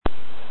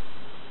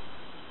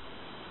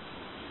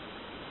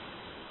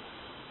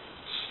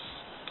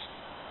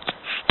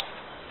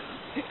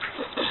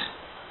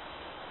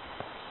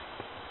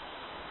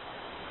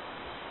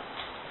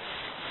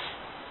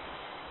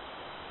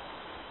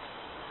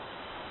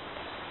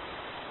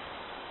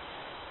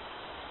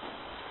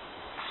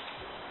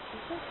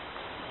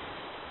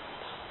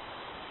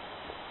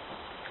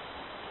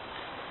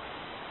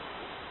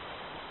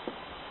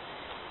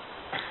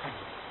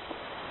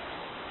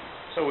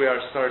So we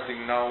are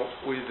starting now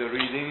with the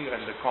reading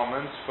and the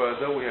comments.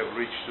 Further, we have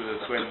reached to the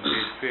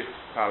 25th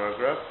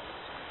paragraph,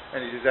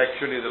 and it is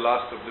actually the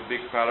last of the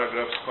big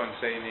paragraphs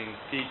containing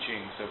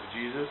teachings of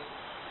Jesus.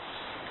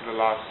 The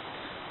last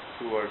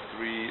 2 or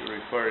 3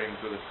 referring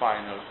to the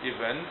final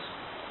event.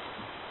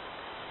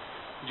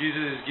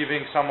 Jesus is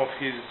giving some of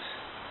his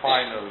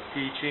final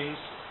teachings,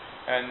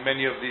 and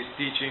many of these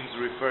teachings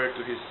refer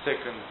to his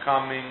second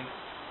coming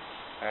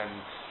and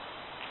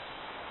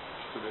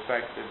to the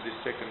fact that this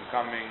second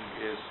coming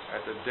is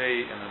at a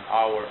day and an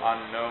hour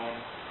unknown,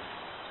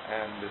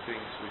 and the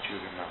things which you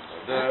remember.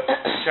 The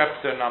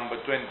chapter number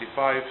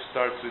 25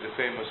 starts with the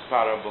famous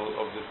parable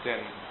of the 10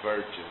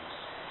 virgins.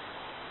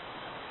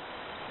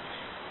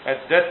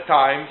 At that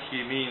time,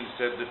 he means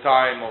at the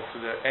time of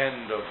the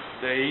end of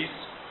days,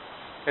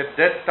 at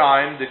that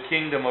time the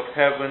kingdom of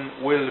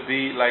heaven will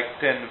be like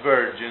 10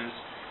 virgins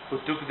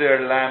who took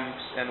their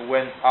lamps and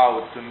went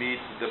out to meet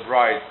the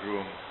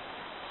bridegroom.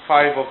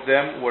 5 of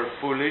them were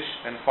foolish,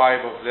 and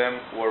 5 of them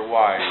were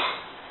wise.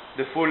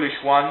 The foolish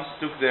ones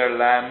took their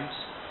lamps,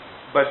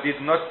 but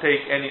did not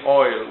take any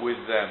oil with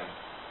them.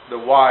 The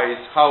wise,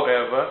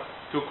 however,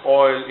 took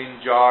oil in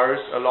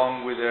jars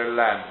along with their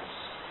lamps.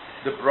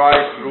 The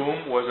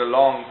bridegroom was a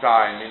long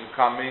time in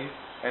coming,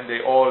 and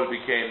they all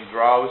became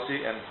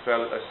drowsy and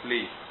fell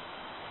asleep.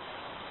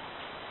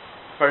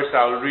 First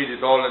I'll read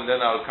it all, and then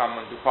I'll come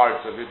on to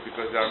parts of it,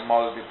 because there are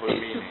multiple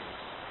meanings.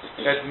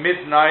 At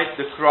midnight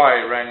the cry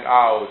rang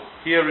out,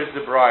 "Here is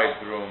the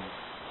bridegroom,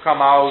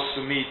 come out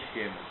to meet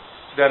him."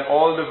 Then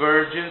all the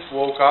virgins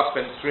woke up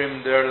and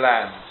trimmed their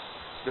lamps.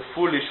 The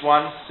foolish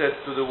ones said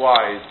to the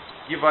wise,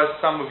 "Give us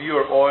some of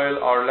your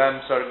oil, our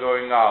lamps are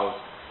going out."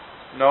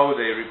 "No,"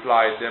 they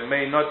replied, "there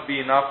may not be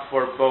enough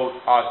for both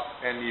us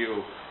and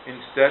you.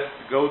 Instead,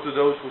 go to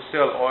those who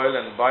sell oil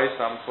and buy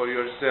some for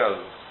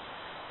yourselves."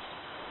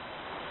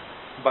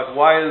 But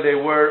while they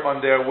were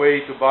on their way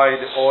to buy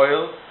the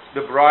oil,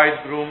 the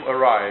bridegroom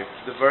arrived.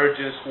 The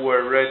virgins who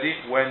were ready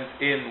went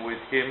in with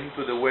him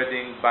to the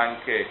wedding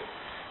banquet,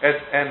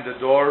 and the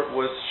door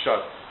was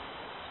shut.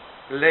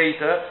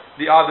 Later,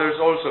 the others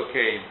also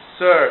came.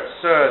 "Sir,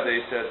 sir,"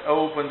 they said,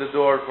 "open the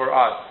door for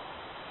us."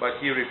 But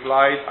he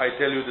replied, "I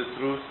tell you the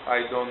truth,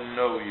 I don't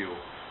know you.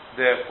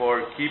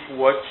 Therefore keep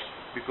watch,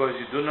 because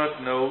you do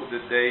not know the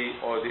day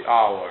or the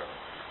hour."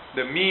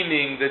 The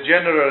meaning, the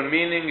general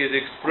meaning, is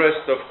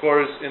expressed, of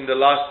course, in the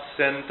last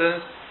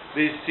sentence.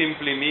 This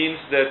simply means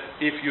that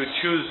if you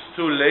choose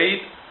too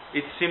late,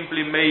 it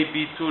simply may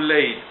be too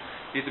late.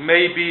 It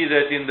may be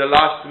that in the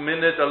last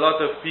minute a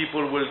lot of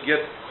people will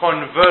get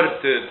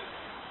converted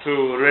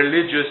to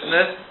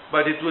religiousness,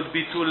 but it would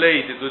be too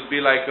late. It would be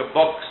like a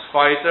box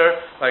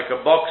fighter, like a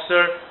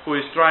boxer who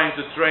is trying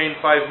to train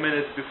 5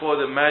 minutes before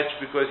the match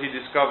because he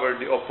discovered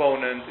the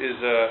opponent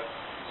is a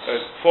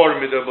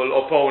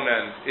formidable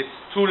opponent. It's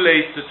too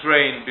late to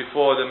train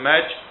before the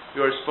match.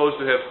 You're supposed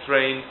to have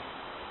trained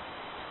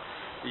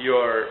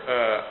your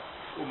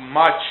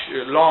much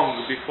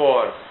long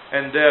before,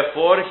 and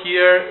therefore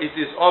here it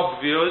is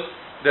obvious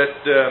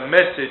that the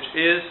message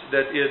is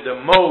that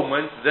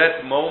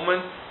that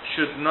moment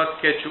should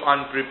not catch you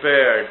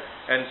unprepared,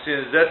 and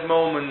since that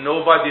moment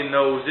nobody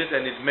knows it,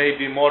 and it may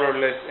be more or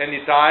less any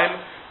time,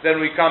 then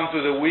we come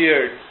to the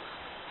weird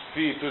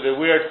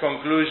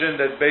conclusion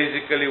that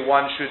basically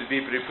one should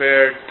be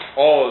prepared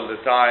all the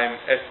time.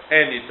 At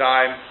any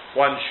time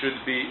one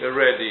should be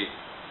ready.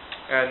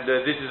 And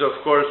this is,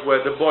 of course,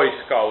 where the Boy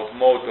Scout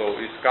motto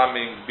is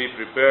coming, be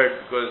prepared,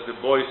 because the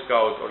Boy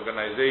Scout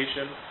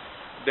organization,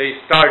 they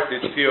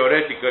started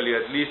theoretically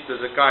at least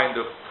as a kind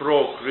of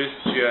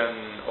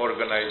pro-Christian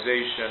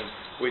organization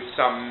with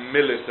some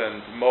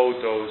militant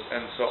mottos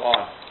and so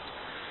on.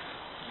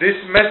 This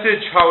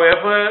message,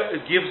 however,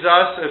 gives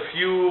us a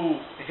few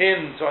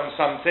hints on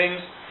some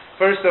things.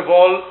 First of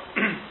all,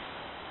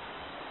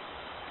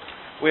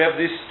 we have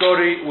this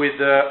story with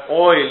the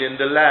oil in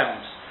the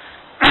lamps.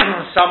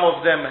 Some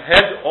of them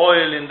had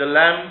oil in the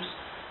lamps,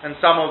 and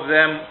some of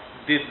them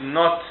did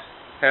not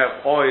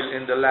have oil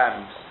in the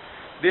lamps.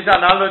 This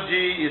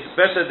analogy is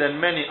better than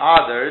many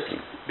others,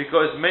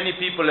 because many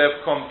people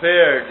have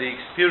compared the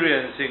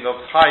experiencing of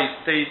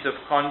high states of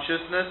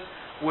consciousness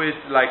with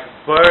like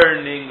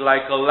burning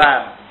like a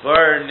lamp,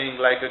 burning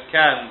like a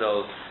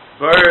candle,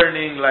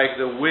 burning like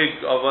the wick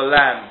of a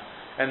lamp,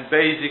 and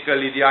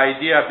basically the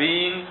idea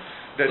being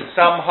that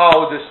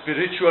somehow the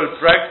spiritual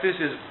practice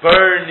is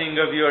burning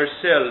of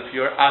yourself.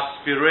 Your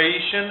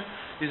aspiration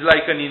is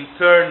like an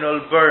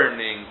internal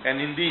burning.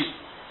 And indeed,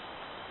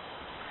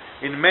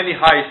 in many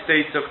high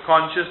states of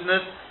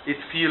consciousness, it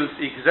feels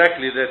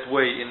exactly that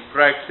way in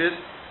practice.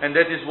 And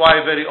that is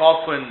why very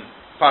often,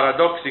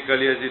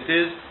 paradoxically as it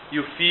is,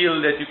 you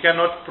feel that you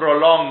cannot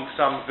prolong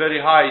some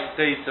very high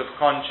states of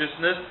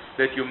consciousness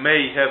that you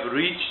may have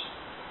reached,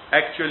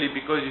 actually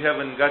because you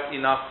haven't got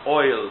enough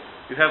oil.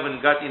 You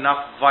haven't got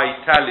enough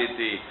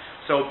vitality.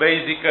 So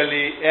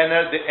basically,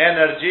 the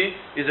energy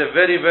is a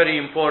very, very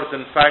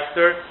important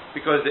factor,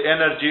 because the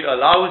energy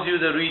allows you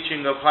the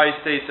reaching of high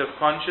states of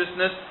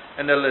consciousness,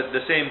 and at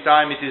the same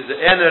time it is the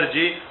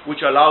energy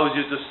which allows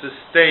you to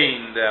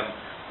sustain them.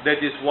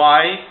 That is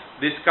why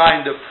this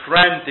kind of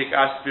frantic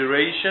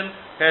aspiration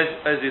has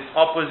as its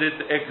opposite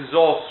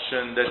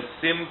exhaustion, that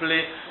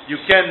simply you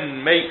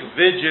can make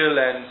vigil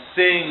and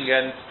sing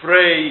and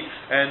pray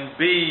and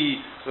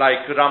be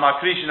like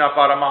Ramakrishna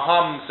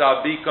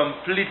Paramahamsa, be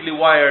completely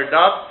wired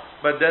up,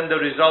 but then the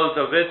result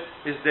of it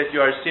is that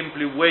you are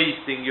simply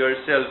wasting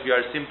yourself, you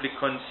are simply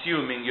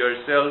consuming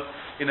yourself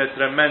in a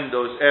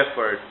tremendous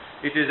effort.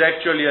 It is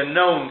actually a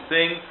known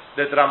thing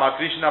that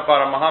Ramakrishna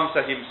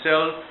Paramahamsa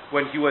himself,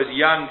 when he was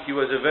young, he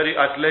was a very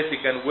athletic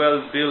and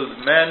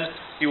well-built man.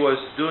 He was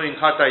doing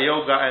Hatha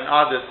Yoga and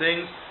other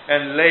things,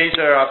 and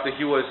later, after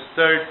he was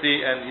 30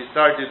 and he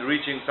started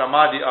reaching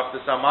Samadhi, after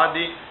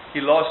Samadhi,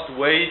 he lost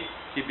weight,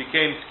 he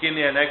became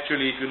skinny, and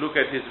actually if you look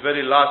at his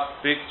very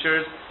last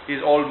pictures,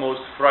 he's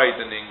almost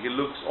frightening. He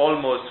looks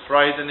almost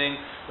frightening,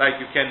 like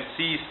you can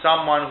see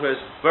someone who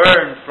has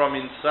burned from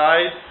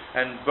inside,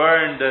 and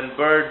burned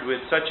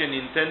with such an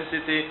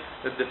intensity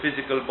that the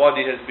physical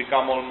body has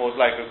become almost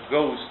like a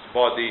ghost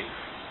body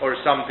or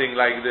something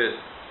like this.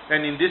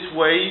 And in this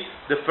way,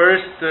 the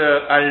first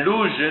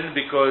allusion,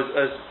 because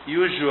as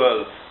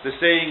usual, the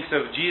sayings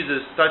of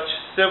Jesus touch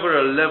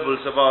several levels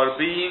of our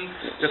being,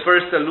 the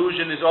first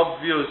allusion is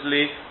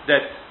obviously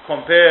that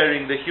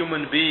comparing the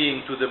human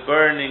being to the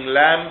burning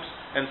lamps,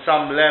 and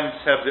some lamps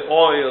have the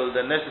oil,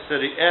 the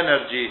necessary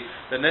energy,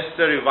 the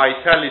necessary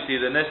vitality,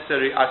 the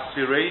necessary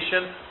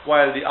aspiration,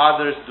 while the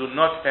others do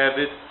not have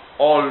it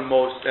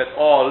almost at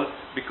all,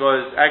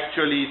 because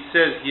actually it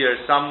says here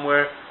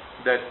somewhere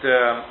that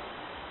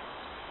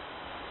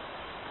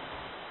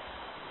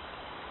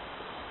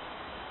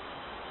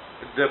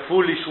the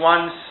foolish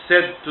ones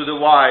said to the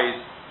wise,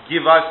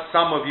 "Give us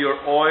some of your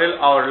oil,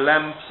 our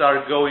lamps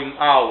are going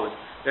out."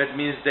 That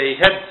means they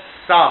had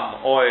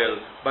some oil,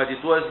 but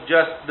it was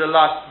just the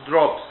last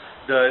drops.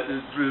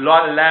 The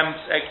lamps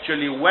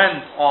actually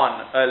went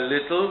on a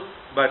little,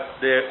 but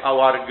they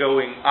are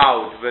going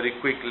out very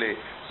quickly.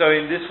 So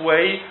in this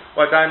way,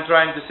 what I'm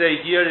trying to say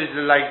here is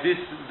like this: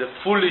 the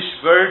foolish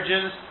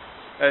virgins,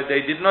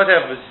 they did not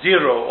have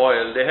zero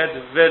oil, they had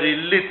very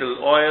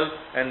little oil,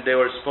 and they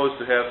were supposed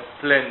to have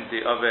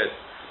plenty of it.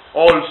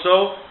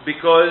 Also,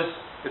 because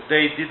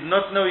they did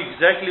not know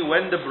exactly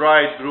when the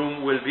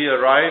bridegroom will be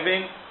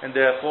arriving, and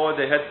therefore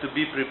they had to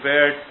be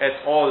prepared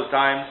at all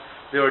times.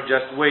 They were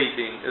just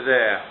waiting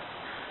there.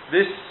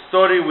 This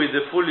story with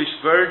the foolish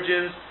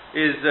virgins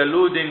is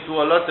alluding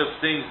to a lot of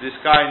things, this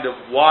kind of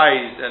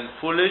wise and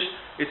foolish.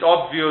 It's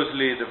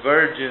obviously the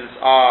virgins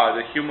are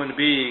the human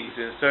beings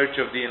in search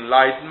of the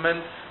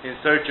enlightenment, in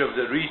search of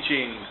the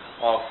reaching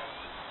of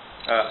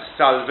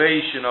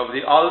salvation of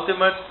the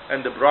ultimate,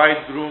 and the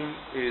bridegroom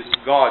is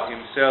God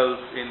himself.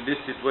 In this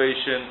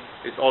situation,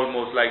 it's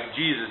almost like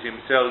Jesus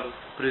himself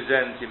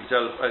presents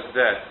himself as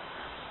that.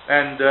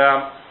 And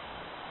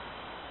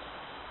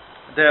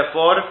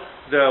therefore,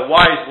 the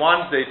wise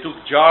ones, they took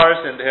jars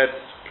and they had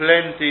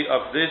plenty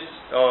of this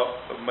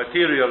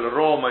material,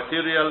 raw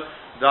material,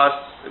 thus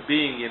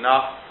being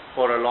enough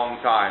for a long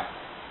time.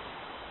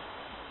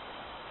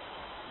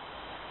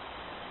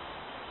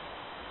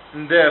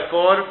 And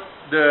therefore,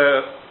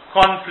 the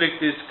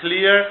conflict is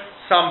clear.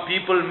 Some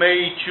people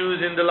may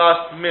choose in the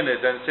last minute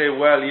and say,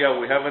 well, yeah,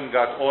 we haven't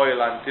got oil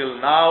until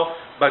now,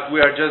 but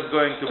we are just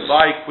going to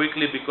buy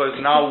quickly because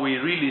now we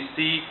really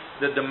see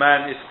that the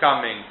man is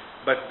coming.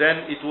 But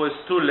then it was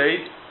too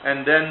late,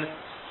 and then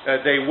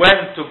they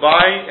went to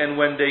buy, and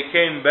when they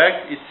came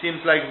back, it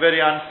seems like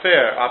very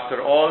unfair.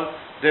 After all,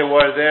 they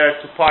were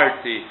there to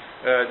party.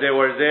 They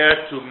were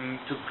there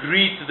to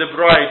greet the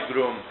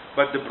bridegroom,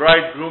 but the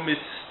bridegroom is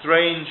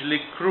strangely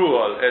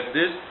cruel at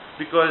this,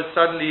 because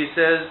suddenly he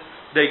says,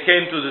 they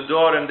came to the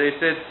door and they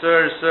said,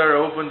 sir,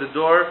 open the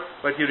door,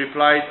 but he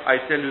replied, I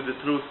tell you the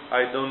truth,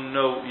 I don't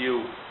know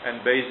you.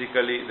 And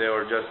basically they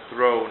were just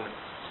thrown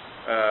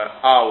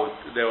out.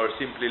 They were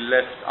simply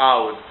left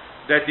out.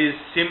 That is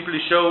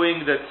simply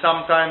showing that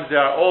sometimes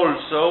there are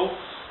also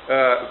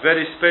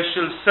very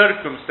special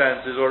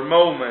circumstances or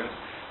moments.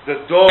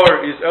 The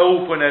door is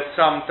open at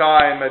some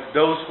time, and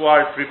those who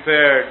are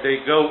prepared,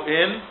 they go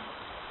in,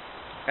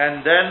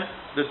 and then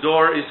the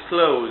door is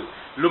closed.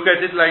 Look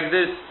at it like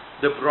this.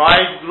 The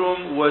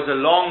bridegroom was a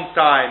long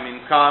time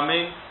in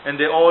coming, and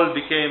they all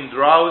became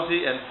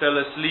drowsy and fell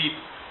asleep.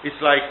 It's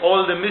like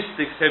all the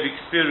mystics have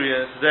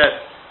experienced that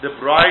the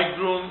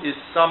bridegroom is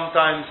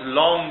sometimes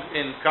long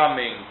in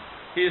coming.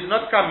 He is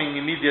not coming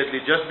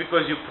immediately. Just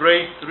because you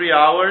prayed 3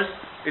 hours,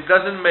 it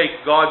doesn't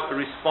make God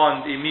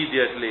respond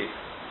immediately.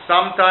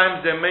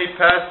 Sometimes they may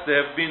pass.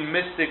 There have been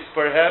mystics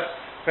perhaps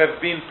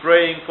have been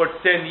praying for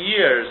 10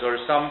 years or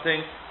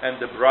something, and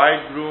the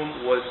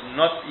bridegroom was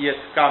not yet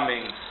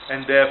coming.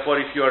 And therefore,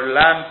 if your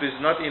lamp is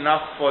not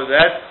enough for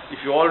that, if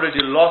you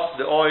already lost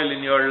the oil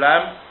in your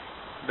lamp,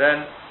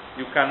 then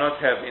you cannot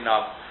have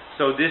enough.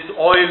 So this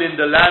oil in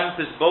the lamp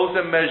is both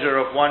a measure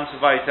of one's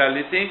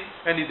vitality,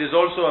 and it is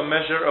also a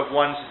measure of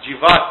one's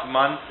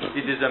jivatman.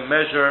 It is a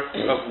measure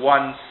of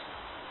one's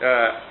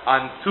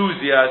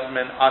enthusiasm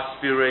and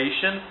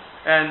aspiration.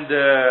 And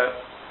the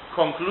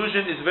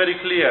conclusion is very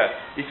clear.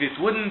 If it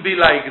wouldn't be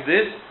like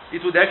this,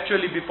 it would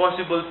actually be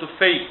possible to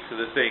fake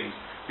the things,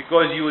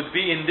 because you would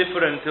be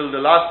indifferent till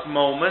the last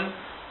moment,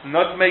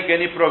 not make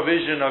any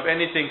provision of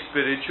anything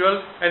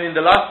spiritual, and in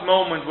the last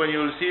moment when you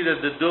will see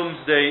that the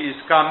doomsday is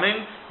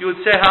coming, you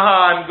would say,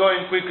 I'm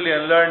going quickly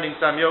and learning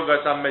some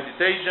yoga, some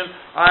meditation,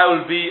 I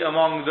will be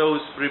among those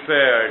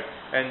prepared.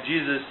 And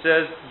Jesus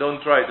says, don't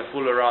try to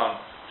fool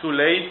around. Too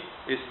late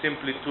is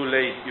simply too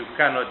late. You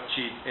cannot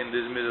cheat in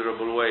this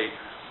miserable way.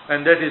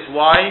 And that is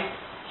why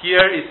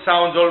here it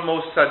sounds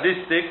almost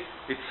sadistic,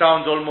 it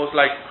sounds almost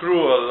like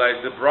cruel,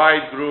 like the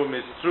bridegroom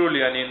is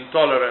truly an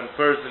intolerant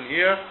person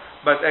here,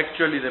 but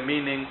actually the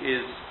meaning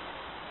is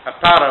a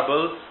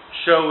parable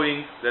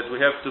showing that we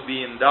have to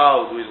be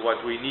endowed with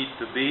what we need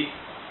to be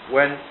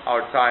when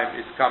our time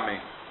is coming.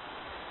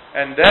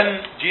 And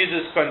then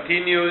Jesus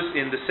continues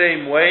in the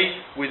same way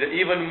with an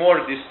even more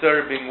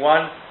disturbing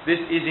one.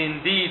 This is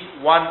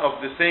indeed one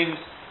of the things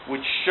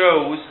which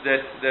shows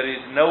that there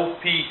is no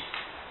peace,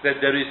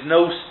 that there is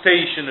no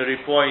stationary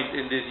point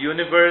in this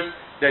universe,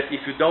 that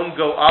if you don't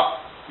go up,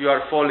 you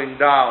are falling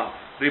down.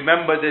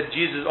 Remember that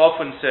Jesus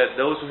often said,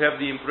 those who have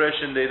the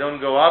impression they don't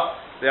go up,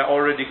 they are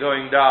already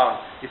going down.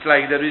 It's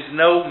like there is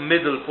no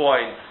middle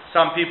point.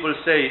 Some people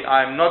say,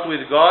 I'm not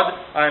with God,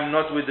 I'm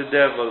not with the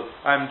devil,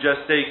 I'm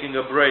just taking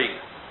a break.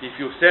 If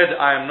you said,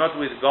 I am not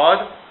with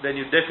God, then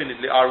you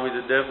definitely are with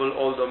the devil,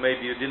 although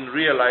maybe you didn't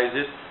realize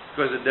it,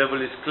 because the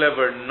devil is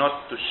clever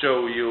not to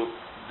show you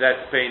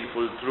that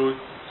painful truth,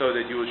 so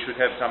that you should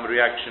have some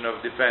reaction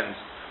of defense.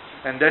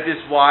 And that is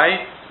why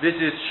this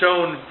is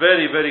shown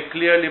very, very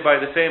clearly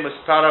by the famous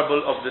parable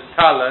of the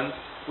talents,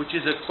 which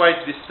is a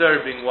quite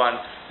disturbing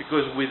one.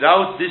 Because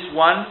without this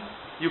one,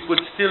 you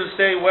could still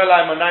say, well,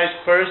 I'm a nice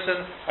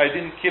person, I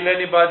didn't kill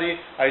anybody,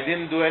 I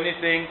didn't do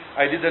anything,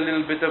 I did a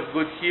little bit of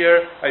good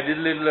here, I did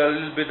a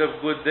little bit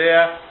of good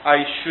there,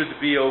 I should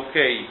be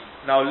okay.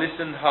 Now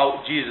listen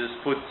how Jesus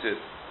puts it.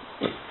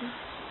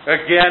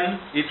 Again,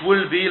 it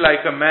will be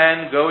like a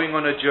man going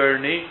on a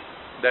journey,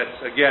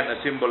 that's again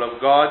a symbol of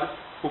God,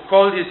 who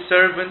called his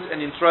servants and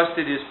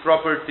entrusted his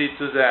property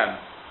to them.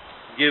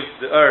 Give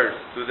the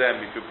earth to them,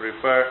 if you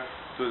prefer,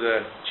 to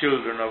the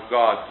children of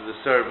God, to the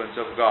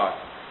servants of God.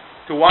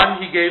 To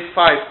one he gave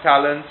 5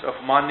 talents of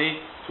money,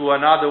 to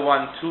another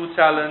one 2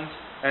 talents,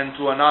 and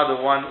to another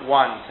one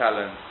 1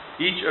 talent,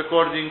 each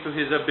according to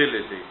his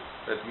ability.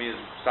 That means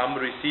some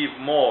receive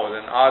more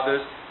than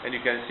others, and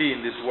you can see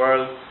in this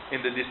world,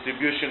 in the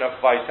distribution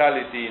of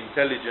vitality,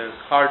 intelligence,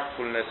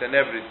 heartfulness, and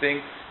everything,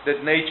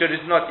 that nature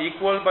is not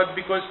equal, but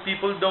because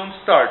people don't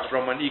start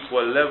from an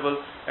equal level,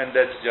 and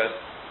that's just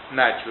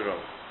natural.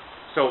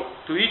 So,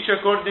 to each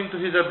according to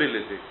his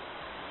ability.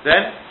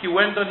 Then he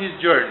went on his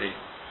journey.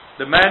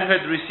 The man who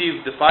had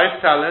received the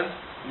 5 talents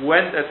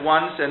went at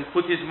once and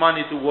put his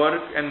money to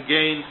work and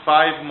gained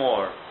 5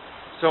 more.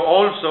 So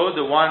also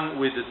the one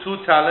with the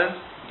 2 talents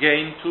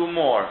gained 2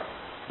 more.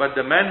 But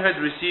the man who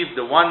had received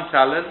the 1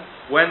 talent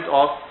went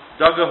off,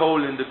 dug a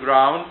hole in the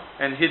ground,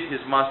 and hid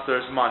his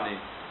master's money.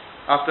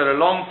 After a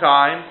long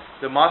time,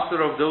 the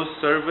master of those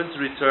servants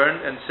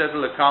returned and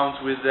settled accounts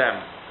with them.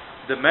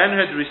 The man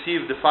who had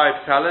received the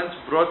 5 talents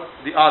brought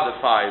the other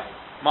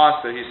 5.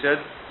 Master, he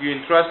said, you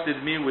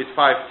entrusted me with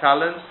 5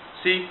 talents.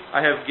 See,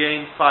 I have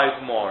gained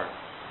 5 more.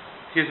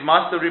 His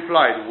master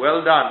replied,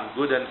 well done,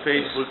 good and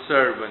faithful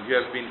servant. You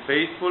have been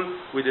faithful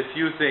with a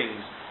few things.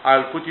 I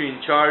will put you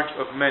in charge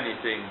of many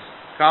things.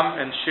 Come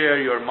and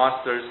share your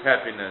master's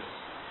happiness.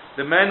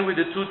 The man with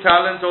the 2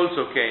 talents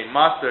also came.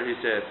 Master, he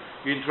said,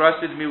 you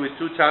entrusted me with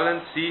 2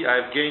 talents. See,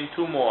 I have gained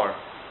 2 more.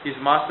 His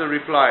master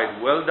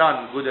replied, well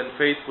done, good and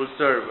faithful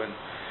servant.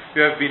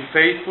 You have been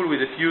faithful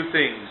with a few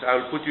things. I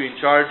will put you in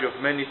charge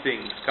of many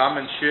things. Come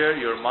and share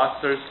your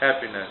master's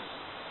happiness.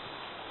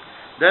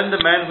 Then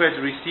the man who had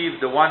received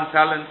the 1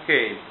 talent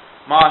came.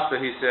 Master,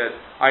 he said,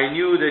 I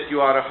knew that you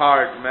are a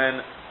hard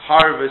man,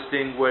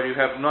 harvesting where you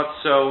have not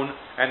sown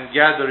and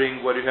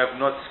gathering where you have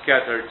not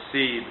scattered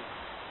seed.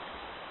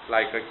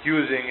 Like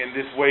accusing in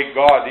this way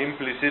God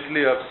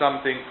implicitly of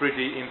something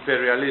pretty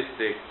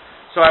imperialistic.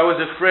 So I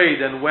was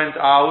afraid and went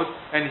out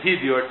and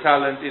hid your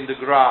talent in the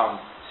ground.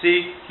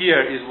 See,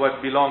 here is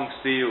what belongs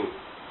to you.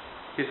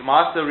 His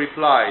master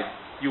replied,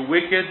 you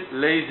wicked,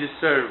 lazy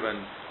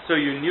servant. So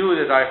you knew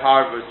that I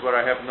harvest where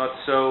I have not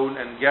sown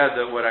and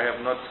gather where I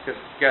have not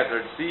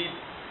scattered seed?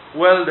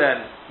 Well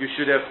then, you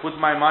should have put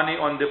my money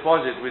on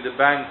deposit with the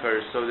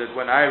bankers, so that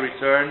when I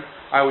return,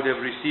 I would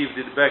have received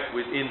it back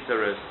with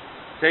interest.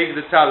 Take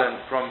the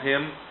talent from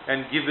him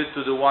and give it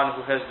to the one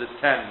who has the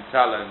 10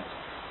 talents.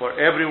 For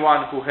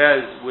everyone who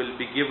has will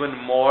be given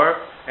more,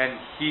 and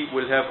he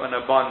will have an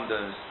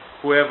abundance.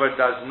 Whoever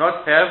does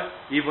not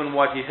have, even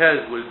what he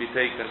has will be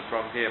taken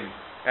from him.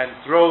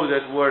 And throw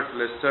that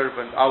worthless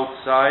servant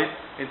outside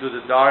into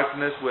the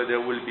darkness, where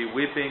there will be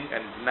weeping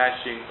and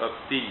gnashing of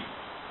teeth.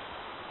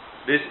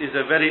 This is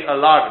a very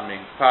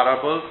alarming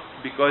parable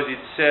because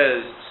it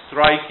says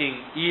striking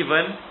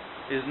even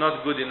is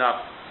not good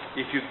enough.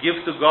 If you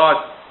give to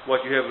God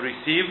what you have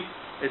received,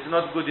 it's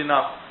not good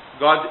enough.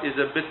 God is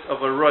a bit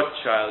of a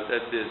Rothschild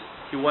at this.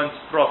 He wants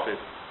profit.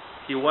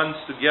 He wants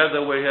to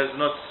gather where he has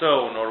not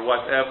sown or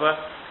whatever.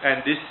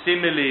 And this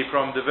simile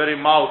from the very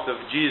mouth of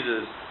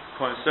Jesus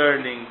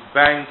concerning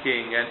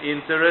banking and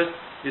interest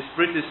is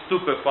pretty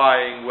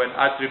stupefying when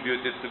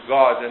attributed to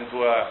God and to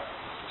a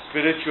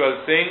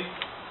spiritual thing,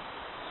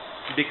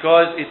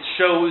 because it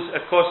shows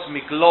a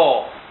cosmic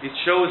law. It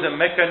shows a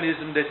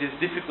mechanism that is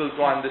difficult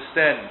to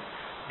understand.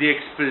 The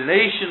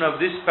explanation of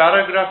this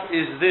paragraph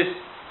is this: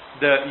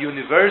 the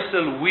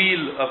universal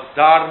wheel of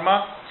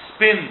Dharma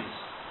spins.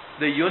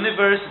 The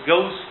universe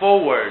goes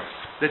forward.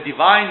 The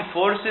divine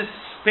forces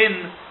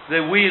spin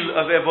the wheel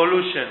of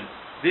evolution.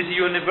 This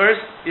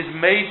universe is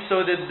made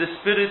so that the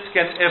spirits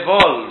can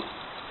evolve.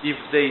 If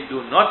they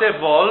do not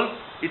evolve,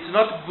 it's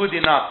not good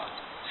enough.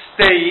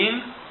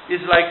 Staying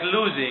is like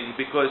losing,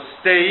 because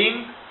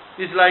staying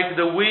is like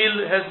the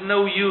wheel has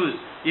no use.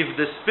 If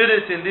the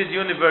spirits in this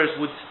universe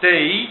would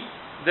stay,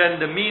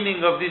 then the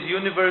meaning of this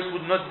universe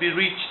would not be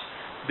reached.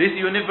 This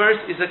universe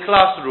is a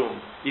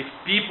classroom. If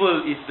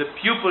the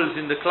pupils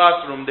in the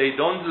classroom, they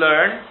don't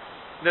learn,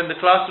 then the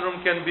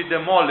classroom can be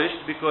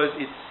demolished because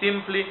it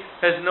simply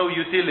has no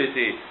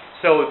utility.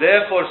 So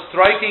therefore,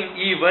 striking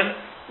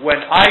even, when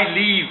I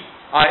leave,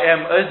 I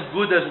am as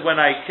good as when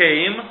I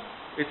came,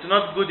 it's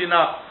not good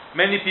enough.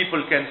 Many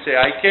people can say,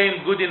 I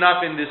came good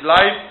enough in this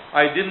life,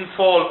 I didn't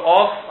fall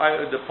off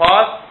the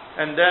path,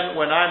 and then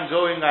when I'm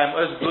going, I'm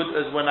as good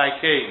as when I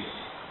came.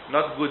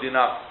 Not good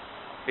enough.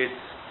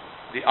 It's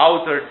the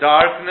outer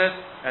darkness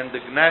and the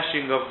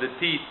gnashing of the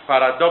teeth,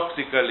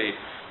 paradoxically.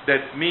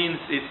 That means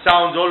it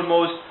sounds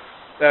almost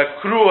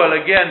cruel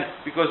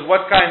again, because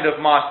what kind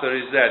of master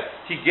is that?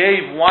 He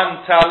gave 1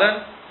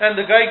 talent, and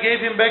the guy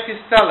gave him back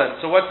his talent.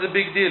 So what's the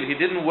big deal? He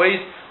didn't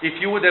waste. If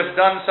you would have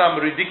done some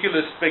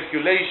ridiculous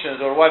speculations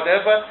or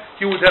whatever,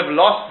 he would have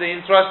lost the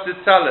entrusted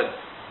talent.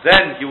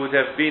 Then he would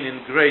have been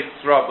in great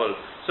trouble.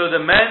 So the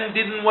man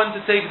didn't want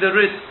to take the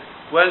risk.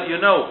 Well,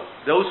 you know,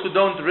 those who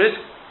don't risk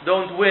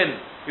don't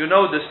win. You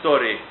know the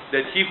story,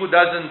 that he who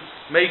doesn't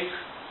make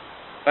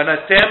an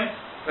attempt,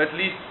 at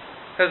least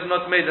has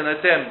not made an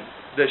attempt.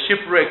 The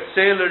shipwrecked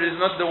sailor is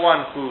not the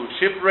one who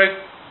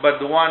shipwrecked, but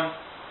the one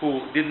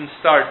who didn't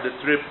start the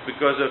trip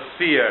because of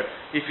fear.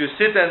 If you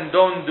sit and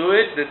don't do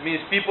it, that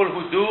means people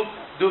who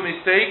do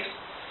mistakes,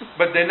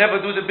 but they never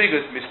do the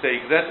biggest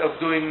mistake, that of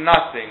doing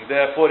nothing.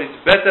 Therefore, it's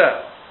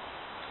better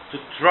to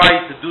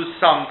try to do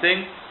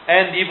something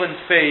and even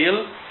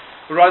fail,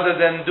 rather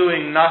than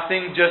doing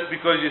nothing just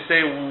because you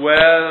say,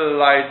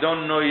 well, I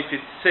don't know if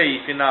it's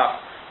safe enough.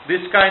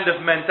 This kind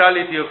of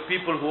mentality of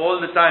people who all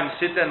the time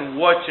sit and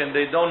watch and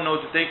they don't know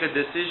to take a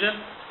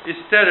decision is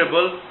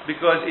terrible,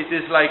 because it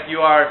is like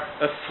you are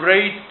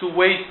afraid to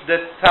waste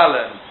that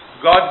talent.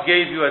 God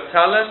gave you a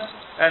talent,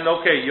 and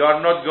okay, you are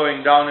not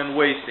going down and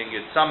wasting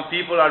it. Some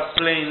people are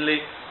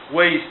plainly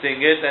wasting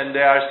it, and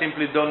they are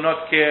simply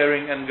not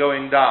caring and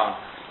going down.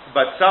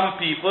 But some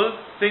people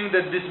think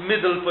that this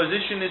middle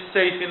position is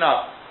safe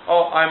enough.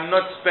 Oh, I'm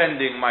not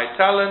spending my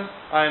talent,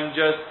 I'm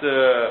just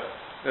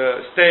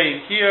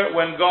staying here.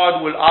 When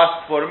God will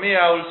ask for me,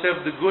 I will say,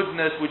 the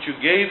goodness which you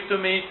gave to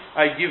me,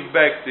 I give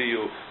back to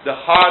you. The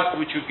heart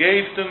which you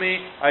gave to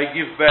me, I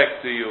give back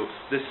to you.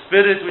 The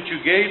spirit which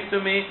you gave to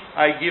me,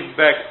 I give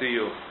back to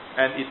you.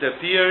 And it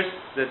appears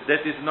that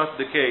that is not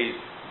the case.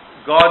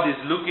 God is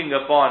looking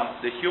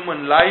upon the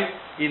human life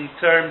in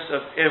terms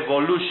of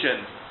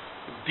evolution.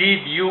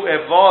 Did you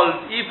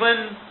evolve?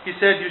 Even, he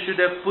said, you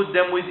should have put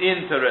them with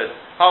interest.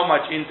 How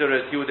much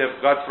interest he would have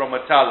got from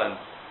a talent?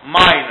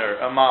 Minor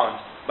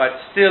amounts. But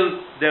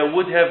still, there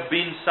would have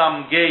been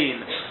some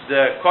gain.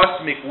 The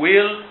cosmic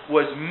wheel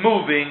was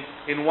moving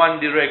in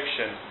one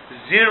direction.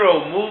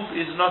 0 move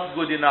is not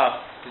good enough.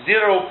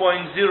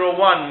 0.01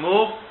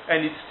 move,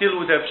 and it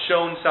still would have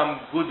shown some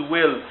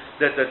goodwill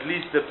that at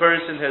least the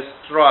person has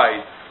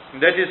tried.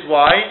 And that is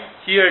why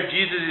here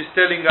Jesus is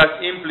telling us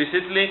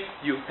implicitly,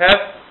 you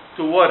have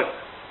to work.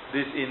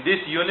 In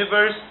this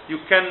universe, you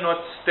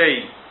cannot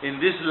stay. In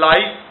this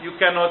life, you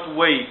cannot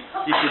wait.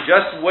 If you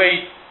just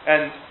wait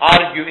and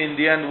argue in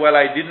the end, well,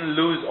 I didn't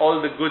lose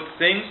all the good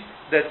things,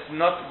 that's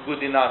not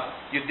good enough.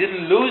 You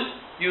didn't lose,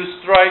 you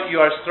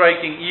are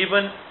striking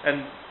even,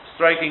 and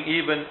striking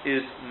even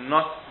is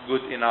not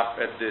good enough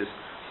at this.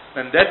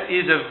 And that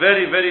is a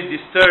very, very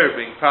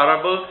disturbing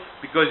parable,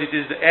 because it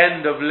is the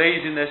end of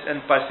laziness and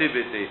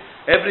passivity.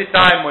 Every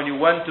time when you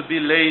want to be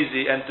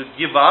lazy and to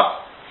give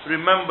up,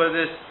 remember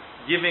this: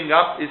 giving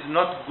up is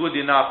not good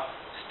enough.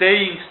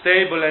 Staying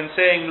stable and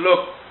saying,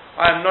 look,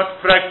 I'm not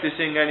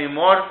practicing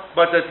anymore,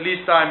 but at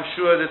least I'm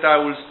sure that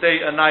I will stay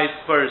a nice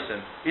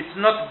person. It's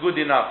not good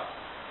enough.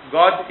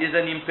 God is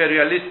an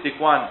imperialistic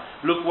one.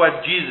 Look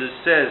what Jesus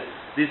says.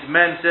 This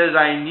man says,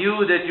 I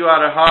knew that you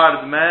are a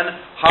hard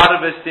man,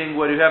 harvesting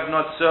where you have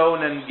not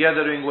sown and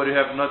gathering where you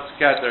have not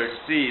scattered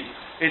seed.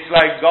 It's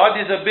like God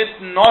is a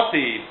bit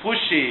naughty,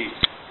 pushy.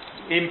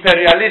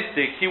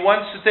 imperialistic. He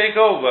wants to take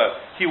over.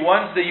 He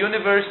wants the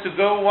universe to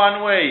go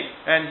one way.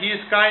 And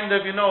he's kind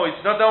of,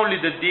 it's not only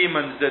the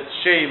demons that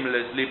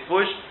shamelessly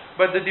push,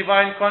 but the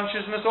divine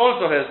consciousness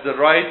also has the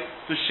right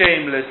to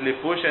shamelessly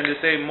push and to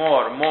say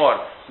more,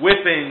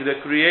 whipping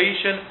the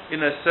creation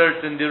in a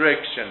certain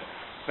direction.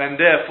 And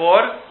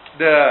therefore,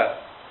 the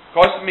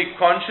cosmic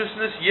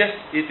consciousness, yes,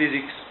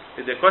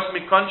 the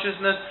cosmic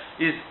consciousness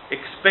is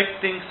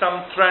expecting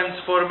some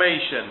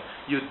transformation.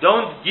 You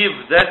don't give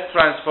that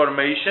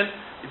transformation.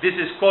 This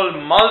is called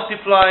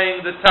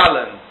multiplying the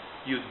talent.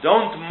 You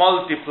don't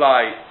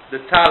multiply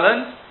the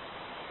talent.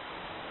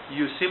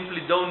 You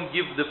simply don't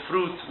give the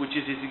fruit which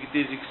it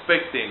is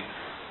expecting.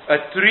 A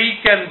tree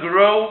can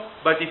grow,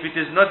 but if it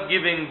is not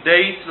giving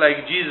dates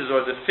like Jesus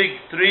or the fig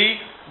tree,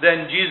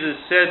 then Jesus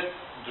said,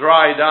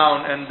 dry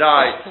down and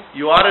die.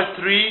 You are a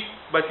tree,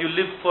 but you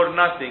live for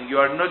nothing. You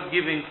are not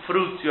giving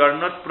fruits. You are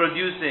not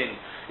producing.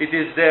 It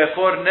is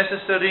therefore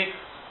necessary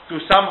to,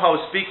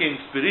 somehow speaking,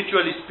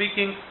 spiritually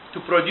speaking, to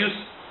produce,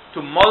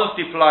 to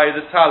multiply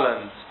the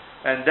talents.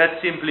 And that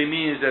simply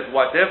means that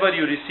whatever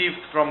you received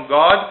from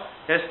God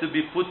has to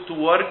be put to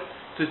work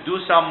to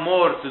do some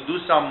more, to do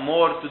some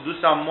more, to do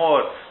some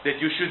more. That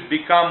you should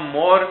become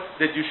more,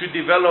 that you should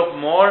develop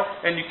more.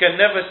 And you can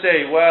never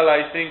say, well,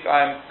 I think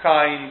I'm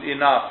kind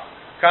enough.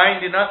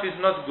 Kind enough is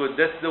not good.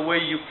 That's the way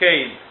you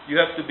came.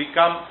 You have to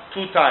become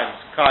 2 times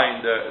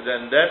kinder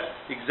than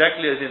that,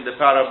 exactly as in the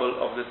parable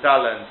of the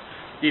talents.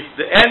 If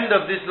the end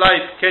of this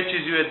life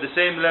catches you at the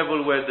same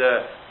level where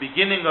the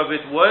beginning of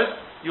it was,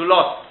 you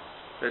lost.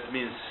 That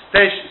means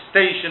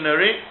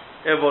stationary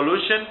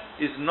evolution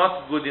is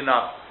not good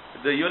enough.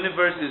 The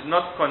universe is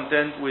not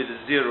content with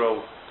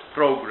zero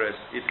progress.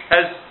 It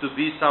has to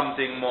be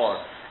something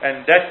more.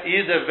 And that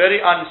is a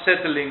very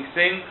unsettling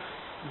thing,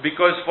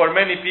 because for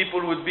many people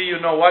would be, I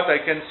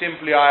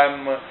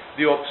am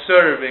the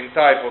observing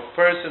type of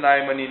person. I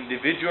am an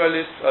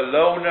individualist, a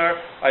loner.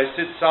 I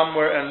sit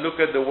somewhere and look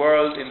at the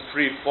world in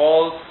free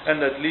fall,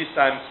 and at least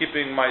I'm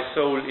keeping my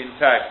soul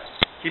intact.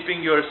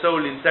 Keeping your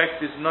soul intact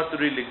is not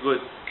really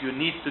good. You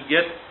need to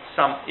get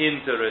some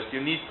interest.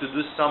 You need to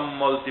do some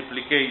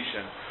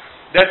multiplication.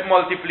 That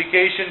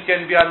multiplication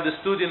can be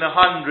understood in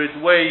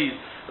 100 ways,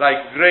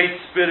 like great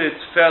spirits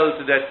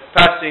felt that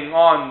passing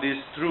on this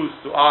truth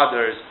to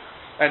others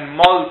and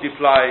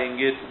multiplying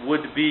it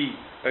would be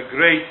a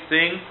great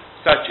thing,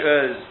 such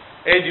as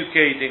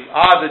educating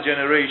other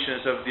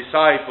generations of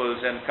disciples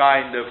and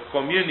kind of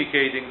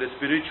communicating the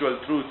spiritual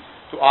truth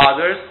to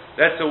others.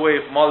 That's a way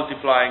of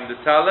multiplying the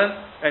talent.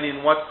 And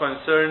in what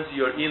concerns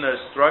your inner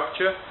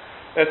structure,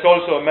 that's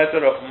also a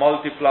matter of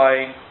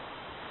multiplying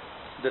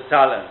the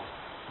talent.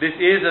 This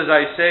is, as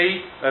I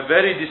say, a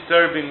very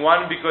disturbing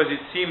one, because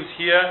it seems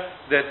here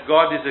that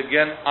God is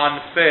again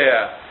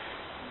unfair.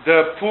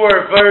 The poor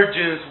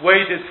virgins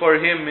waited for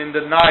him in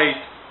the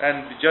night,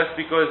 and just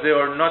because they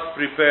were not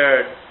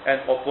prepared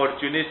and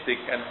opportunistic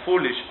and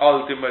foolish,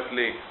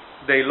 ultimately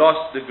they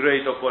lost the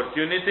great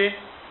opportunity.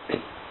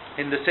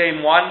 In the same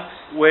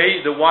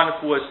way, the one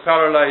who was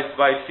paralyzed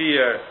by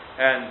fear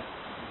and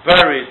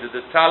buried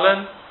the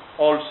talent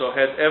also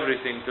had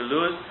everything to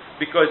lose,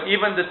 because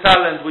even the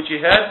talent which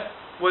he had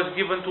was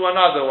given to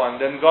another one.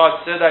 Then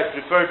God said, I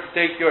prefer to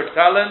take your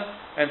talent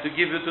and to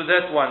give it to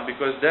that one,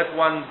 because that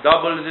one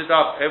doubles it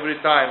up every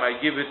time I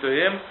give it to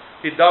him.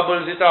 He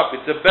doubles it up.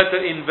 It's a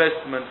better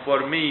investment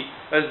for me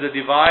as the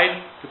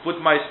divine to put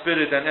my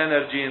spirit and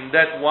energy in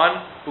that one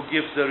who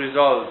gives the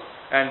results.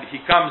 And he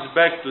comes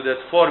back to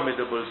that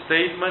formidable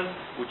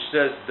statement which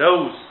says,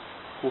 those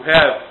who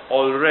have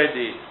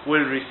already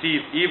will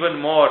receive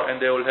even more,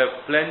 and they will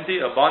have plenty,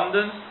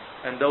 abundance,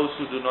 and those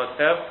who do not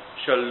have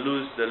shall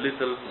lose the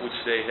little which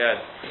they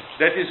had.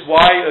 That is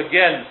why,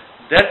 again,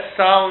 that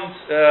sounds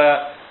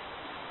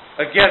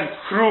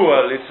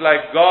cruel. It's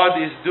like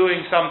God is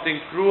doing something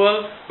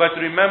cruel, but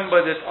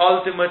remember that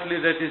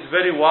ultimately that is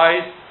very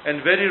wise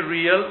and very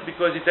real,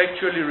 because it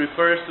actually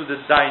refers to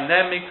the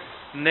dynamic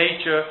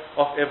nature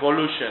of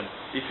evolution.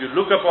 If you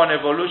look upon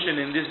evolution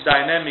in this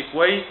dynamic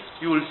way,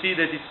 you will see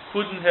that it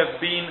couldn't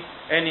have been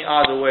any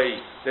other way.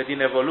 That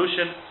in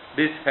evolution,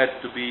 this had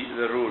to be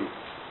the rule.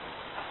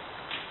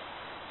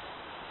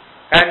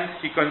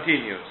 And he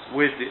continues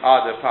with the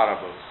other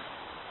parables.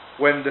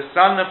 When the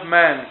Son of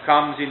Man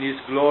comes in his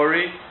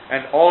glory,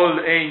 and all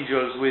the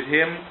angels with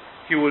him,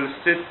 he will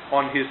sit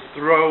on his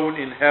throne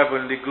in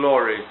heavenly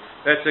glory.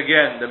 That's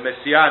again the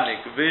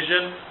messianic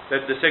vision,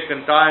 that the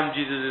second time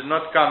Jesus is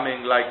not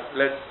coming like,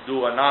 let's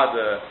do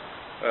another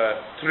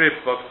trip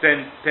of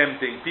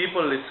tempting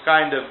people. It's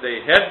kind of,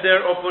 they had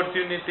their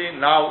opportunity,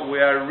 now we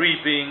are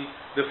reaping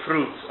the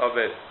fruits of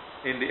it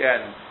in the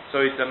end. So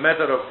it's a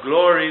matter of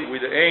glory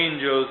with the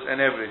angels and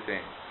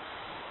everything.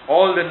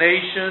 All the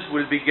nations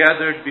will be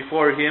gathered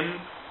before him,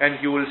 and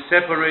he will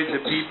separate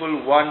the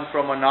people one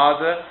from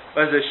another,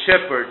 as a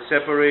shepherd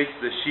separates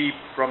the sheep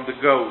from the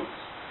goats.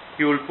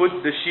 He will put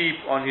the sheep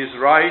on his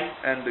right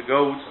and the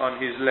goats on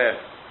his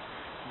left.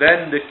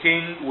 Then the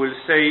king will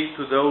say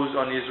to those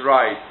on his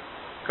right,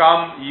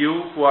 Come,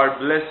 you who are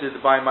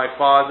blessed by my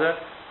Father,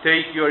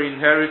 Take your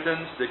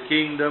inheritance, the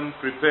kingdom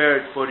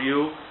prepared for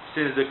you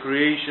since the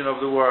creation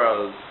of the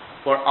world.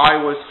 For I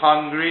was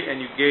hungry,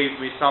 and you gave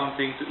me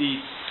something to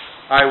eat.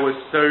 I was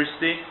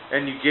thirsty,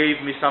 and you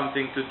gave me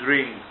something to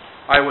drink.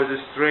 I was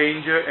a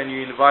stranger, and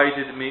you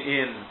invited me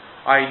in.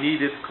 I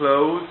needed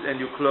clothes,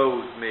 and you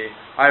clothed me.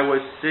 I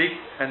was sick,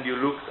 and you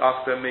looked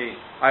after me.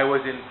 I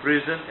was in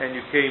prison, and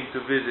you came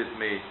to visit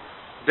me.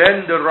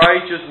 Then the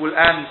righteous will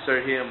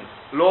answer him,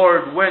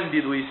 Lord, when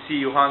did we see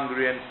you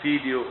hungry and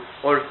feed you,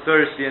 or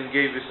thirsty and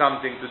gave you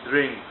something to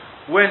drink?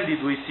 When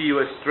did we see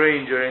you a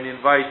stranger and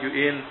invite you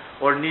in,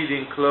 or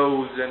needing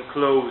clothes and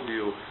clothe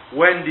you?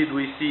 When did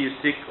we see you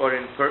sick or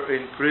in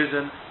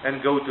prison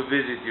and go to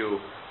visit you?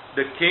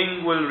 The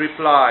king will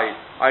reply,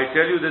 I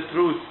tell you the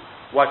truth,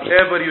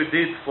 whatever you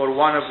did for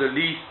one of the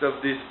least of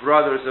these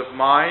brothers of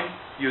mine,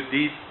 you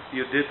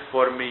did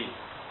for me.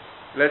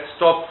 Let's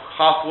stop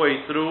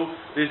halfway through.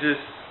 This is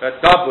a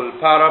double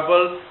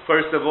parable.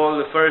 First of all,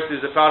 the first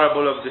is the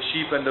parable of the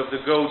sheep and of the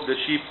goat. The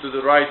sheep to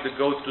the right, the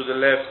goat to the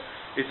left.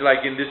 It's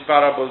like in this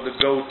parable the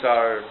goats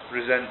are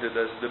presented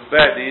as the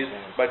baddies,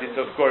 but it's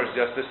of course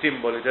just a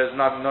symbol. It has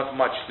not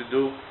much to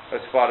do, as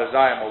far as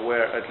I am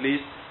aware, at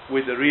least,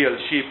 with the real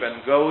sheep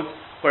and goats.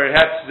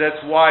 Perhaps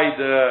that's why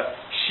the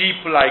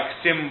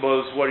sheep-like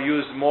symbols were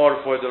used more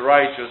for the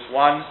righteous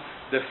ones.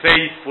 The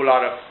faithful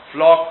are a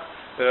flock,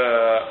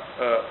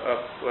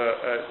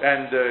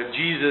 and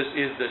Jesus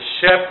is the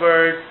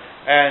shepherd,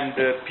 and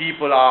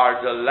people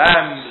are the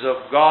lambs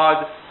of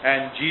God,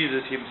 and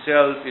Jesus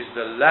himself is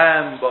the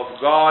Lamb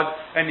of God,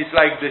 and it's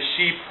like the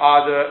sheep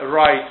are the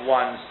right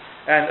ones.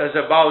 And as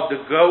about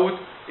the goat,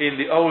 in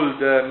the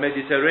old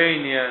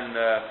Mediterranean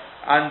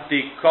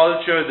antique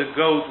culture, the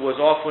goat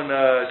was often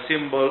a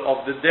symbol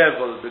of the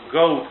devil. The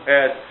goat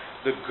had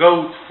the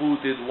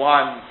goat-footed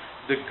one.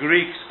 The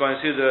Greeks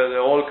consider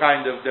all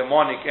kind of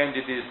demonic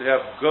entities to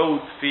have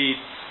goat feet,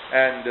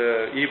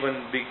 and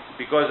even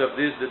because of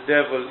this, the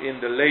devil in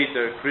the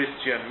later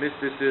Christian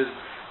mysticism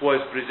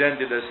was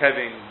presented as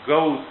having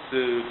goat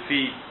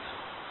feet,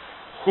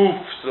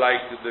 hoofs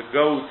like the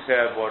goats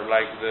have, or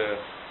like the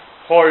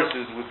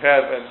horses would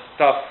have, and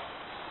stuff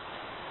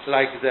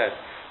like that.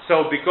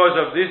 So because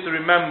of this,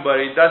 remember,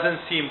 it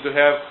doesn't seem to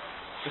have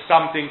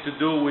something to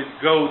do with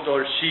goat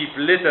or sheep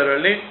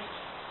literally,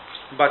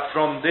 but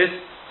from this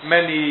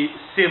many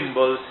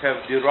symbols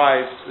have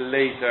derived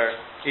later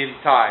in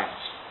time.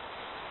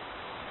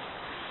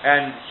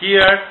 And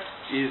here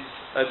is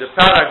the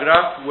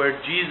paragraph where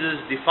Jesus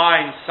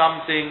defines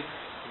something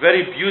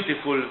very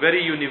beautiful,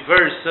 very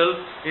universal,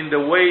 in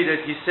the way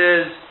that he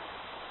says,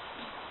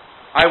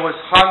 I was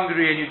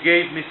hungry and you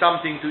gave me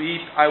something to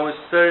eat. I was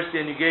thirsty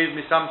and you gave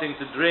me something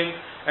to drink.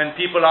 And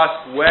people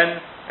ask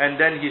when, and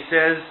then he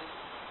says,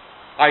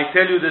 I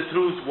tell you the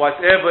truth,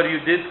 whatever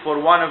you did for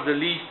one of the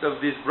least of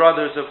these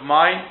brothers of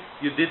mine,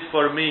 you did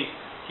for me.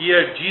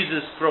 Here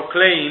Jesus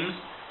proclaims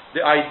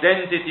the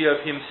identity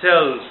of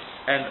himself,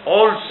 and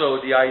also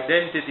the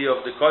identity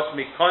of the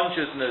cosmic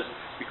consciousness,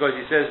 because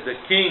he says the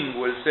king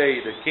will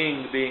say, the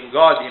king being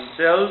God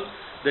himself,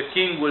 the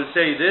king will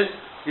say this.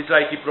 It's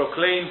like he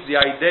proclaims the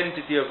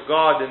identity of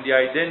God and the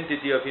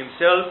identity of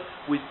himself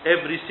with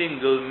every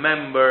single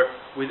member,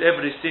 with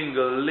every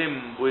single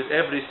limb, with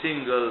every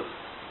single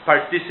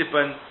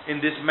participant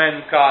in this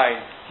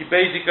mankind. He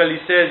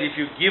basically says, if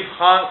you give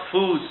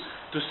food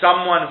to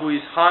someone who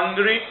is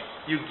hungry,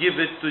 you give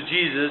it to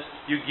Jesus,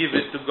 you give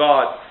it to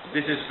God.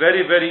 This is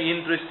very, very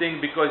interesting,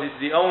 because it's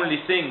the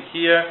only thing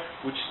here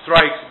which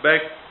strikes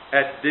back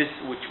at this,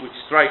 which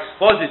strikes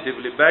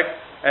positively back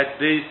at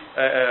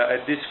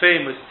this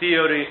famous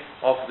theory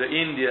of the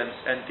Indians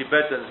and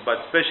Tibetans,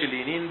 but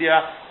especially in India,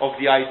 of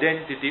the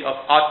identity of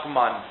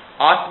Atman.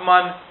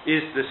 Atman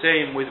is the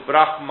same with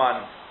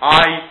Brahman.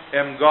 I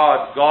am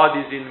God, God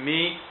is in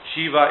me,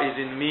 Shiva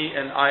is in me,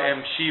 and I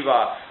am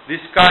Shiva.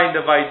 This kind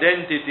of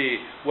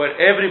identity, where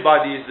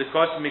everybody is the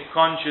cosmic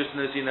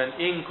consciousness in an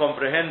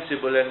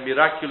incomprehensible and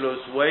miraculous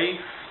way,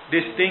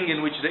 this thing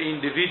in which the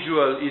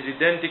individual is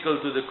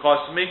identical to the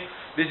cosmic,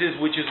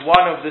 which is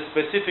one of the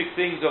specific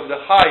things of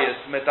the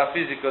highest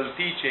metaphysical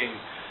teachings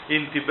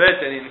in Tibet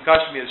and in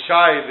Kashmir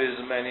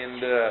Shaivism and in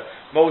the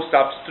most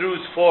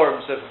abstruse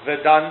forms of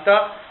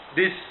Vedanta.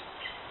 This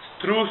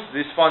truth,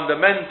 this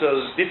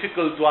fundamental,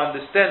 difficult to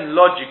understand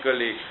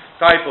logically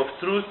type of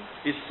truth,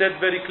 is said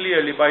very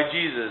clearly by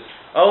Jesus.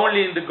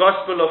 Only in the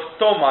Gospel of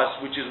Thomas,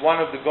 which is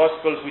one of the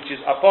Gospels which is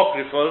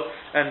apocryphal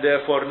and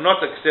therefore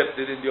not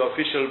accepted in the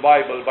official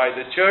Bible by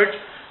the Church,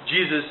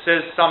 Jesus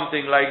says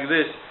something like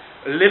this: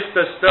 lift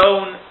a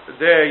stone,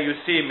 there you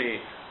see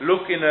me.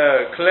 Look in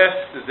a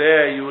cleft,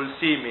 there you will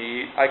see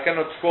me. I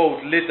cannot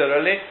quote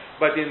literally,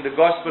 but in the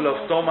Gospel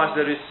of Thomas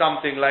there is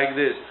something like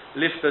this: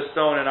 lift a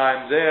stone and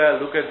I am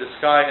there, look at the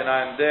sky and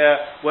I am there,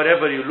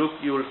 wherever you look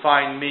you will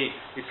find me.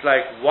 It's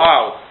like,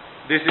 wow,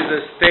 this is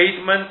a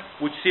statement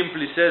which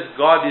simply says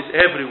God is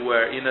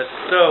everywhere, in a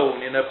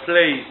stone, in a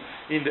place,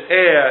 in the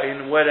air,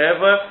 in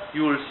wherever,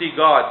 you will see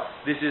God.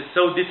 This is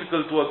so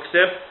difficult to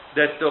accept,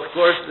 that of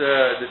course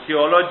the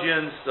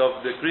theologians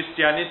of the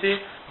Christianity,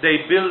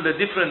 they build a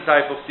different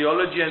type of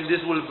theology, and this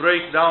will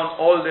break down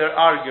all their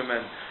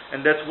arguments.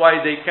 And that's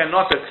why they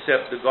cannot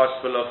accept the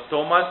Gospel of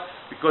Thomas,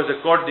 because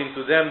according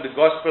to them, the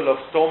Gospel of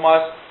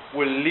Thomas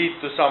will lead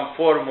to some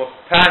form of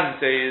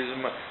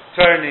pantheism,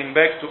 turning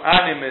back to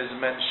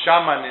animism and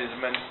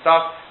shamanism and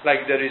stuff,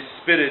 like there is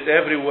spirit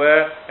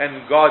everywhere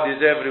and God is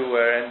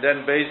everywhere. And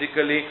then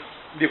basically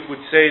you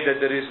could say that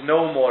there is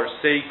no more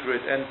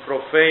sacred and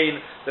profane,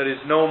 there is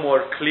no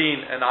more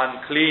clean and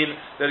unclean,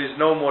 there is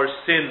no more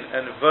sin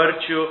and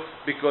virtue,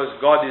 because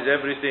God is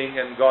everything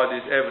and God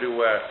is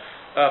everywhere.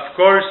 Of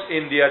course,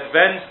 in the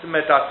advanced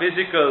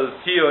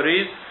metaphysical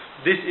theories,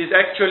 this is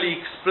actually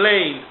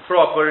explained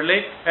properly,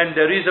 and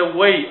there is a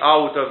way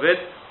out of it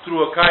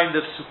through a kind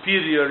of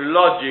superior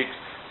logic,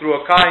 through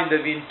a kind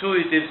of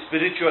intuitive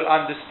spiritual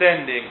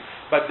understanding.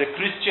 But the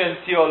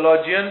Christian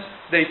theologians,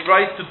 they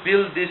try to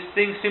build this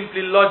thing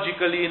simply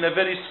logically in a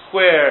very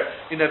square,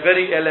 in a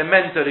very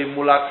elementary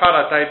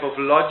mulakara type of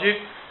logic,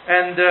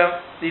 and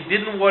it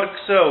didn't work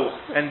so.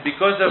 And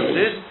because of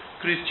this,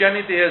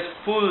 Christianity has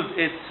pulled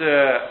its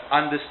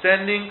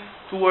understanding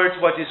towards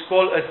what is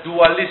called a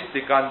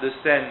dualistic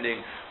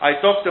understanding. I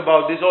talked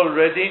about this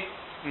already.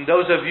 And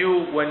those of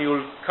you, when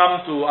you'll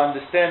come to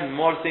understand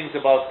more things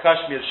about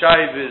Kashmir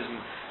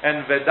Shaivism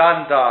and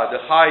Vedanta,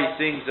 the high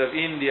things of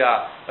India,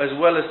 as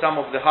well as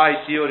some of the high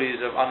theories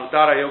of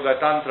Anuttara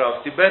Yoga Tantra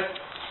of Tibet,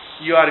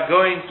 you are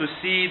going to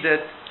see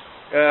that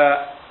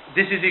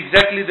this is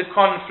exactly the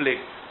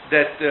conflict,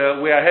 that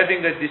we are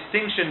having a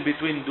distinction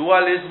between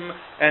dualism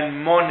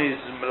and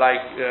monism,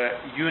 like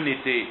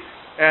unity.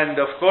 And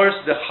of course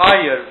the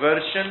higher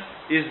version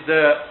is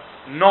the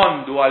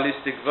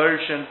non-dualistic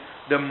version,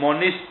 the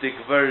monistic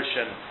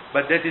version.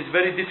 But that is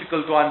very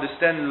difficult to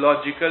understand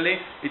logically.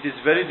 It is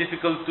very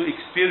difficult to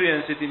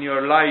experience it in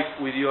your life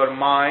with your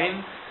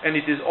mind, and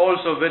it is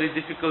also very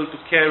difficult to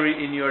carry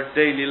in your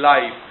daily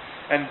life.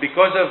 And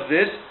because of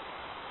this,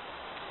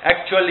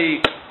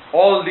 actually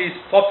all these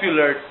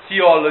popular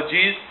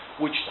theologies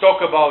which talk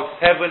about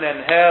heaven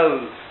and hell,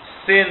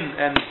 sin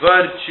and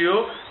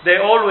virtue, they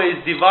always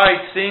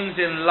divide things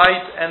in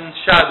light and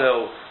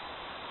shadow,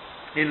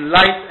 in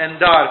light and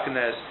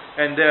darkness.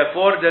 And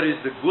therefore there is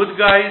the good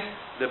guys,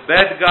 the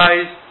bad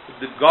guys,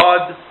 the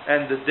God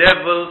and the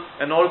devil,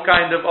 and all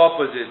kind of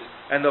opposites.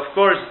 And of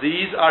course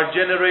these are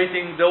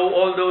generating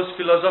all those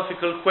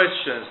philosophical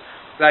questions.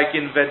 Like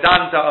in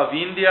Vedanta of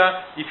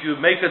India, if you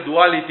make a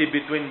duality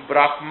between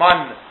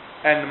Brahman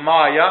and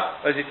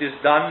Maya, as it is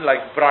done,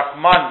 like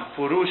Brahman,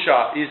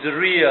 Purusha, is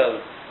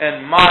real,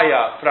 and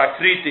Maya,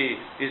 Prakriti,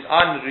 is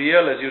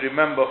unreal, as you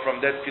remember from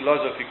that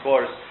philosophy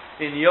course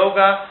in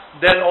yoga,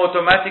 then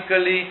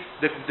automatically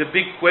the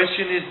big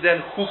question is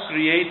then, who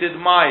created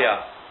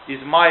Maya?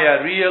 Is Maya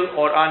real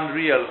or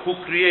unreal? Who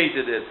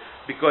created it?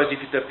 Because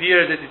if it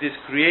appears that it is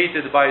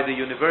created by the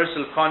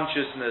universal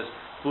consciousness,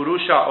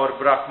 Purusha or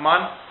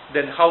Brahman,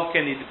 then how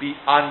can it be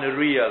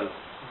unreal?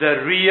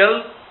 The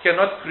real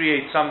cannot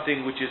create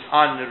something which is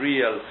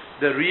unreal.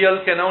 The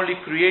real can only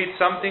create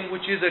something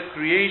which is a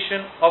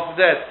creation of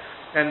that.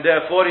 And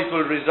therefore it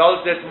will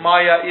result that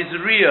Maya is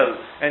real.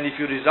 And if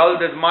you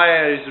result that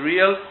Maya is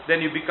real,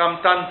 then you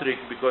become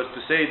tantric, because to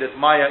say that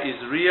Maya is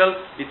real,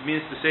 it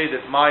means to say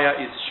that Maya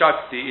is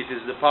Shakti, it is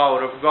the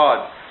power of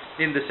God.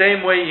 In the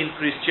same way in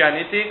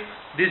Christianity,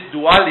 this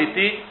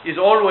duality is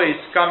always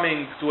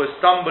coming to a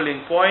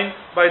stumbling point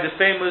by the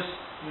famous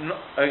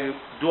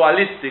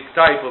dualistic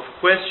type of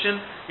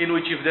question, in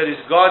which if there is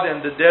God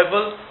and the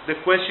devil, the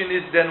question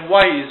is then,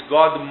 why is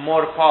God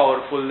more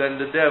powerful than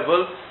the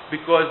devil?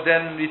 Because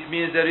then it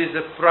means there is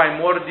a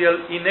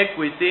primordial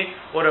inequity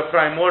or a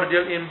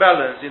primordial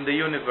imbalance in the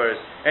universe.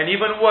 And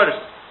even worse,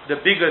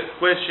 the biggest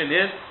question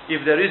is,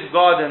 if there is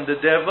God and the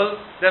devil,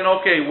 then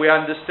okay, we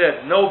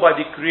understand.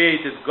 Nobody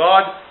created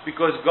God,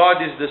 because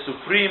God is the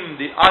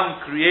supreme, the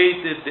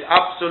uncreated, the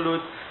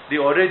absolute, the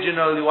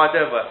original,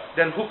 whatever.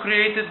 Then who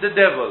created the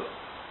devil?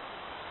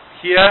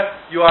 Here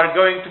you are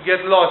going to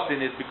get lost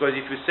in it, because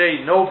if you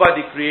say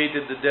nobody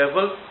created the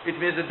devil, it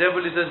means the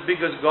devil is as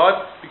big as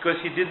God, because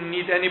he didn't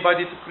need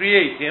anybody to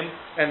create him,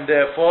 and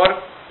therefore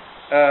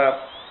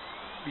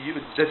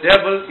the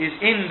devil is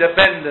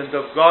independent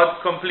of God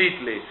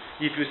completely.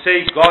 If you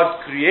say God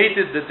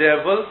created the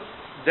devil,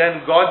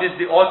 then God is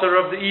the author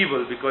of the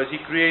evil, because he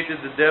created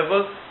the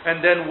devil,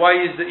 and then why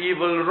is the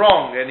evil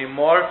wrong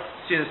anymore,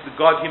 since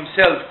God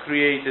himself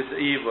created the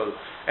evil?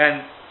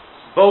 And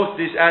both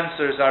these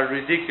answers are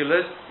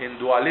ridiculous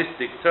in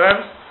dualistic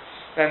terms,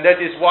 and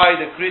that is why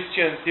the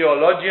Christian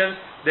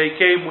theologians, they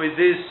came with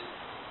this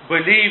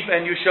believe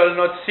and you shall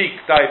not seek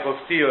type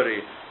of theory.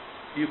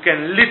 You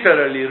can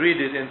literally read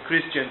it in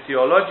Christian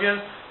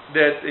theologians,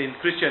 that in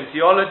Christian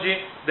theology,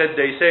 that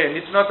they say, and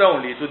it's not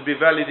only, it would be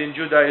valid in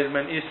Judaism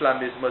and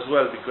Islamism as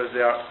well, because they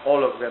are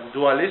all of them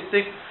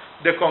dualistic.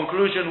 The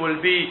conclusion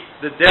will be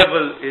the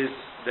devil is,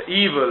 the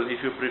evil,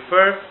 if you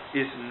prefer,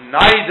 is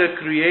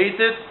neither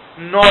created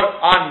nor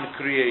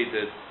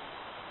uncreated.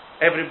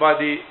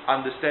 everybody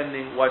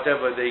understanding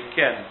whatever they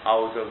can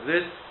out of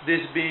this.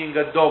 This being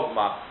a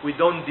dogma. We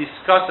don't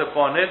discuss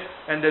upon it,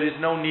 and there is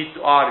no need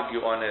to argue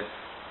on it.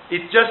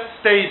 It just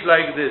stays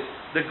like this.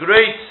 The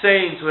great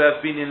saints who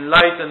have been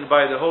enlightened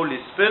by the Holy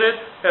Spirit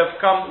have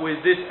come with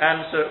this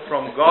answer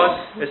from God,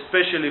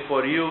 especially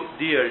for you,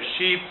 dear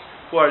sheep,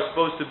 who are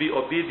supposed to be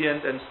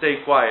obedient and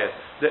stay quiet.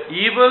 The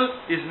evil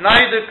is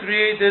neither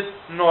created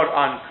nor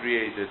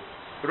uncreated.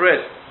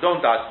 Rest.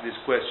 Don't ask this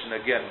question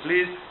again,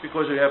 please,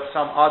 because we have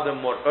some other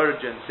more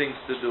urgent things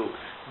to do.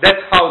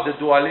 That's how the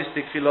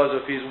dualistic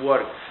philosophies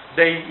work.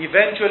 They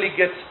eventually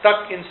get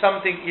stuck in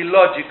something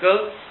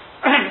illogical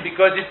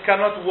because it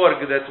cannot work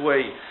that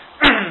way.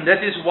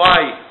 That is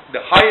why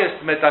the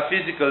highest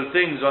metaphysical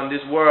things on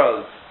this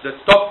world, the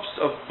tops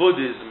of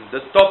Buddhism,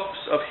 the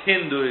tops of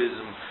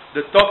Hinduism,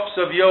 the tops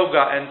of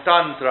yoga and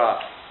tantra,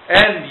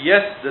 and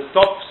yes, the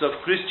tops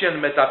of Christian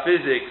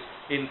metaphysics,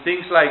 in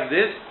things like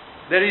this,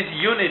 there is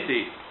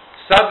unity.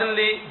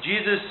 Suddenly,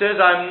 Jesus says,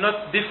 I'm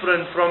not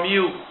different from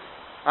you.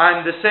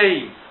 I'm the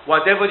same.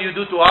 Whatever you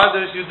do to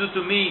others, you do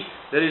to me.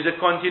 There is a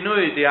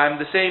continuity. I'm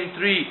the same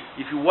tree.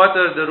 If you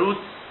water the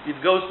roots,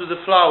 it goes to the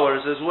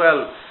flowers as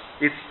well.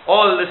 It's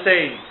all the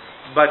same.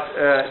 But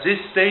this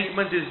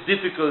statement is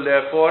difficult,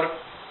 therefore,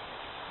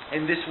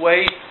 in this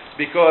way,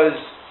 because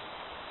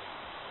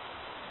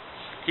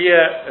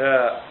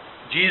here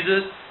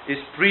Jesus is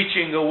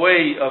preaching a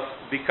way of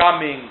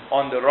becoming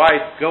on the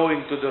right,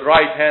 going to the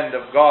right hand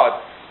of God.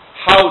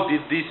 How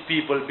did these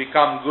people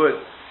become good?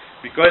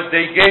 Because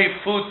they gave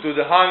food to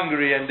the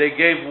hungry and they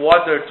gave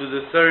water to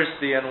the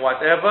thirsty and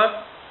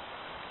whatever.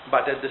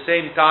 But at the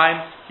same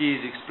time, he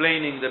is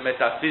explaining the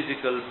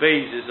metaphysical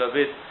basis of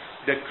it.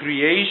 The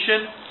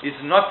creation is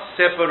not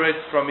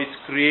separate from its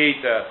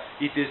creator.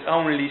 It is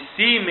only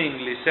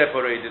seemingly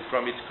separated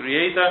from its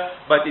creator,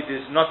 but it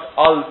is not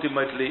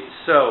ultimately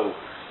so.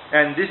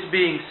 And this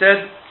being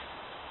said,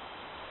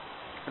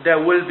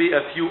 there will be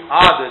a few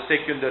other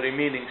secondary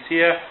meanings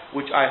here,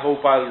 which I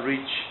hope I'll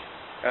reach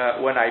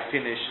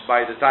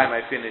by the time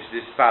I finish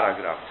this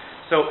paragraph.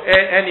 So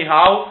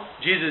anyhow,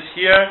 Jesus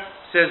here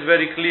says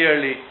very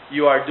clearly,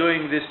 you are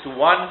doing this to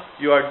one,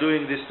 you are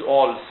doing this to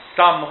all.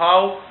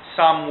 Somehow,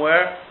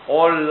 somewhere,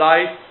 all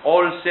life,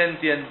 all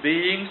sentient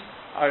beings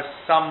are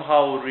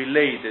somehow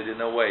related in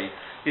a way.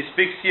 He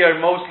speaks here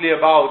mostly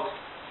about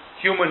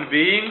human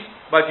beings,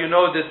 but you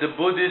know that the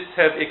Buddhists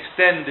have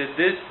extended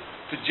this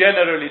to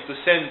generally to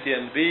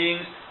sentient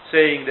beings,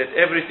 saying that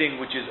everything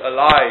which is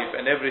alive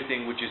and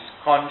everything which is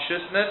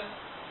consciousness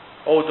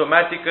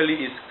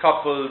automatically is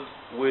coupled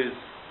with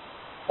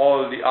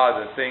all the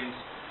other things.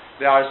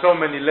 There are so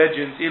many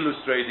legends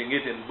illustrating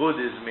it in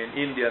Buddhism, in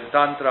Indian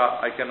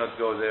Tantra. I cannot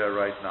go there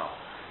right now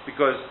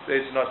because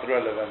it's not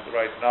relevant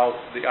right now.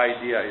 The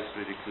idea is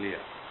pretty clear.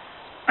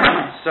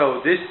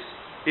 So this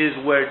is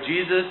where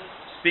Jesus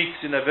speaks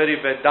in a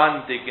very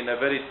Vedantic, in a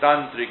very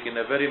Tantric,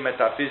 in a very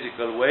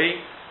metaphysical way,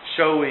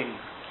 showing,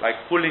 like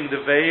pulling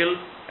the veil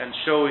and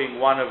showing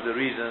one of the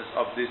reasons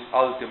of this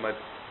ultimate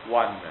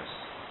oneness.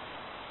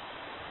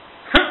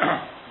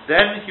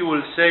 Then he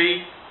will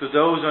say to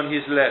those on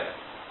his left,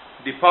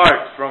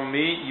 depart from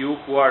me, you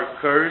who are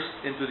cursed,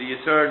 into the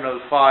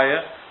eternal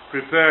fire,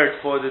 prepared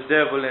for the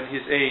devil and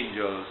his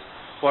angels.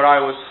 For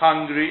I was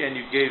hungry, and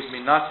you gave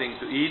me nothing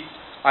to eat.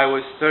 I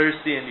was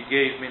thirsty, and you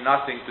gave me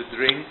nothing to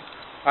drink.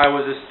 I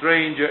was a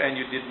stranger, and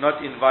you did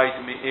not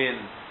invite me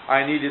in.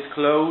 I needed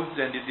clothes,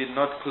 and you did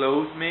not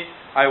clothe me.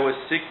 I was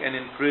sick and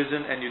in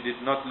prison, and you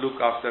did not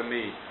look after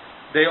me.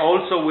 They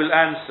also will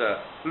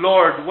answer,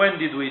 Lord, when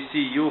did we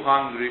see you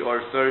hungry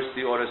or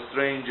thirsty or a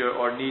stranger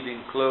or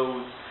needing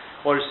clothes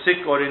or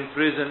sick or in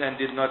prison and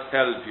did not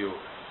help you?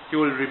 He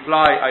will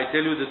reply, I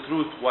tell you the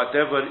truth,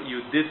 whatever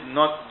you did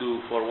not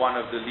do for one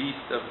of the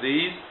least of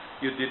these,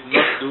 you did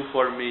not do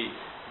for me.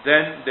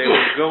 Then they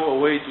will go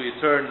away to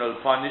eternal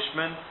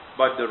punishment,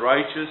 but the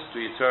righteous to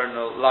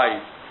eternal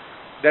life.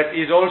 That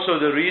is also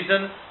the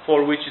reason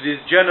for which this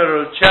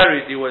general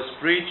charity was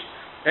preached.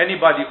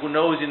 Anybody who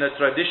knows in a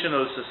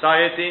traditional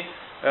society,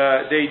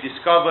 they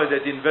discover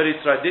that in very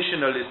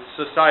traditionalist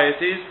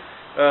societies,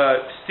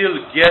 still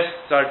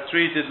guests are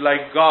treated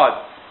like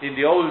God. In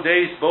the old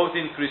days, both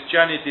in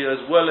Christianity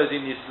as well as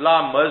in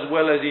Islam, as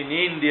well as in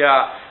India,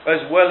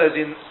 as well as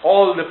in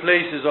all the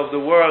places of the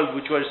world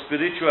which were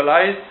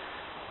spiritualized,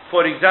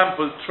 for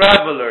example,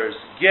 travelers,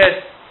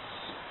 guests,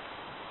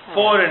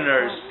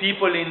 foreigners,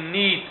 people in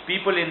need,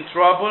 people in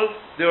trouble,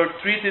 they were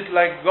treated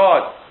like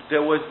God.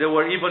 There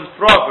were even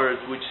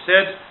proverbs which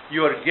said,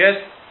 your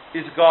guest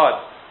is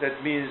God.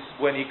 That means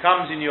when he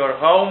comes in your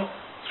home,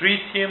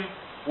 treat him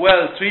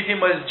well, treat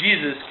him as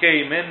Jesus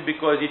came in,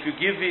 because if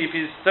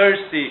he's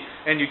thirsty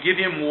and you give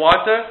him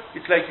water,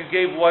 it's like you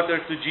gave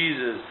water to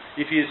Jesus.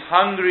 If he is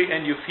hungry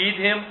and you feed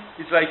him,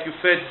 it's like you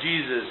fed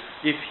Jesus.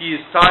 If he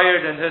is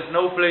tired and has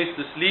no place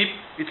to sleep,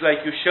 it's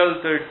like you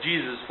sheltered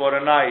Jesus for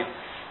a night.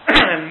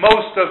 And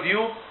most of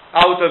you,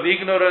 out of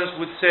ignorance,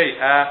 would say,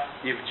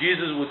 if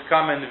Jesus would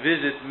come and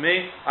visit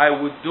me, I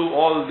would do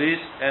all this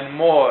and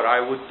more.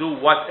 I would do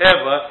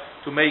whatever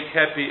to make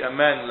happy a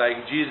man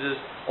like Jesus,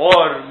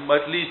 or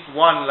at least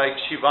one like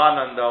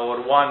Shivananda,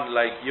 or one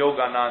like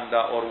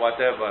Yogananda, or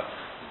whatever.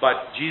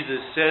 But Jesus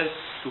says,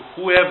 to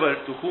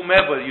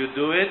whomever you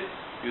do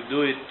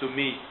it to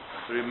me.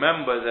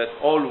 Remember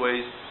that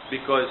always,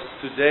 because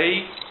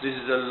today this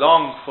is a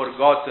long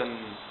forgotten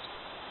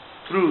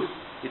truth.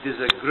 It is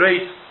a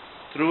great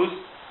truth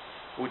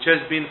which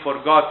has been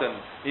forgotten.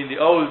 In the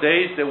old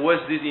days there was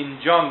this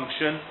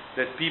injunction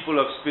that people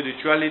of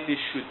spirituality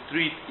should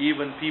treat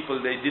even people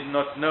they did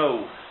not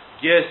know,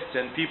 guests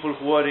and people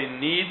who are in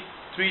need,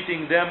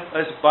 treating them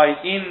as by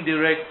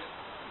indirect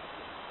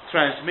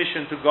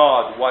transmission to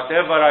God.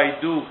 Whatever I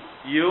do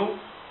you,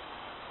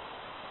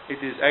 it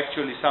is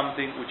actually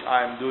something which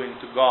I am doing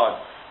to God.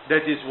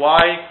 That is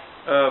why,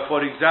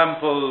 for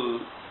example,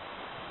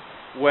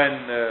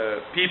 when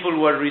people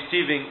were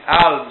receiving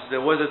alms,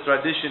 there was a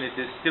tradition, it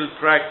is still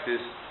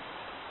practiced.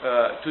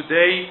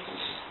 Today,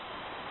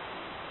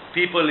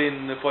 people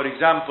for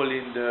example,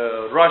 in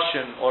the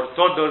Russian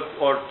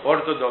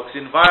Orthodox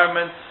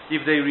environment,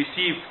 if they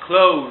received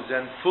clothes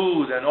and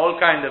food and all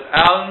kind of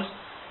alms,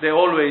 they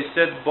always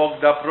said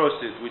Bog da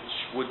prosit, which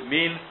would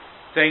mean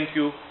thank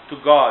you to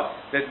God.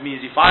 That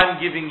means if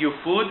I'm giving you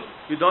food,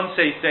 you don't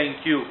say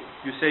thank you,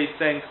 you say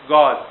thank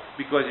God,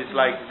 because it's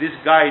like this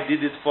guy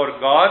did it for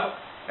God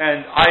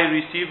and I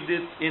received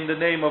it in the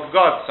name of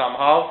God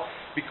somehow,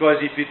 because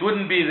if it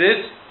wouldn't be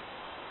this,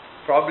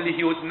 probably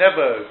he would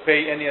never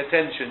pay any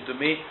attention to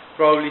me,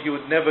 probably he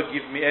would never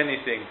give me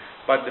anything.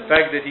 But the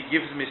fact that he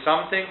gives me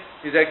something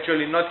is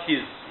actually not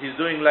his. He's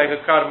doing like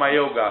a karma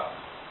yoga.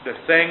 The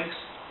thanks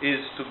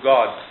is to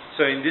God.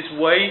 So in this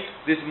way,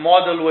 this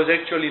model was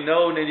actually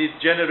known, and it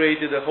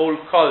generated a whole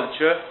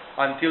culture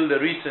until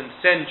the recent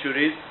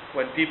centuries,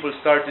 when people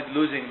started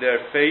losing their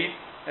faith,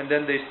 and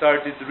then they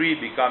started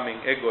becoming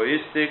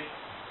egoistic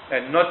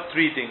and not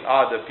treating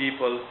other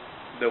people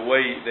the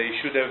way they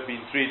should have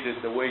been treated,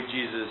 the way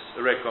Jesus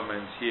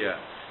recommends here.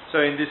 So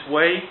in this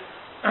way,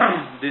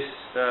 this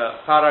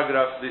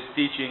paragraph, this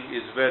teaching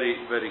is very,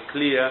 very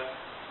clear,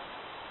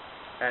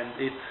 and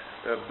it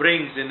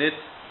brings in it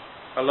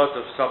a lot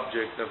of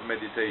subject of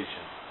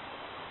meditation.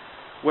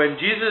 When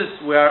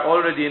Jesus, we are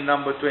already in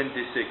number 26,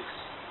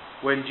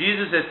 when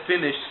Jesus had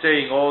finished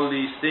saying all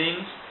these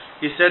things,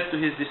 he said to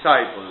his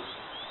disciples,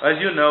 as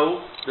you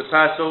know, the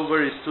Passover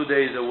is 2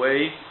 days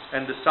away,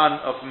 and the Son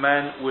of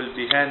Man will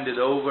be handed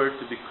over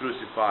to be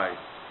crucified.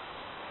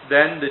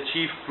 Then the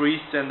chief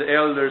priests and the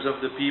elders of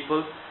the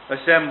people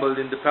assembled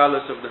in the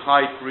palace of the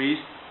high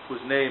priest,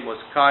 whose name was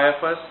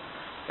Caiaphas,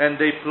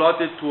 and they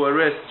plotted to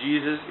arrest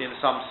Jesus in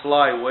some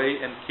sly way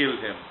and kill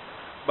him.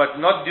 But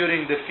not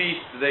during the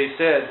feast, they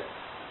said,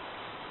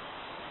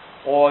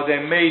 or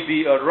there may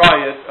be a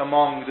riot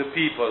among the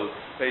people.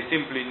 They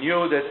simply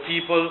knew that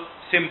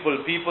simple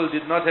people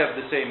did not have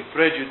the same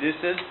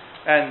prejudices,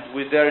 and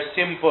with their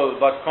simple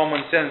but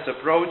common sense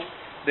approach,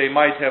 they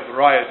might have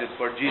rioted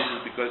for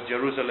Jesus, because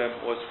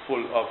Jerusalem was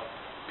full of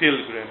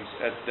pilgrims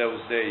at those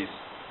days.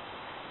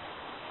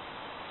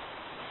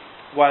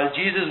 While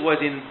Jesus was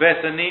in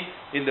Bethany,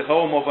 in the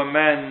home of a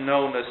man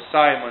known as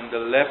Simon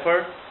the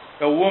leper,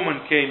 a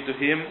woman came to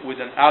him with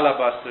an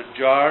alabaster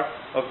jar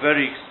of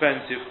very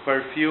expensive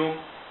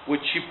perfume, which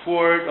she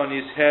poured on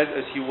his head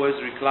as he was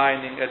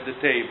reclining at the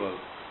table.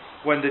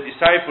 When the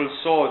disciples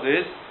saw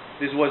this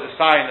was a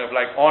sign of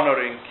like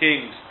honoring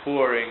kings,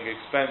 pouring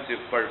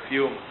expensive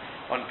perfume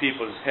on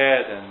people's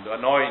head and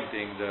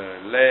anointing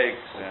the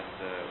legs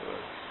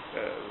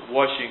and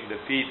washing the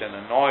feet and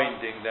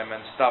anointing them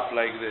and stuff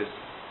like this.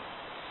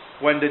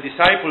 When the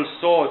disciples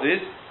saw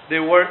this,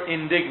 they were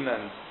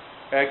indignant.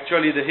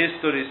 Actually, the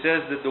history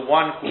says that the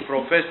one who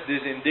professed this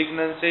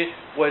indignancy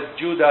was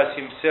Judas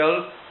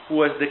himself,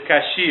 who was the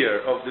cashier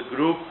of the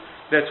group.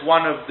 That's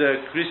one of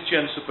the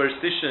Christian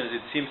superstitions.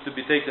 It seems to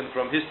be taken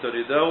from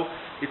history, though.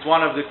 It's one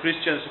of the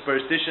Christian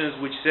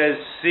superstitions which says,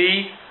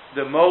 see,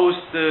 the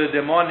most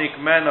demonic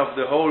man of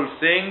the whole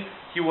thing,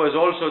 he was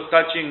also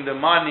touching the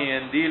money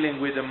and dealing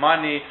with the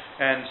money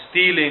and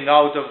stealing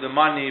out of the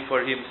money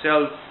for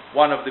himself.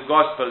 One of the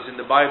Gospels in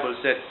the Bible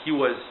said he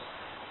was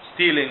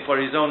stealing for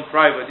his own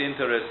private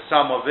interest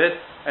some of it,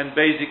 and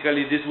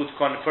basically this would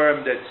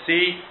confirm that,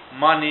 see,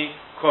 money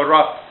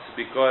corrupts,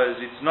 because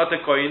it's not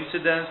a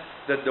coincidence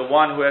that the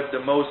one who had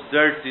the most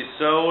dirty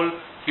soul,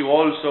 he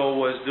also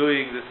was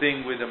doing the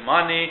thing with the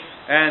money,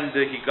 and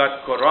he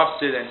got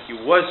corrupted, and he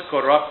was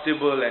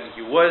corruptible, and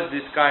he was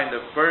this kind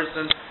of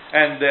person,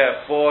 and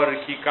therefore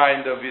he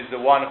kind of is the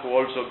one who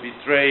also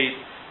betrayed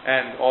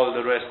and all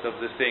the rest of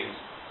the things.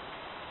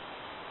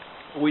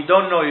 We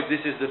don't know if this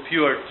is the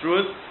pure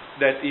truth,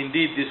 that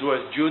indeed this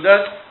was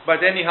Judas,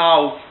 but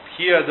anyhow,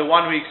 here the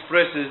one who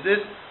expresses this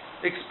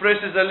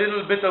expresses a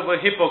little bit of a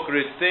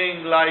hypocrite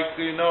thing, like,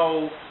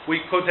 we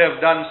could have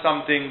done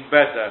something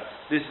better.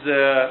 This is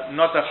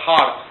not a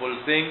heartful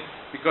thing,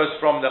 because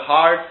from the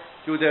heart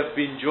he would have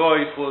been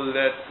joyful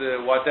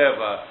that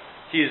whatever.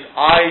 His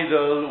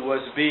idol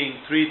was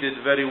being treated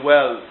very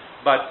well,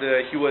 but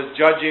he was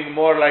judging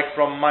more like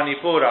from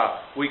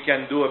Manipura. We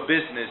can do a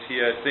business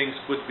here, things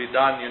could be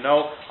done,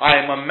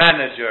 I am a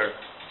manager.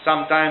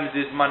 Sometimes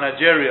this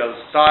managerial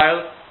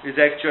style is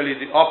actually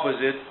the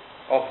opposite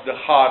of the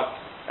heart,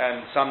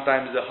 and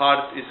sometimes the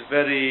heart is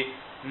very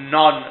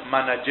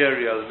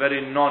non-managerial,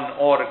 very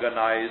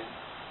non-organized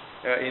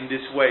in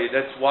this way.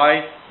 That's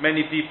why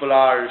many people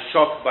are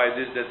shocked by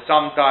this, that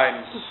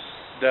sometimes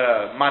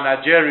the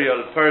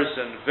managerial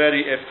person,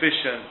 very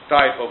efficient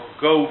type of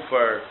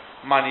gopher,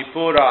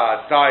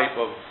 Manipura type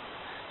of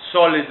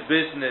solid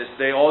business,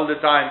 they all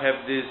the time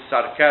have this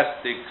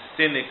sarcastic,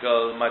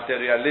 cynical,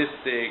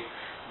 materialistic,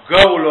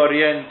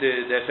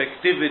 goal-oriented,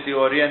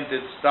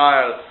 effectivity-oriented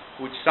style,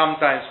 which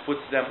sometimes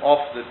puts them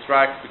off the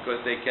track because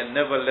they can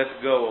never let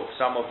go of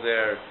some of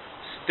their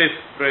stiff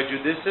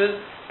prejudices.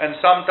 And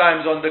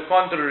sometimes, on the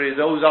contrary,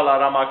 those a la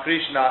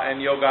Ramakrishna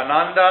and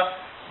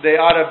Yogananda, they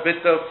are a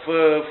bit of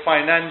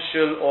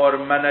financial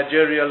or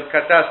managerial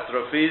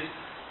catastrophes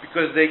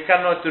because they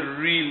cannot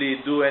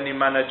really do any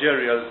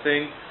managerial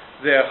thing.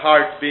 Their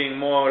heart being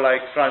more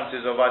like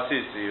Francis of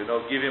Assisi,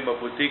 give him a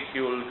boutique,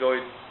 he will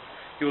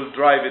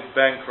drive it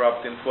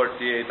bankrupt in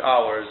 48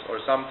 hours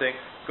or something,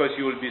 because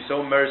he will be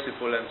so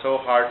merciful and so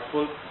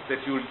heartful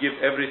that he will give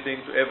everything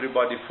to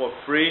everybody for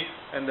free,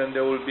 and then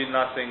there will be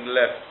nothing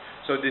left.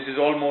 So this is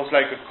almost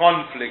like a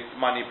conflict,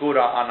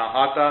 Manipura,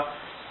 Anahata,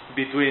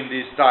 between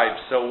these types.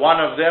 So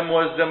one of them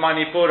was the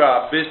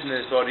Manipura,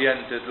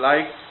 business-oriented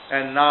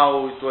and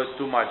now it was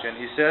too much. And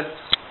he said,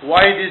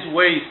 why this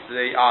waste,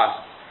 they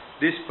asked.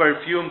 This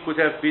perfume could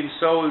have been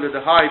sold at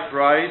a high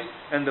price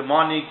and the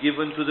money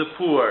given to the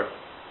poor.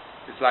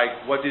 It's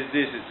like, what is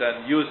this? It's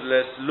a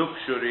useless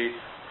luxury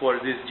for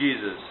this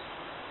Jesus.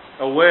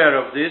 Aware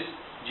of this,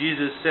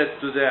 Jesus said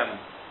to them,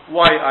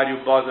 why are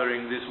you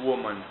bothering this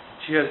woman?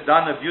 She has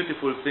done a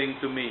beautiful thing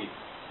to me.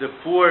 The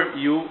poor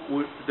you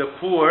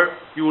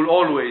will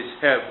always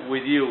have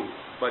with you,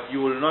 but you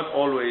will not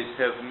always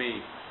have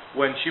me.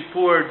 When she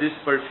poured this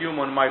perfume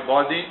on my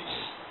body,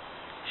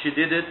 she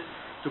did it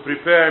to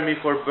prepare me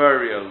for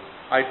burial.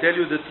 I tell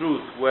you the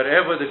truth,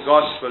 wherever the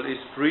gospel is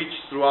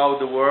preached throughout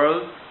the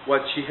world,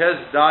 what she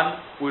has done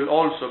will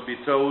also be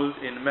told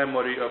in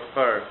memory of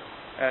her.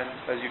 And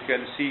as you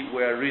can see,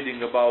 we are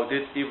reading about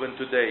it even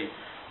today.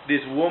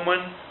 This woman,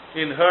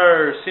 in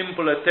her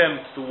simple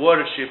attempt to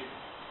worship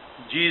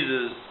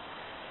Jesus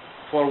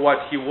for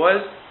what he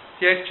was,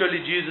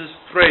 Jesus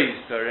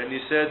praised her, and he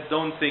said,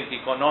 don't think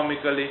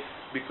economically,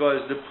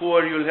 because the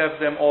poor, you'll have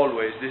them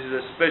always. This is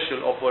a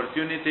special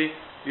opportunity.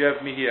 You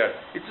have me here.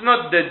 It's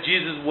not that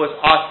Jesus was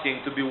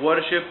asking to be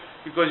worshipped,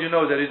 because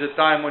there is a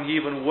time when he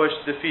even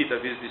washed the feet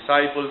of his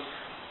disciples,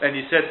 and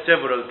he said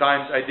several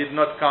times, I did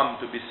not come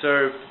to be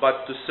served,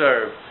 but to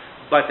serve.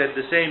 But at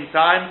the same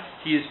time,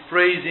 he is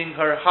praising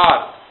her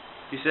heart.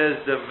 He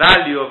says the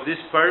value of this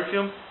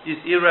perfume is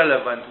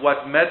irrelevant.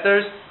 What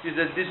matters is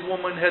that this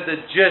woman had a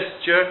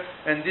gesture,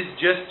 and this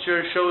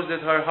gesture shows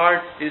that her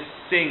heart is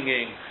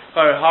singing.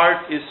 Her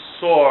heart is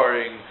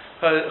soaring.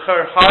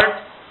 Her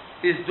heart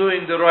is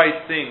doing the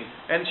right thing.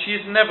 And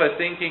she's never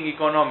thinking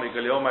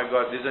economically, oh my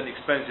God, this is an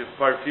expensive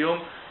perfume.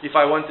 If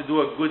I want to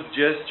do a good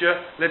gesture,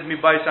 let me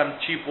buy some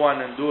cheap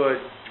one and do a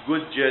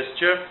good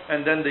gesture,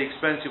 and then the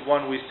expensive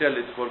one we sell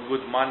it for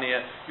good money.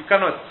 You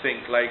cannot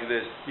think like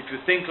this. If you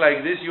think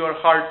like this, your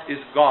heart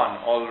is gone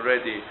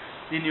already.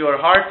 In your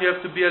heart, you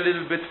have to be a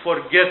little bit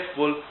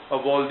forgetful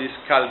of all these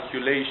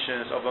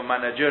calculations of a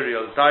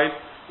managerial type,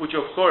 which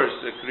of course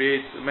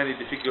creates many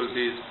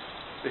difficulties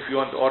if you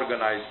want to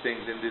organize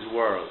things in this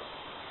world.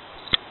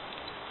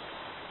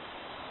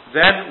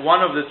 Then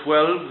one of the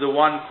 12, the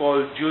one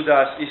called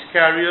Judas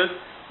Iscariot,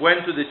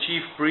 went to the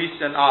chief priests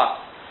and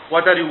asked,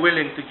 what are you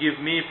willing to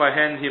give me if I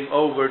hand him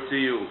over to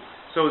you?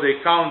 So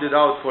they counted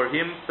out for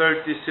him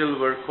 30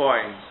 silver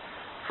coins.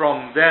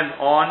 From then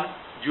on,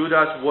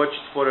 Judas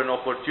watched for an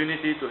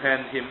opportunity to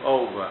hand him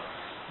over.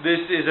 This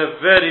is a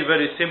very,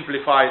 very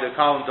simplified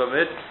account of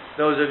it.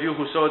 Those of you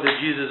who saw the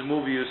Jesus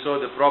movie, you saw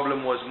the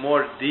problem was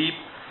more deep.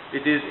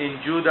 It is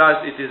in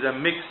Judas, it is a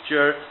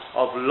mixture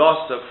of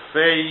loss of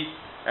faith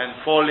and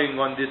falling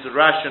on this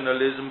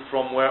rationalism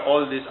from where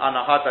all this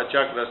Anahata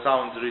Chakra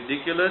sounds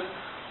ridiculous.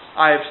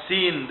 I have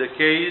seen the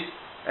case,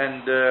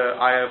 and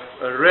I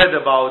have read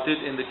about it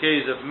in the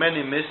case of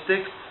many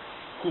mystics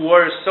who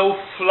were so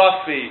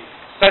fluffy,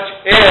 such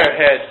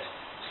airheads,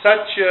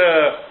 such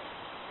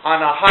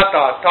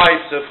Anahata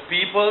types of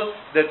people,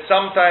 that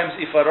sometimes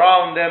if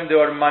around them there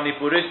were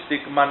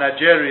manipuristic,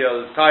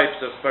 managerial types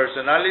of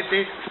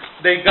personality,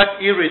 they got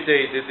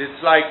irritated.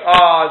 It's like,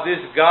 this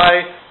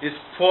guy is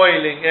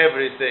spoiling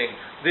everything.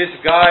 This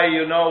guy,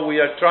 we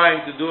are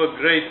trying to do a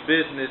great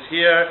business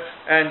here,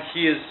 and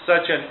he is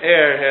such an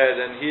airhead,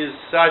 and he is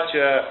such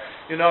a,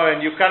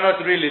 and you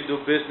cannot really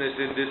do business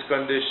in these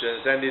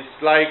conditions. And it's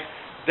like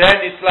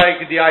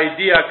the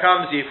idea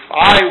comes, if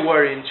I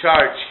were in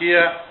charge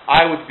here,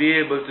 I would be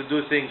able to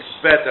do things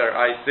better,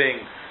 I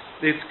think.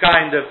 It's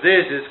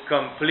this is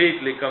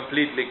completely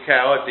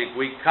chaotic.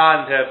 We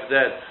can't have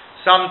that.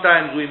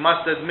 Sometimes we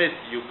must admit,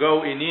 you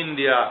go in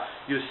India,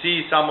 you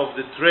see some of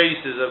the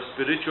traces of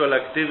spiritual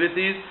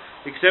activities,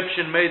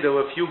 exception made of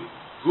a few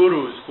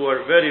gurus who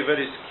are very,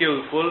 very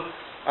skillful,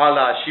 a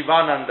la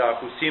Shivananda,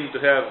 who seem to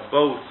have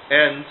both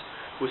ends,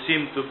 who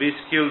seem to be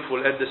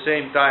skillful at the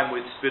same time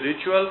with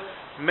spiritual.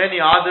 Many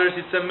others,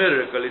 it's a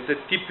miracle. It's a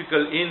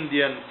typical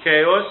Indian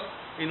chaos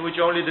in which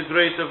only the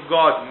grace of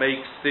God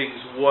makes things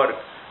work.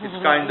 It's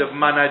kind of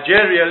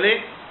managerially,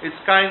 it's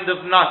kind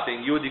of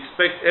nothing. You would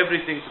expect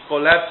everything to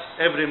collapse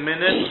every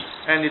minute,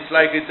 and it's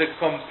like it's a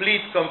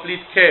complete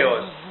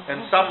chaos.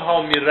 And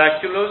somehow,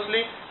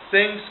 miraculously,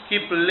 things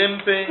keep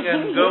limping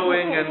and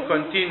going and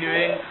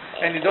continuing,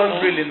 and you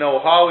don't really know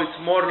how. It's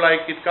more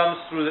like it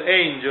comes through the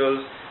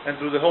angels and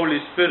through the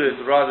Holy Spirit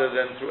rather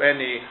than through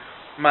any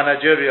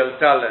managerial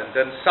talent.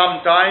 And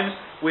sometimes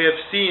we have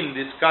seen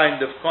this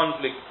kind of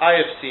conflict. I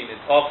have seen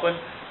it often.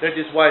 That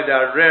is why there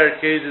are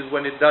rare cases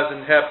when it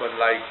doesn't happen,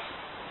 like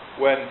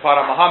when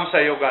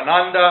Paramahamsa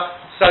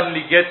Yogananda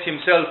suddenly gets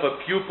himself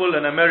a pupil,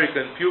 an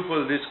American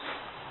pupil, this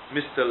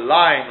Mr.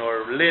 Line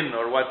or Lin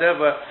or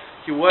whatever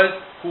he was,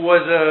 who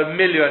was a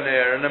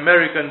millionaire, an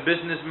American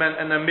businessman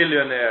and a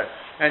millionaire.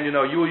 And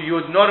you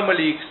would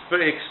normally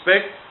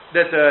expect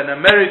that an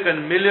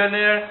American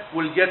millionaire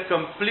will get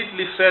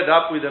completely fed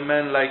up with a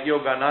man like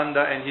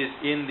Yogananda and his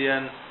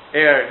Indian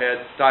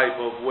airhead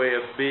type of way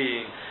of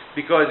being,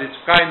 because it's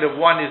kind of,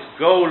 one is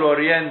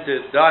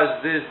goal-oriented,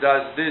 does this,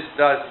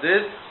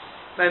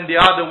 and the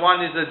other one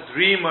is a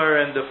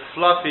dreamer and a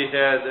fluffy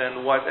head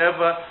and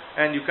whatever,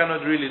 and you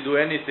cannot really do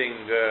anything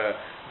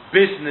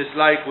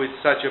business-like with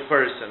such a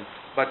person.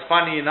 But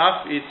funny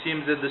enough, it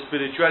seems that the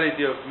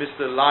spirituality of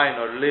Mr. Line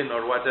or Lin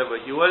or whatever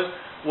he was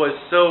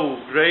so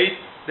great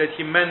that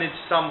he managed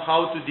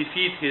somehow to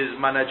defeat his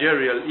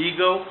managerial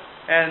ego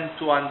and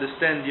to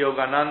understand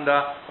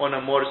Yogananda on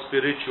a more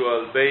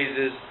spiritual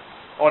basis,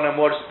 on a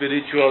more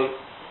spiritual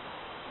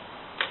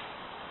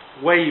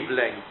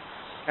wavelength.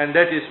 And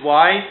that is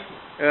why,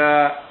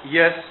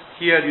 yes,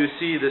 here you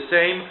see the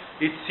same.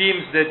 It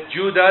seems that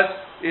Judas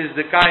is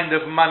the kind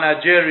of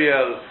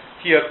managerial.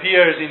 He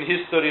appears in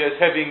history as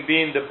having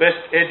been the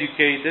best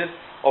educated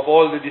of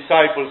all the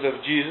disciples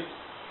of Jesus.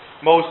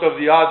 Most of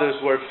the others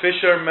were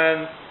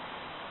fishermen,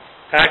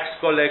 tax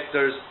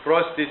collectors,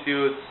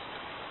 prostitutes,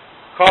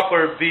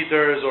 copper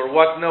beaters, or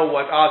what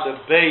other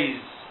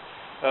base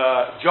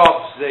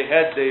jobs they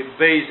had, the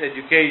basic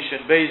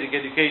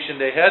education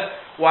they had,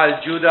 while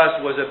Judas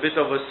was a bit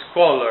of a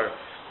scholar.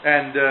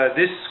 And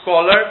this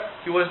scholar,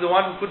 he was the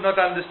one who could not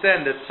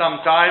understand that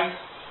sometimes,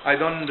 I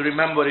don't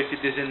remember if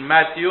it is in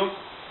Matthew,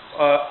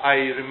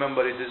 I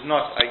remember it is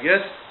not, I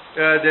guess,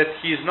 that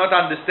he is not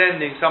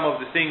understanding some of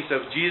the things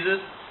of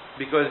Jesus,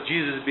 because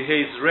Jesus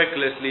behaves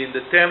recklessly in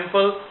the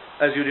temple,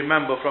 as you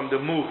remember from the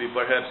movie,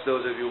 perhaps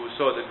those of you who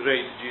saw the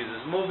great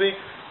Jesus movie.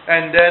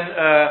 And then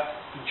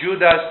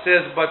Judas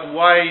says, but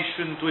why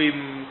shouldn't we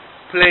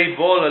play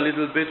ball a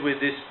little bit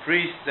with these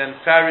priests and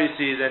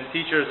Pharisees and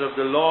teachers of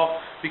the law?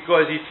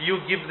 Because if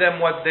you give them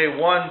what they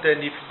want,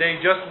 and if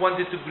they just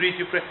wanted to greet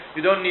you,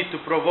 you don't need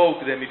to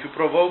provoke them. If you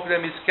provoke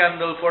them, it's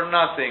scandal for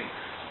nothing.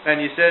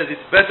 And he says,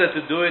 it's better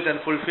to do it and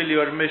fulfill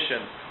your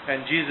mission.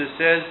 And Jesus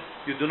says,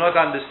 you do not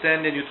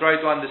understand, and you try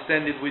to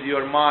understand it with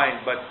your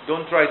mind, but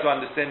don't try to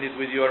understand it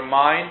with your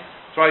mind.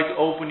 Try to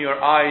open your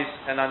eyes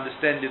and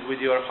understand it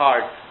with your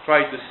heart.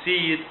 Try to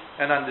see it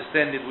and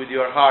understand it with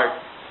your heart.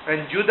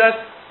 And Judas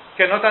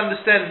cannot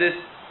understand this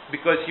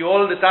because he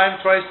all the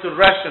time tries to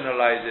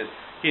rationalize it.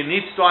 He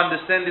needs to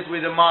understand it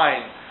with the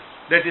mind.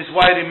 That is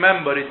why,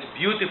 remember, it's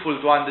beautiful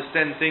to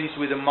understand things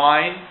with the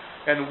mind.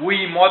 And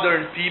we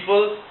modern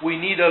people, we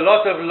need a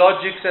lot of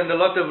logics and a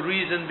lot of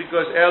reason,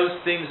 because else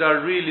things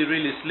are really,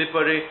 really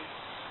slippery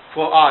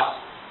for us.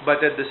 But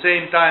at the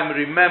same time,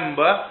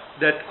 remember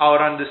that our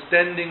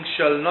understanding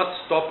shall not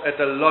stop at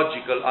a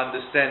logical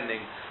understanding.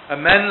 A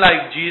man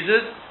like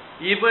Jesus,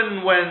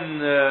 even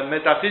when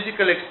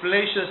metaphysical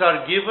explanations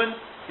are given,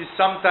 is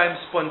sometimes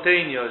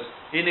spontaneous,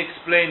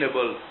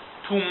 inexplainable,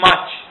 too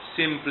much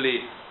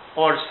simply,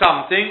 or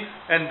something.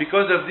 And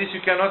because of this,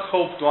 you cannot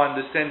hope to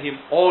understand him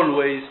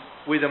always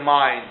with the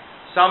mind.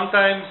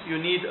 Sometimes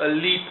you need a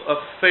leap of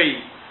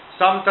faith.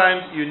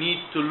 Sometimes you need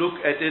to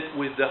look at it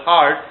with the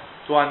heart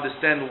to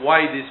understand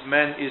why this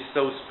man is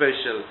so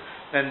special.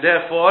 And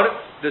therefore,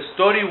 the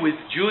story with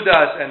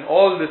Judas and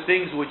all the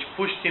things which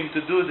pushed him to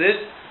do this,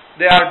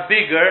 they are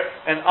bigger,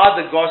 and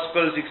other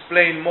Gospels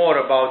explain more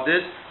about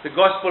this. The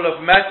Gospel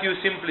of Matthew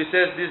simply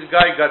says this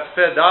guy got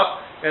fed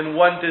up and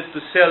wanted to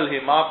sell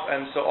him up,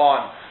 and so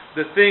on.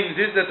 The thing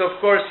is that, of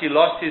course, he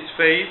lost his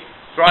faith,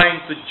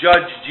 trying to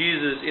judge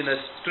Jesus in a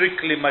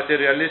strictly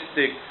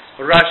materialistic,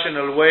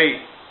 rational way.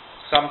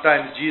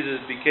 Sometimes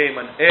Jesus became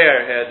an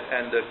airhead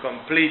and a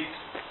complete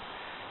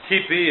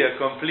hippie, a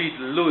complete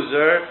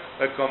loser,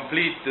 a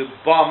complete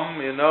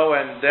bum,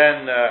 and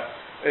then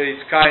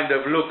it's kind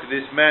of, look,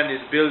 this man is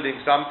building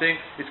something.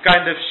 It's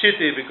kind of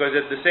shitty, because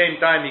at the same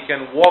time he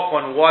can walk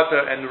on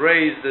water and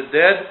raise the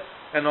dead,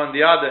 and on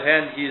the other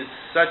hand he is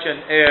such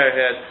an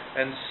airhead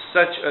and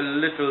such a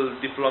little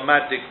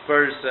diplomatic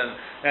person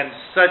and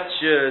such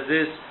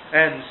this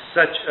and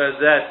such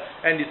that.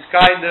 And it's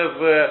kind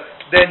of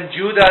then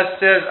Judas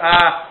says,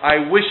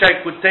 I wish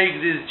I could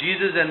take this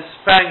Jesus and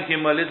spank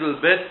him a little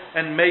bit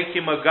and make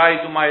him a guy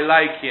to my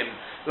like him.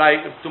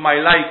 to my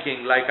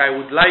liking. Like I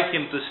would like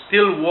him to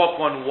still walk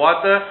on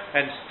water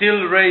and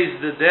still raise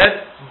the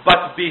dead,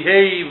 but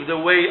behave the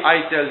way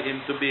I tell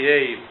him to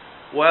behave.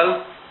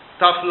 Well,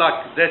 tough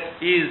luck. That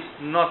is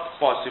not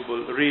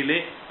possible, really,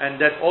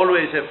 and that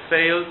always have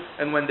failed.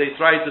 And when they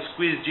tried to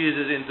squeeze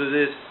Jesus into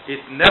this,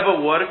 it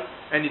never worked,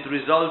 and it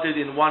resulted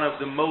in one of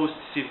the most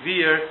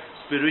severe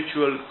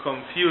spiritual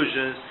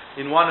confusions,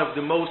 in one of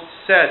the most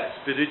sad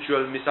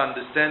spiritual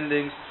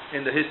misunderstandings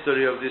in the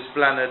history of this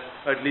planet,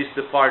 at least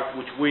the part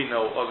which we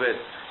know of it.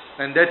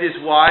 And that is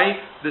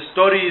why the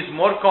story is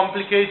more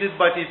complicated,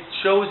 but it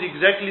shows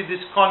exactly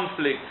this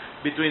conflict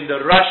between the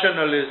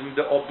rationalism,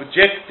 the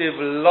objective,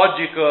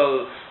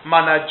 logical,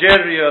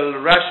 managerial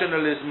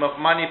rationalism of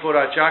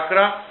Manipura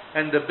Chakra,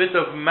 and the bit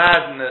of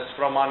madness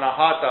from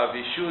Anahata,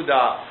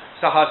 Vishuddha,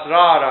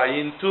 Sahasrara,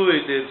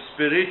 intuitive,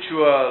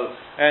 spiritual,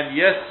 and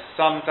yes,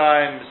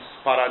 sometimes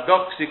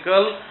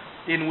paradoxical,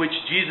 in which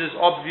Jesus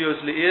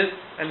obviously is,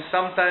 and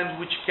sometimes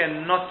which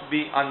cannot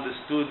be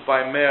understood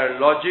by mere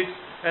logics,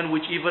 and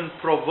which even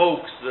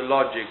provokes the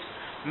logics.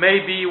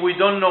 Maybe we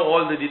don't know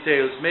all the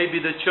details.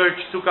 Maybe the church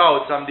took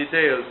out some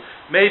details.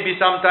 Maybe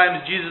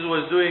sometimes Jesus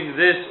was doing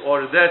this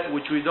or that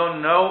which we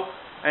don't know,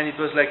 and it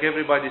was like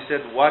everybody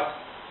said, what?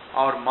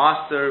 Our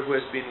master who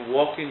has been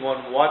walking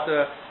on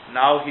water,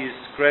 now he's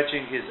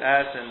scratching his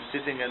ass and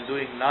sitting and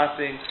doing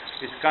nothing.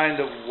 It's kind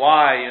of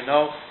why,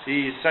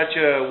 he is such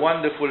a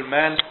wonderful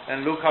man,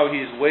 and look how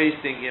he's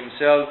wasting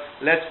himself.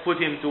 Let's put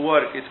him to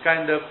work. It's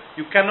kind of,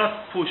 you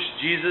cannot push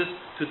Jesus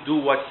to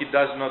do what he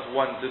does not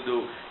want to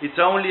do.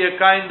 It's only a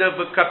kind of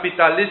a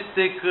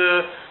capitalistic,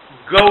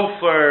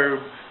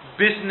 gopher,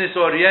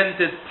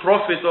 business-oriented,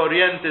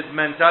 profit-oriented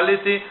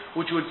mentality,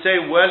 which would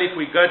say, well, if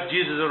we got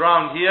Jesus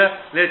around here,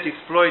 let's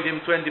exploit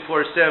him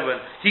 24/7.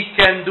 He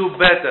can do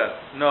better.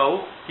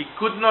 No, he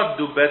could not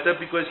do better,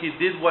 because he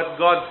did what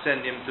God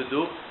sent him to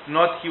do.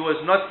 He was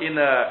not in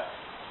a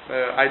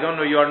I don't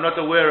know, you are not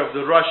aware of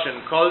the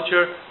Russian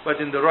culture,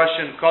 but in the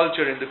Russian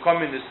culture, in the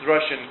communist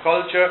Russian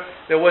culture,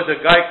 there was a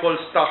guy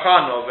called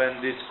Stakhanov,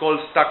 and it's called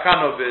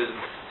Stakhanovism.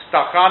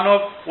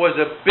 Stakhanov was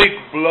a big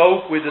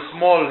bloke with a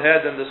small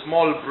head and a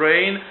small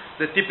brain,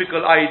 the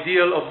typical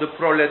ideal of the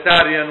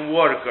proletarian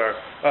worker.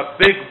 A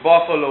big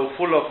buffalo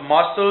full of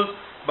muscles,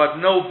 but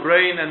no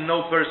brain and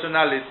no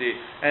personality.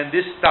 And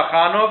this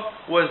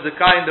Stakhanov was the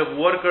kind of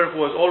worker who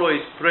was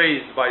always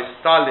praised by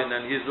Stalin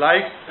and his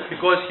likes,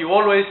 because he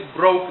always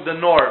broke the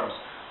norms.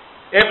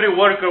 Every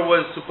worker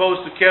was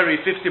supposed to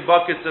carry 50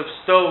 buckets of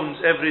stones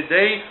every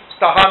day.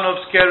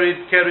 Stakhanov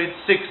carried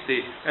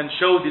 60 and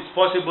showed it's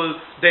possible.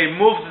 They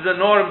moved the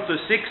norm to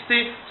 60.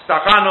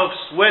 Stakhanov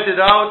sweated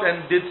out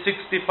and did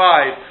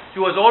 65. He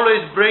was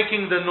always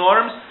breaking the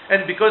norms,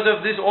 and because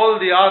of this,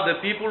 all the other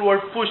people were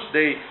pushed.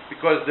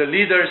 Because the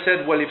leader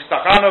said, well, if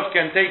Stakhanov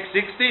can take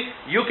 60,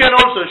 you can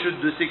also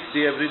should do 60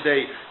 every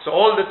day. So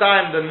all the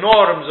time, the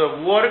norms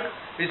of work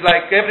is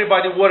like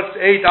everybody worked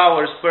 8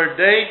 hours per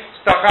day.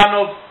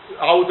 Stakhanov,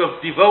 out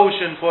of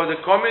devotion for the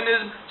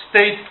communism,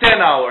 stayed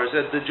 10 hours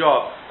at the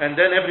job. And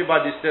then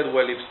everybody said,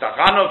 well, if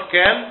Stakhanov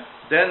can,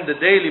 then the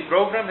daily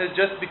program has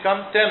just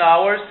become 10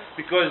 hours,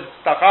 because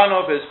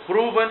Stakhanov has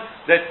proven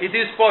that it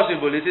is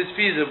possible, it is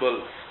feasible.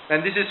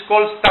 And this is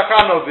called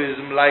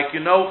Stakhanovism,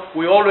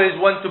 we always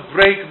want to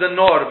break the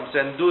norms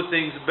and do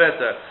things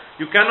better.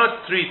 You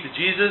cannot treat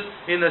Jesus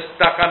in a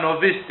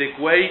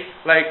Stakhanovistic way,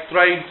 like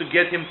trying to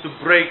get him to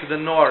break the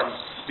norms,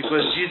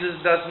 because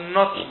Jesus does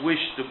not wish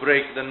to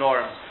break the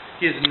norms.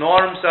 His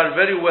norms are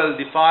very well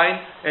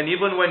defined, and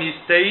even when he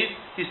stays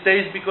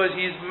because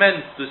he is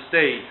meant to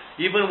stay.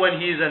 Even when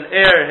he is an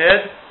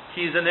airhead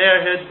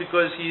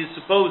because he is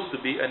supposed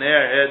to be an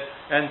airhead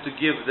and to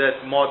give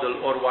that model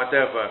or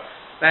whatever.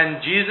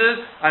 And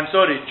Judas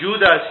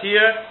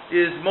here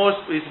is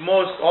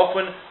most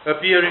often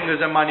appearing as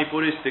a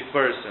manipuristic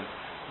person.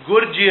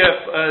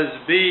 Gurdjieff as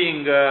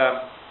being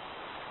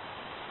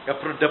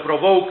the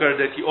provoker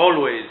that he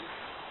always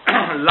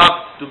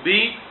loved to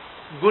be.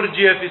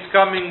 Gurdjieff is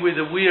coming with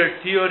a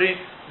weird theory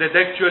that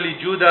actually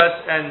Judas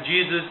and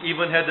Jesus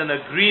even had an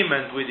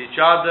agreement with each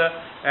other,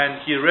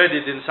 and he read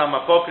it in some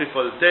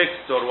apocryphal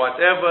text or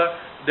whatever,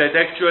 that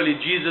actually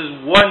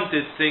Jesus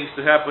wanted things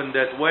to happen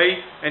that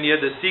way, and he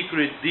had a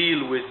secret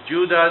deal with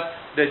Judas,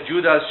 that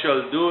Judas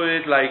shall do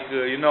it,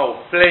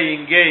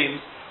 playing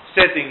games,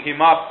 setting him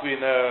up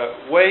in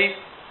a way.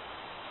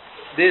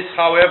 This,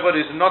 however,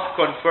 is not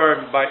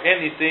confirmed by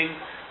anything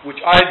which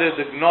either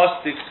the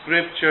Gnostic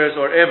scriptures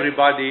or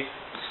everybody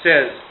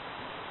says.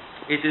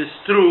 It is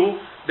true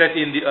that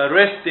in the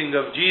arresting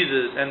of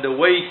Jesus and the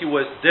way he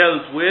was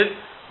dealt with,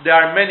 there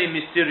are many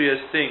mysterious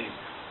things.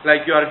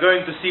 Like you are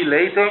going to see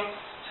later,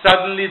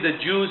 suddenly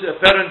the Jews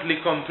apparently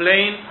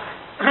complain,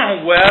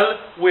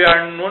 well, we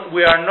are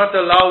not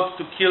allowed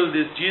to kill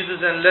this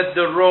Jesus, and let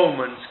the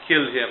Romans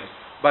kill him.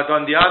 But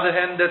on the other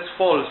hand, that's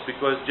false,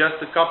 because just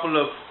a couple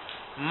of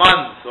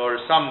month or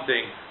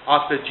something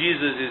after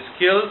Jesus is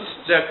killed,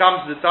 there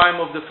comes the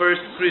time of the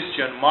first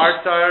Christian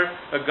martyr,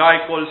 a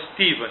guy called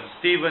Stephen.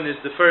 Stephen is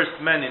the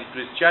first man in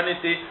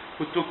Christianity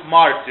who took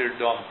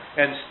martyrdom.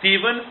 And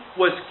Stephen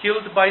was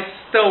killed by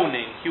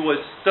stoning. He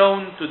was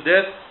stoned to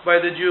death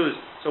by the Jews.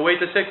 So wait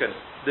a second.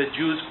 The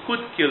Jews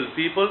could kill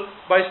people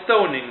by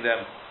stoning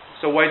them.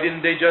 So why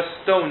didn't they just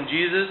stone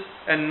Jesus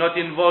and not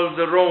involve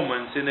the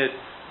Romans in it?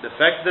 The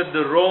fact that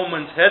the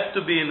Romans had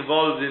to be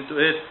involved into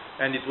it,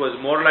 and it was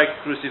more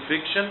like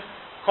crucifixion,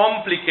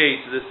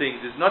 complicates the things.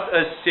 It's not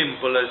as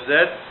simple as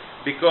that,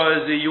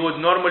 because you would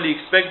normally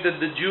expect that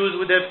the Jews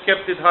would have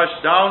kept it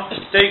hushed down,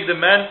 take the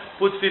man,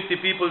 put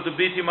 50 people to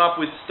beat him up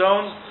with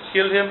stones,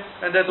 kill him,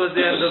 and that was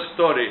the end of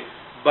story.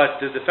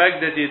 But the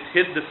fact that it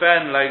hit the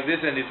fan like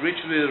this and it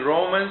reached the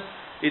Romans,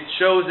 it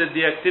shows that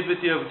the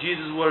activity of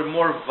Jesus were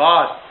more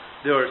vast.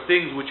 There were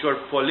things which were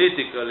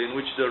political, in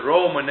which the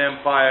Roman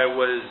Empire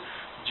was,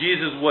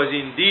 Jesus was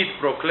indeed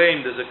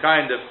proclaimed as a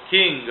kind of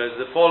king, as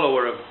the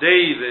follower of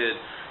David,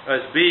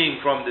 as being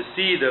from the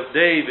seed of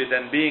David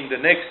and being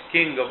the next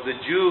king of the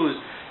Jews.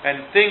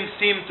 And things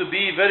seem to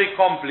be very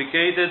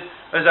complicated.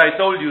 As I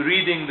told you,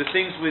 reading the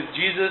things with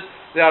Jesus,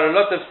 there are a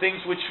lot of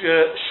things which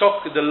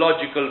shock the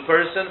logical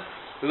person.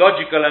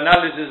 Logical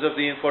analysis of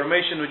the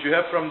information which you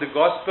have from the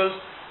Gospels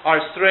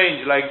are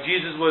strange, like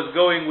Jesus was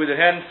going with a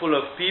handful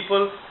of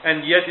people,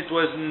 and yet it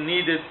was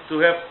needed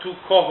to have 2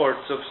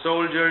 cohorts of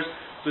soldiers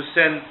to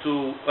send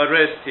to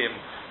arrest him.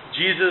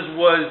 Jesus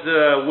was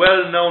a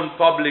well-known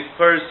public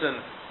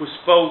person who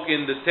spoke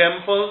in the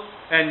temple,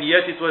 and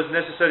yet it was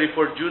necessary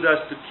for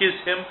Judas to kiss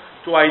him,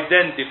 to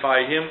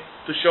identify him,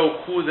 to show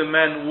who the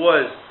man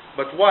was.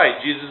 But why?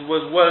 Jesus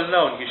was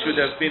well-known. He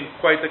should have been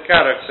quite a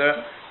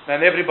character,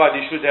 and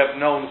everybody should have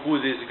known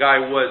who this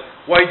guy was.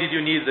 Why did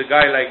you need the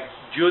guy like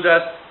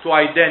Judas to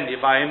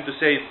identify him, to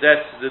say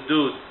that's the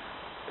dude?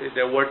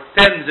 There were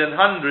tens and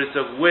hundreds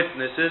of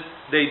witnesses.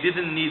 They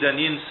didn't need an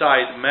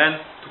inside man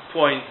to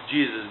point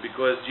Jesus,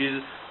 because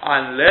Jesus,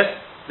 unless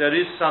there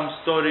is some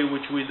story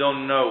which we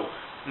don't know.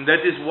 And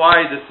that is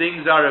why the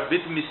things are a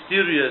bit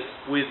mysterious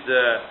with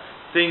the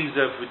things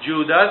of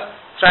Judas.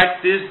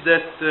 Fact is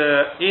that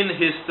in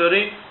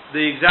history,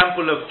 the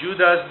example of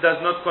Judas does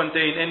not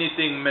contain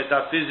anything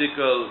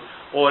metaphysical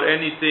or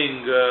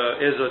anything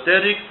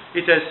esoteric.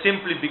 It has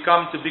simply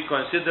become to be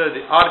considered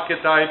the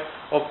archetype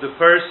of the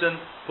person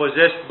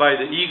possessed by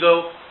the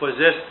ego,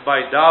 possessed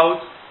by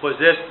doubt,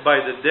 possessed by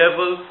the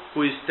devil,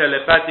 who is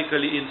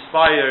telepathically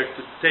inspired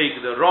to take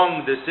the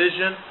wrong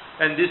decision,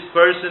 and this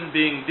person,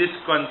 being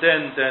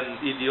discontent and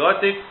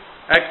idiotic,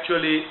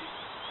 actually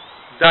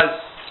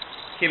does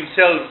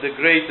himself the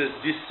greatest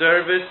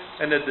disservice,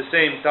 and at the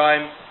same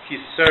time he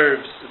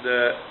serves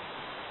the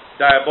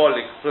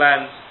diabolic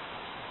plans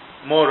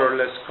more or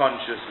less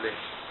consciously.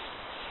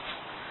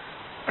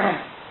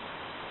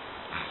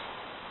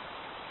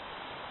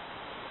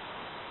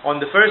 On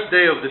the first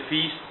day of the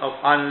feast of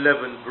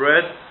unleavened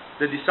bread,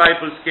 the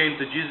disciples came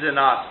to Jesus and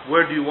asked,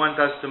 "Where do you want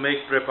us to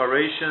make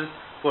preparations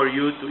for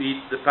you to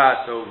eat the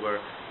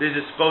Passover?" This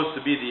is supposed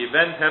to be the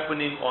event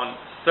happening on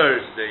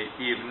Thursday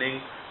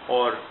evening,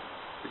 or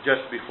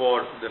just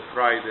before the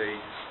Friday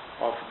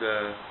of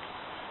the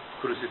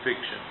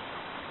crucifixion.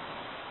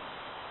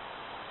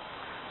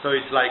 So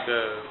it's like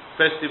a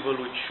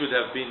festival which should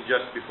have been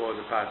just before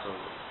the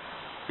Passover.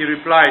 He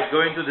replied,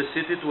 "Go into the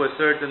city to a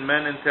certain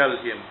man and tell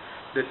him,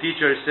 'The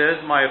teacher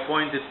says, my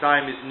appointed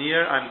time is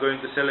near. I'm going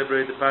to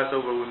celebrate the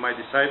Passover with my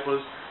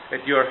disciples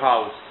at your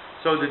house.'"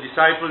 So the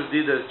disciples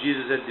did as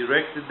Jesus had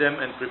directed them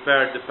and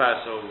prepared the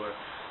Passover.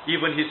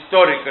 Even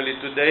historically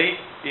today,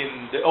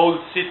 in the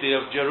old city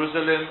of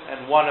Jerusalem,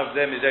 and one of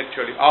them is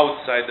actually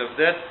outside of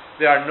that,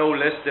 there are no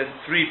less than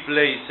 3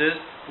 places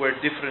where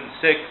different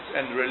sects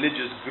and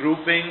religious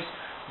groupings,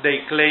 they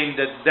claim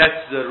that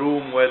that's the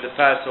room where the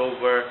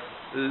Passover,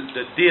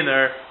 the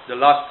dinner, the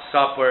Last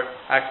Supper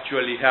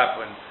actually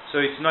happened. So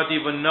it's not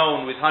even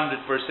known with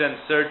 100%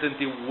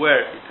 certainty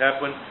where it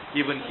happened.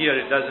 Even here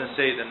it doesn't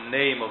say the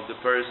name of the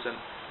person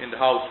in the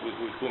house with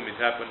whom it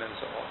happened, and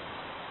so on.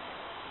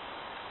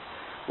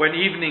 When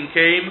evening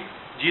came,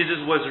 Jesus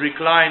was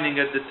reclining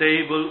at the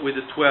table with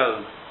the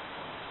 12.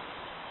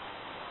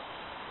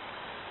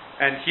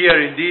 And here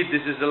indeed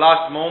this is the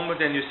last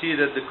moment, and you see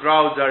that the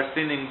crowds are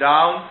thinning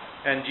down,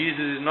 and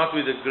Jesus is not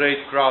with a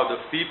great crowd of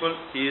people.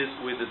 He is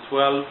with the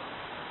 12,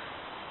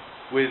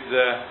 with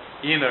the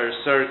inner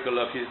circle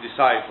of his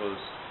disciples.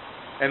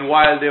 And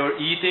while they were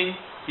eating,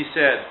 he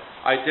said,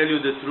 "I tell you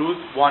the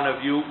truth, one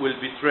of you will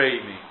betray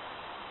me."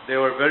 They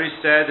were very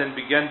sad and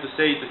began to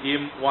say to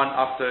him one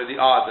after the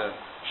other,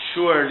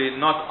 "Surely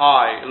not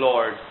I,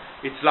 Lord."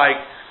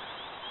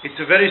 It's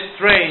a very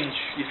strange,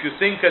 if you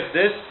think at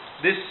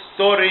this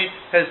story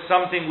has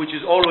something which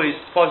is always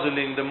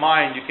puzzling the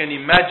mind. You can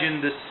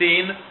imagine the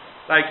scene,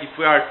 like if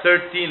we are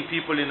 13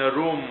 people in a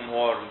room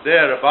or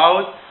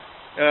thereabout,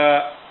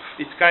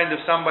 it's kind of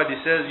somebody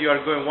says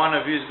one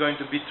of you is going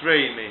to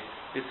betray me.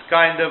 It's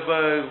kind of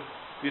a,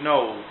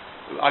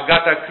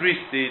 Agatha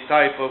Christie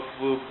type of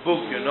book,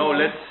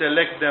 let's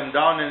select them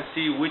down and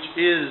see which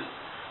is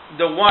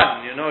the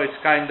one. It's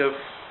kind of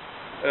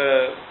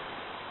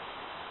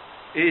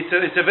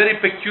it's a very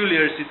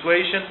peculiar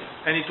situation,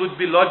 and it would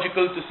be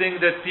logical to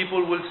think that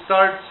people will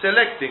start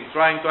selecting,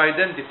 trying to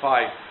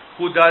identify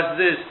who does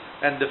this.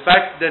 And the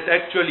fact that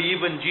actually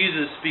even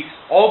Jesus speaks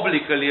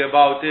obliquely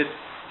about it,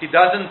 he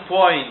doesn't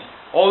point,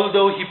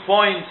 although he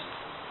points,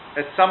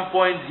 at some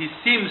point he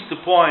seems to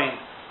point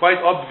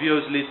quite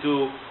obviously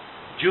to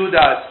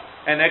Judas,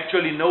 and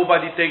actually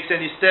nobody takes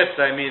any steps.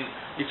 I mean,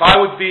 if I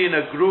would be in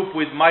a group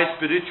with my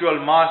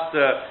spiritual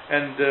master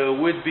and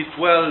would be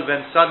 12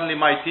 and suddenly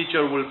my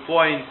teacher will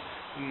point,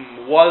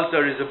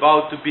 Walter is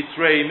about to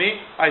betray me,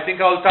 I think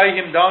I'll tie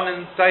him down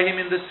and tie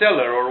him in the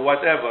cellar or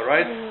whatever,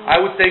 right?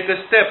 I would take a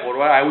step, or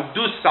I would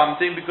do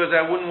something because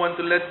I wouldn't want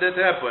to let that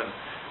happen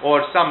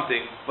or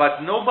something.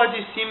 But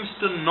nobody seems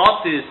to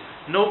notice,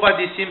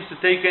 nobody seems to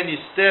take any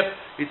step.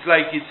 It's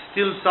like it's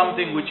still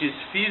something which is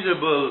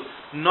feasible,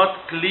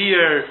 not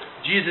clear.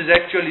 Jesus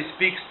actually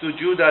speaks to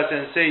Judas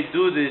and say,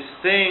 do this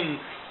thing.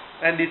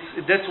 And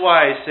that's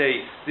why I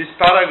say this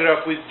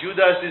paragraph with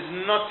Judas is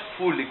not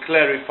fully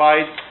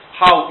clarified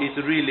how it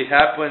really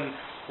happened,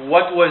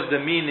 what was the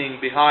meaning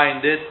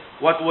behind it,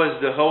 what was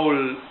the whole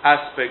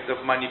aspect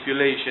of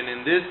manipulation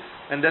in this.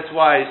 And that's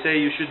why I say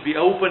you should be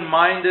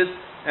open-minded,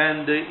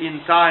 and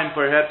in time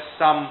perhaps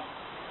some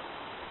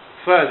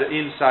further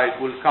insight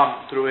will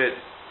come through it.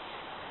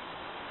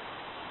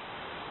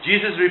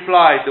 Jesus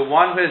replied, the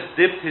one who has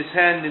dipped his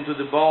hand into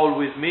the bowl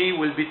with me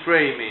will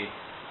betray me.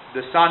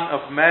 The Son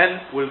of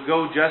Man will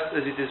go just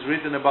as it is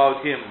written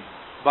about him.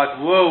 But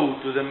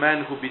woe to the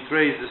man who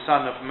betrays the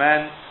Son of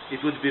Man. It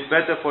would be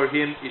better for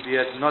him if he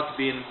had not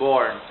been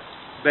born.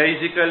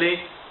 Basically,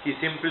 he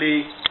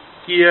simply,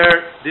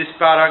 here, this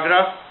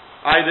paragraph,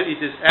 either it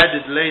is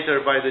added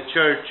later by the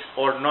church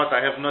or not.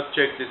 I have not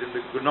checked it in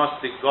the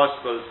Gnostic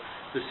Gospels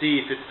to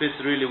see if it fits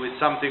really with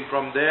something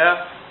from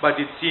there, but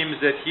it seems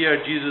that here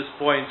Jesus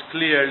points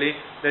clearly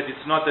that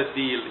it's not a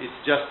deal, it's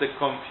just a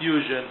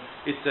confusion,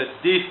 it's a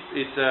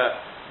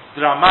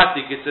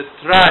dramatic, it's a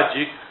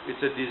tragic,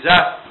 it's a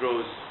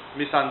disastrous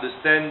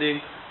misunderstanding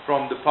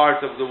from the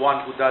part of the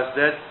one who does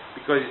that,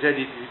 because he said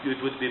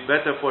it would be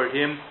better for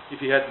him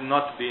if he had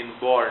not been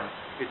born.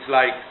 It's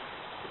like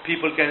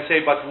people can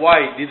say, but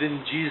why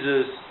didn't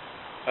Jesus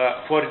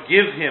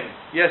forgive him?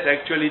 Yes,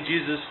 actually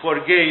Jesus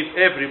forgave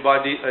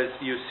everybody, as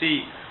you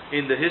see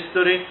in the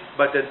history,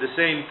 but at the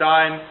same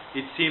time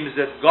it seems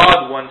that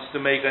God wants to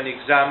make an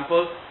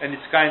example, and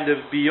it's kind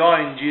of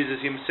beyond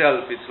Jesus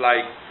himself. It's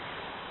like,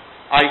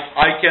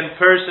 I can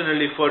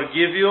personally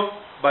forgive you,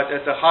 but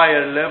at a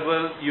higher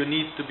level you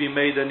need to be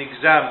made an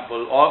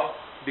example of,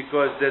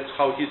 because that's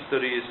how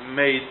history is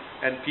made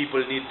and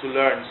people need to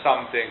learn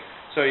something.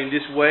 So in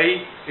this way,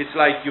 it's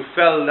like you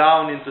fell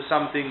down into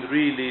something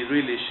really,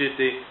 really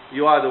shitty.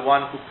 You are the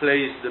one who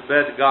plays the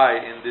bad guy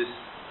in this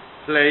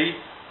play,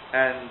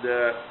 and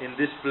in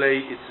this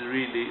play it's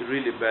really,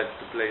 really bad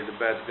to play the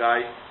bad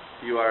guy.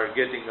 You are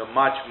getting a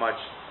much, much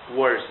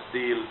worse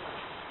deal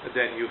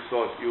than you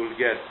thought you will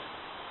get.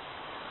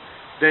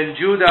 Then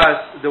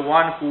Judas, the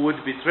one who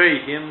would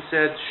betray him,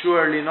 said,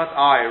 surely not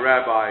I,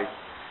 Rabbi.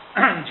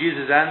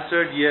 Jesus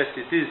answered, yes,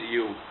 it is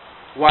you.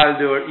 While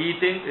they were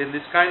eating, in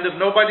this kind of,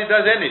 nobody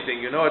does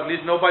anything, at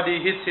least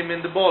nobody hits him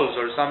in the balls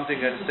or something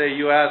and say,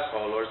 you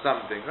asshole or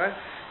something, right?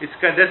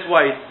 That's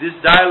why this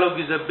dialogue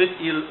is a bit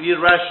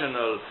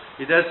irrational.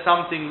 It has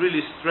something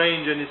really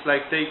strange, and it's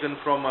like taken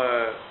from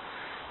a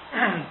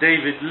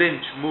David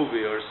Lynch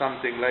movie or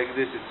something like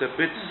this. It's a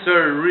bit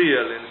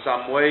surreal in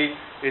some way.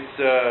 It's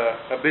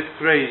a bit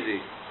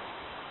crazy.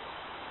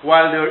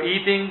 While they were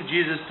eating,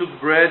 Jesus took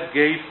bread,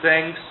 gave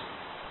thanks,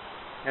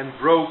 and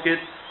broke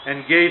it,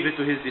 and gave it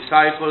to his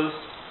disciples,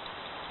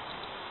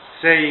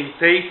 saying,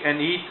 take and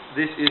eat,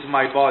 this is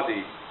my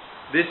body.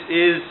 This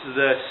is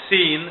the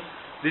scene,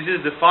 this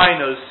is the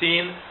final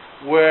scene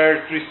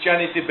where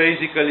Christianity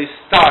basically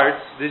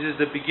starts. This is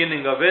the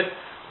beginning of it,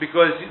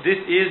 because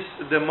this is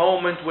the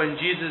moment when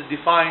Jesus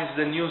defines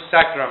the new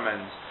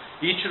sacraments.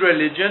 Each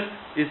religion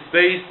is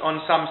based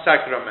on some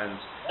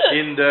sacraments.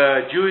 In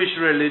the Jewish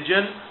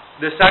religion,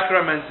 the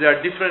sacraments, there are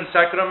different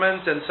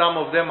sacraments, and some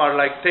of them are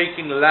like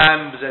taking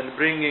lambs and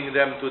bringing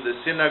them to the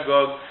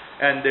synagogue,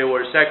 and they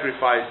were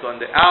sacrificed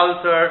on the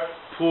altar,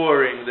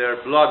 pouring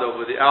their blood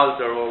over the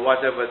altar or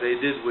whatever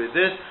they did with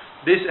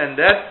this and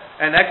that.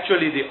 And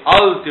actually the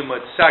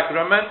ultimate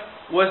sacrament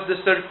was the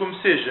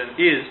circumcision,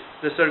 is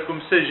the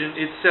circumcision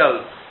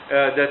itself.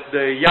 That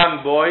the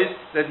young boys,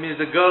 that means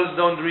the girls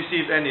don't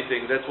receive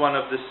anything. That's one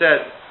of the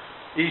sad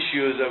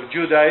issues of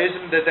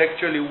Judaism, that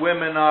actually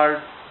women are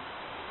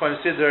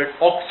considered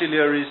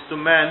auxiliaries to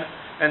men,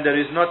 and there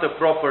is not a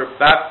proper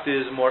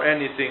baptism or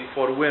anything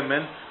for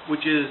women,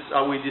 which is,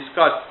 we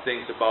discussed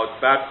things about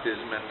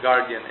baptism and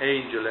guardian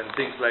angel and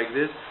things like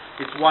this.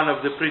 It's one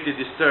of the pretty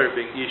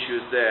disturbing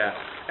issues there.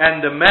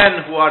 And the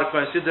men who are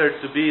considered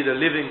to be the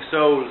living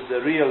souls,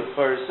 the real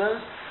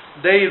persons,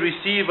 they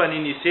receive an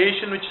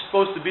initiation which is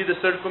supposed to be the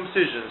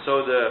circumcision.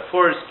 So the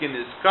foreskin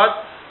is cut,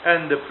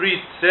 and the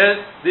priest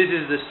says, this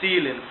is the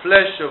seal in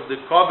flesh of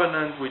the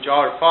covenant which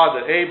our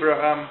father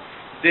Abraham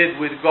did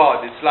with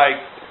God. It's like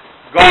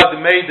God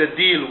made a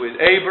deal with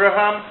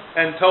Abraham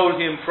and told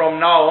him, from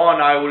now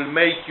on I will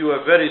make you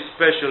a very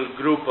special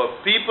group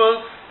of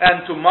people,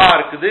 and to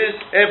mark this,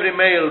 every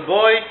male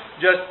boy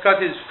just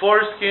cut his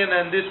foreskin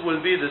and this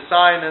will be the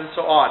sign, and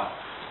so on.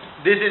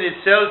 This in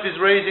itself is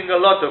raising a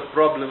lot of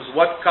problems.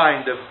 What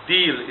kind of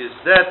deal is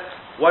that?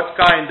 What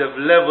kind of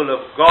level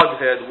of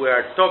Godhead we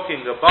are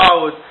talking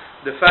about?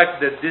 The fact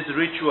that this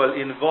ritual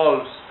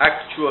involves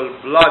actual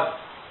blood,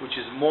 which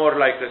is more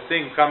like a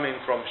thing coming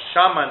from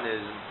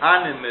shamanism,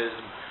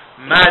 animism,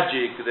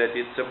 magic, that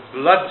it's a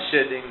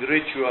blood-shedding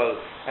ritual,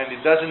 and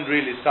it doesn't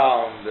really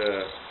sound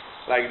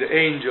like the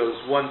angels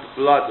want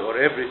blood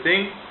or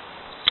everything.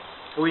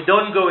 We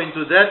don't go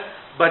into that,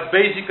 but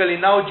basically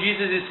now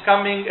Jesus is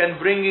coming and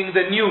bringing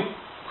the new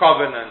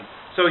covenant.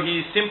 So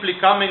he is simply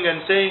coming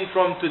and saying,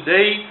 from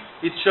today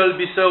it shall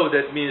be so.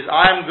 That means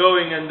I'm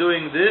going and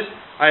doing this,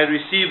 I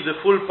receive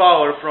the full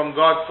power from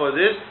God for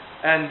this,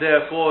 and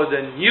therefore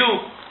the new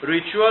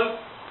ritual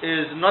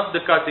is not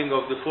the cutting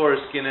of the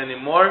foreskin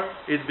anymore.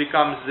 It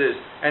becomes this,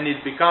 and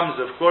it becomes,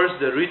 of course,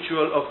 the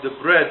ritual of the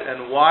bread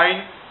and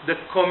wine, the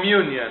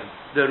communion,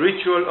 the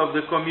ritual of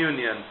the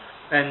communion.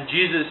 And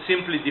Jesus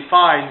simply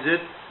defines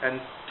it,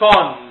 and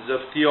tons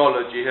of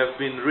theology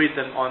have been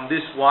written on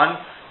this one.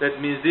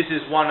 That means this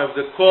is one of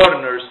the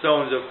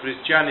cornerstones of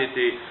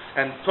Christianity,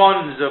 and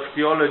tons of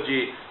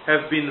theology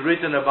have been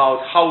written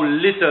about how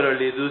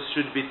literally this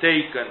should be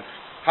taken,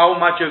 how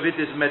much of it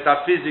is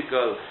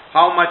metaphysical,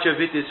 how much of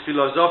it is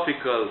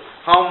philosophical,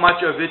 how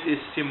much of it is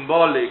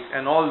symbolic,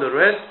 and all the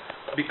rest,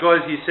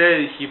 because he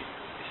says he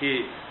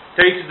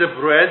takes the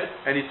bread,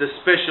 and it's a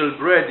special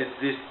bread. It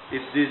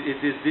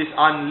is this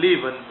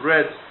unleavened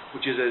bread,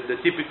 which is the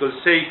typical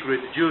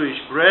sacred Jewish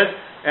bread,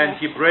 and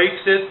he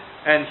breaks it,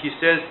 and he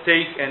says,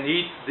 take and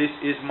eat, this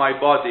is my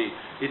body.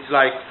 It's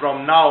like,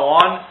 from now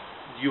on,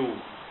 you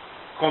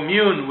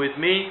commune with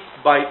me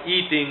by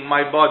eating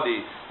my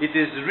body. It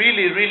is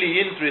really, really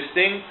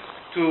interesting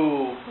to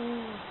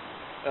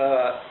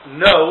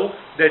know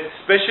that,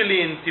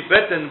 especially in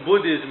Tibetan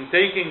Buddhism,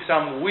 taking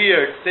some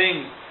weird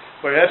things,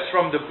 perhaps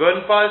from the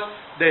Bonpas,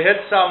 they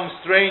had some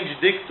strange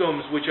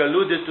dictums which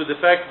alluded to the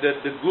fact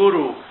that the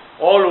guru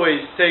always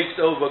takes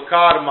over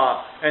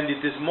karma, and it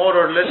is more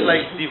or less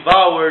like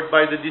devoured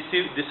by the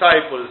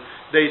disciples.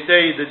 They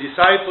say the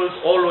disciples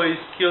always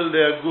kill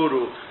their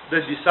guru.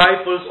 The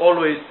disciples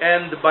always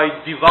end by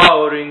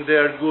devouring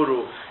their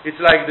guru. It's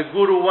like the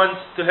guru wants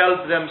to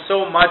help them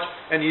so much,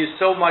 and he is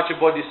so much a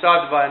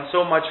bodhisattva and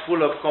so much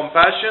full of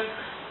compassion,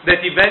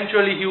 that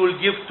eventually he will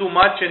give too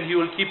much and he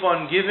will keep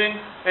on giving,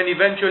 and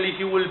eventually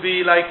he will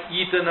be like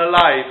eaten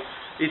alive.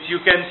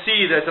 You can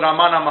see that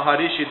Ramana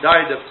Maharishi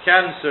died of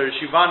cancer,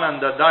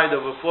 Shivananda died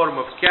of a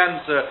form of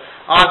cancer,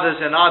 others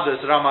and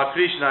others,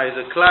 Ramakrishna is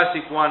a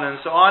classic one,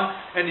 and so on.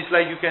 And it's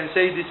like you can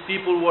say these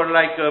people were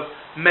like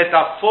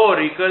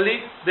metaphorically,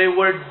 they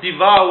were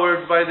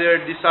devoured by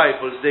their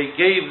disciples. They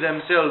gave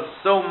themselves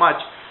so much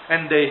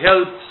and they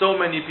helped so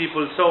many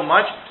people so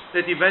much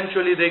that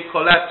eventually they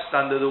collapsed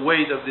under the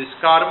weight of this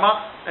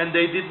karma, and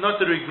they did not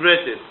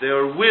regret it.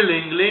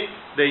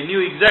 They knew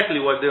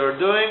exactly what they were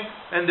doing,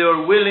 and they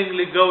were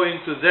willingly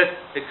going to that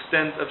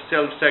extent of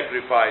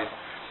self-sacrifice.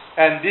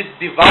 And this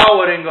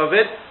devouring of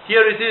it,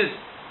 here it is,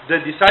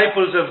 the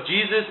disciples of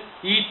Jesus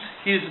eat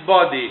his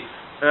body.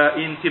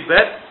 In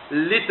Tibet,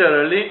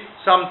 literally,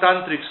 some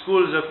tantric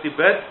schools of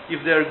Tibet,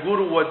 if their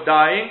guru was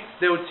dying,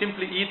 they would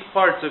simply eat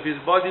parts of his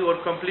body or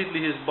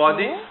completely his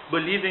body,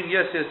 believing,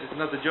 yes, it's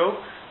not a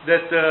joke,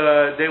 that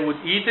they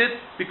would eat it,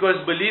 because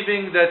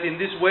believing that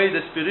in this way the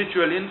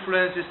spiritual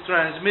influence is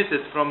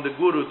transmitted from the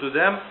guru to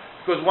them,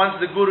 because once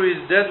the guru is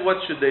dead,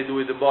 what should they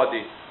do with the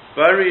body?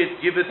 Bury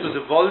it, give it to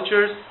the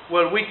vultures?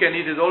 Well, we can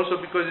eat it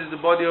also because it's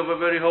the body of a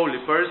very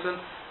holy person,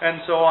 and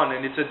so on,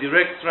 and it's a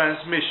direct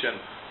transmission.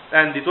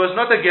 And it was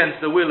not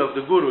against the will of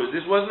the gurus.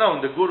 This was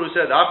known. The guru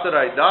said, after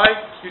I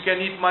die, you can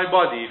eat my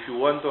body if you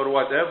want, or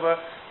whatever,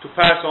 to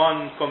pass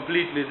on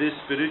completely this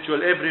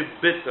spiritual, every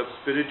bit of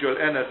spiritual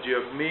energy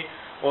of me,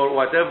 or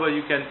whatever,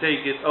 you can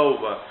take it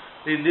over.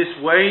 In this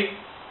way,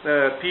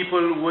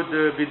 people would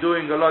be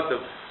doing a lot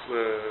of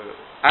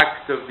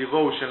acts of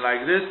devotion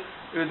like this.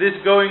 This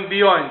going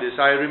beyond this.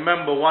 I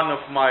remember one of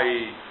my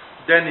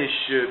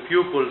Danish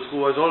pupils,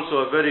 who was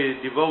also a very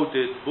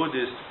devoted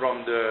Buddhist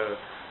from the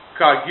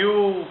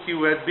Kagyu. He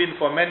had been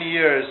for many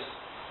years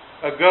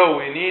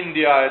ago in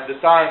India at the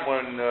time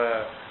when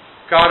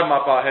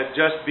Karmapa had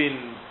just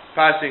been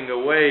passing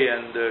away,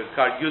 and the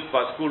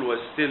Kagyutpa school was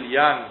still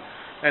young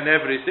and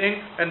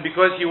everything. And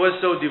because he was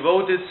so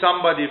devoted,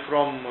 somebody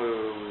from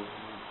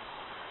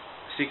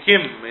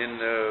Sikkim,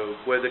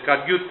 where the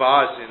Kagyutpa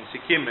is in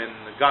Sikkim, in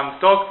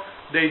Gangtok,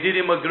 they did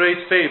him a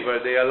great favor.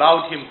 They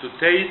allowed him to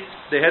taste.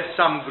 They had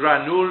some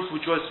granules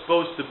which was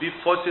supposed to be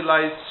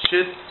fossilized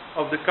shit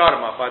of the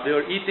Karmapa. They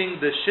were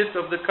eating the shit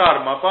of the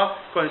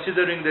Karmapa,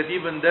 considering that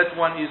even that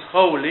one is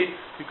holy,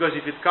 because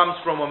if it comes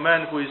from a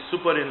man who is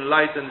super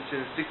enlightened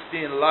since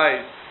 16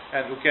 lives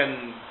and who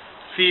can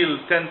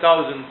feel 10,000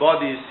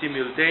 bodies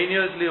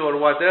simultaneously or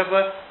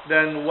whatever,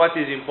 then what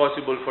is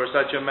impossible for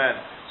such a man?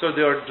 So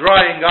they are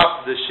drying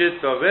up the shit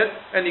of it,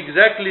 and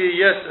exactly,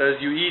 yes, as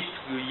you eat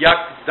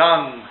yak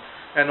dung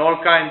and all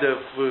kind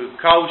of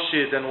cow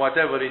shit and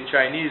whatever in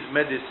Chinese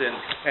medicine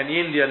and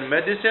Indian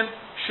medicine,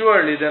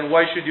 surely then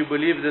why should you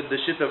believe that the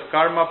shit of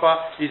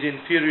Karmapa is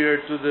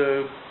inferior to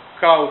the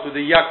cow, to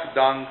the yak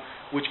dung,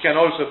 which can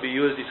also be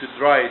used, if you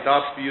dry it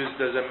up, used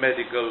as a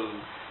medical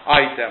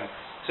item.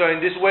 So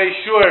in this way,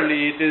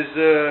 surely it is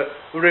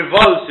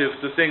revulsive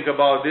to think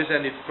about this,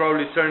 and it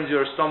probably turns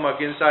your stomach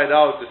inside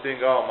out to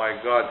think, oh my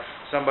God,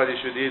 somebody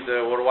should eat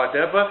or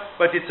whatever.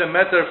 But it's a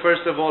matter,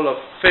 first of all, of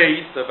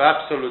faith, of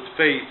absolute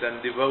faith and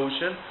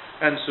devotion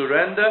and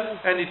surrender,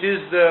 and it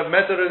is the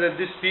matter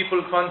that these people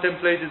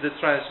contemplated the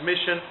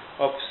transmission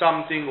of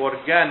something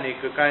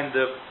organic, a kind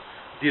of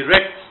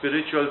direct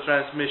spiritual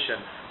transmission.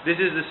 This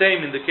is the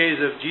same in the case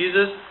of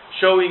Jesus,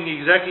 showing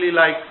exactly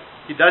like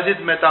he does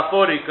it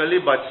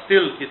metaphorically, but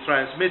still he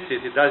transmits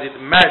it. He does it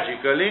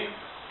magically,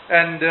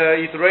 and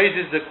it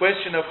raises the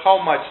question of how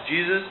much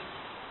Jesus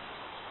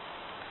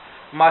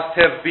must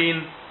have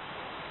been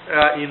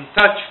in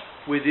touch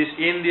with these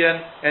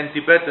Indian and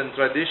Tibetan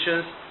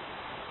traditions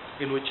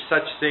in which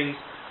such things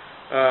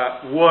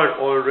were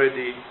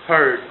already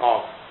heard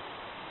of.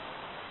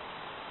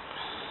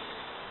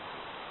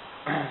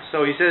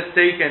 So he says,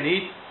 take and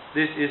eat,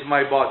 this is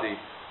my body.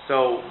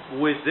 So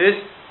with this,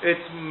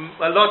 it's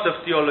a lot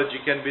of theology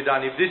can be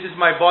done. If this is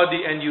my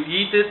body and you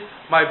eat it,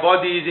 my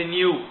body is in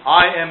you.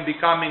 I am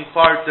becoming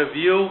part of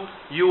you.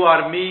 You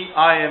are me,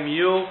 I am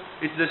you.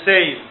 It's the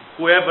same.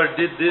 Whoever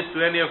did this to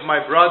any of my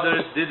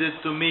brothers did it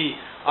to me.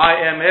 I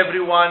am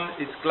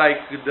everyone. It's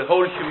like the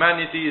whole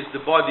humanity is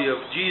the body of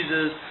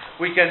Jesus.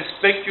 We can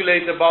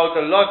speculate about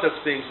a lot of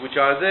things which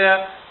are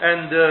there,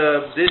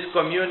 and this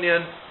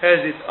communion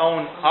has its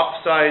own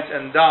upsides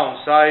and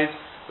downsides.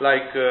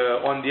 Like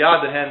on the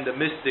other hand, the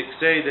mystics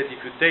say that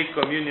if you take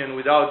communion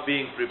without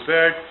being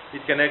prepared,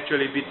 it can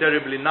actually be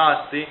terribly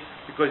nasty,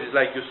 because it's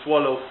like you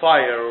swallow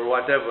fire or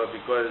whatever,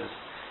 because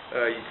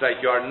it's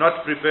like you are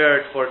not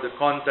prepared for the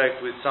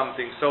contact with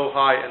something so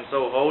high and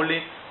so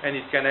holy, and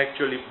it can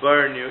actually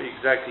burn you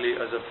exactly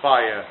as a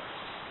fire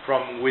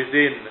from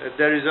within.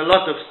 There is a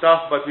lot of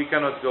stuff, but we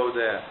cannot go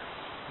there.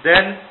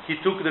 Then he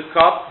took the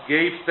cup,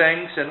 gave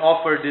thanks, and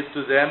offered it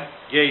to them.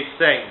 Gave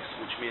thanks,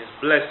 which means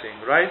blessing,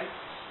 right?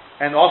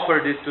 And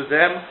offered it to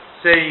them,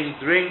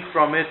 saying, drink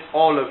from it,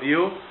 all of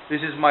you.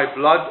 This is my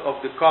blood of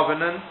the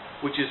covenant,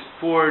 which is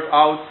poured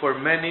out for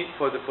many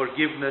for the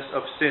forgiveness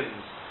of sins.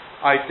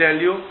 I tell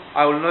you,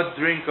 I will not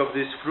drink of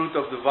this fruit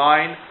of the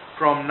vine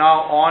from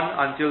now on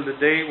until the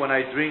day when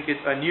I drink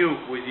it anew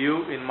with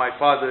you in my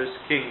Father's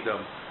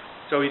kingdom.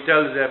 So he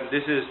tells them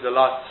this is the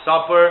Last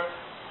Supper.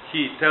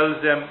 He tells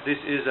them this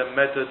is a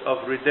method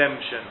of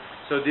redemption.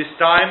 So this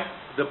time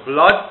the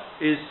blood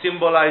is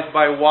symbolized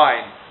by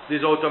wine.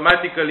 This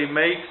automatically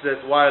makes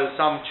that while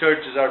some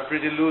churches are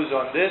pretty loose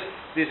on this,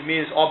 this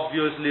means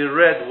obviously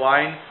red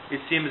wine.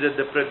 It seems that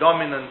the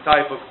predominant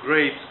type of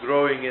grapes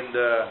growing in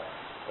the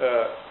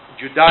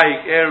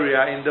Judaic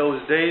area in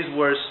those days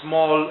were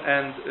small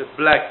and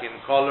black in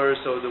color,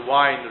 so the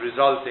wine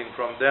resulting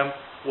from them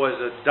was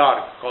a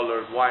dark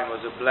colored wine,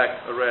 was a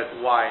black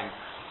red wine,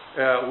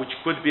 which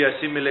could be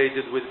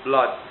assimilated with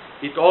blood.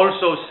 It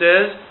also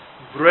says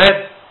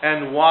bread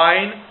and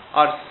wine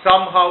are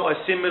somehow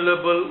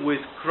assimilable with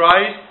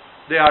Christ.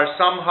 They are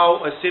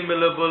somehow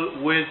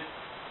assimilable with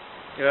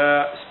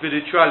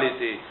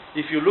spirituality.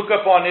 If you look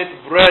upon it,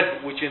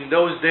 bread, which in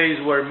those days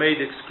were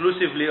made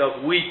exclusively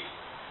of wheat,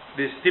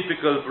 this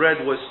typical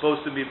bread was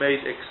supposed to be made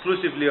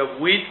exclusively of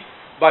wheat,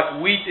 but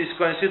wheat is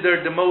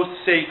considered the most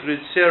sacred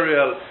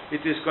cereal.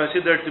 It is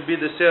considered to be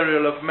the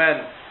cereal of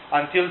men.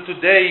 Until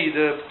today,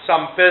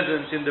 some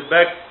peasants in the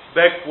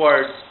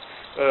backwards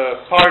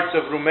parts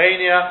of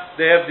Romania,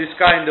 they have this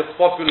kind of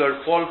popular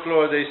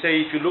folklore. They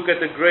say if you look at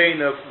a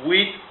grain of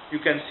wheat, you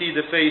can see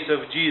the face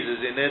of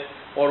Jesus in it,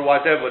 or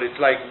whatever. It's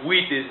like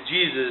wheat is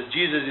Jesus,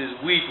 Jesus is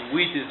wheat,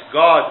 wheat is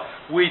God,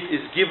 wheat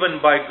is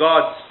given by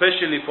God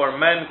specially for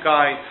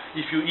mankind.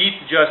 If you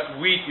eat just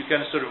wheat, you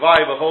can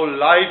survive a whole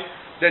life.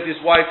 That is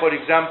why, for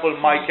example,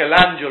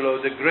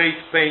 Michelangelo, the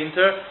great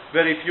painter,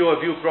 very few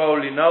of you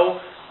probably know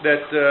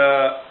that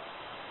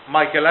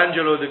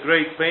Michelangelo, the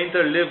great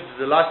painter, lived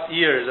the last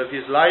years of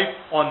his life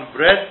on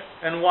bread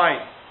and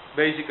wine.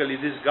 Basically,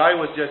 this guy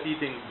was just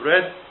eating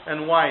bread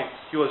and wine.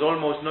 He was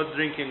almost not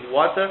drinking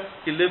water.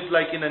 He lived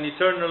like in an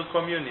eternal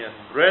communion,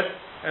 bread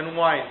and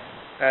wine.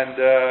 And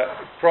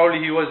probably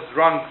he was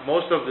drunk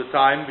most of the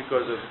time,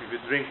 because if you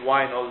drink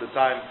wine all the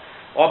time,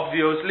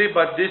 obviously,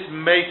 but this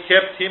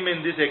kept him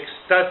in this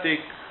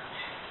ecstatic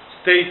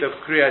state of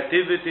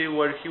creativity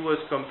where he was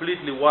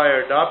completely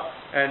wired up,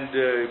 and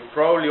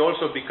probably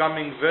also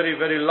becoming very,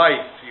 very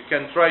light. You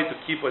can try to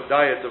keep a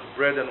diet of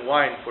bread and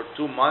wine for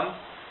 2 months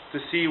to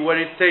see where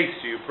it takes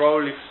you. You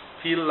probably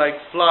feel like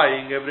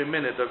flying every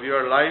minute of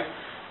your life,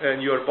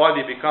 and your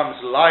body becomes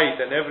light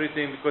and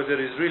everything, because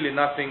there is really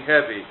nothing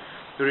heavy.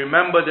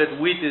 Remember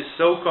that wheat is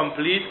so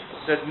complete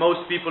that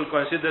most people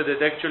consider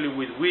that actually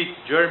with wheat,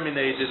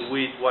 germinated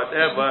wheat,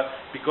 whatever,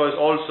 because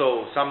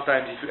also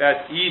sometimes if you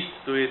add yeast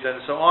to it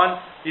and so on,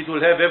 it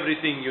will have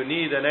everything you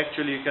need, and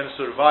actually you can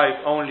survive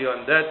only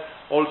on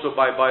that, also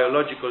by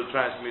biological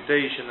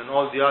transmutation and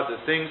all the other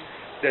things,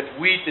 that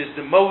wheat is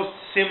the most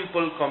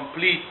simple,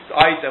 complete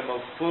item of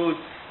food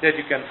that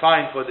you can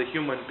find for the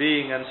human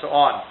being and so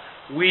on.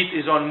 Wheat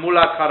is on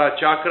Muladhara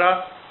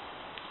chakra,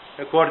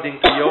 according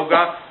to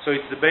yoga, so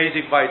it's the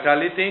basic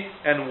vitality,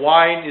 and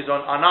wine is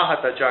on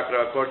Anahata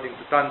chakra according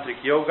to tantric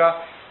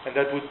yoga, and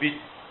that would be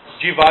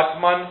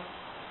Jivatman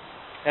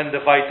and the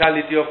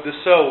vitality of the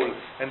soul.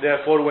 And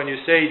therefore when you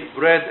say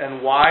bread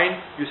and wine,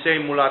 you say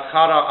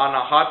Muladhara,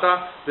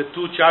 Anahata, the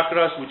two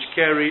chakras which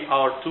carry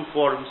our two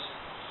forms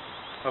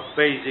of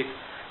basic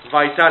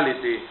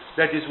vitality.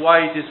 That is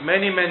why it is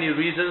many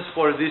reasons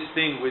for this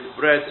thing with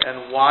bread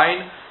and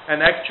wine,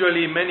 and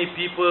actually many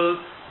people,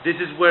 this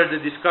is where the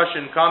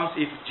discussion comes,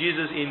 if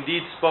Jesus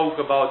indeed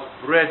spoke about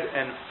bread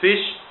and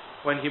fish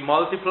when he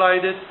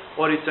multiplied it,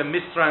 or it's a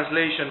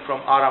mistranslation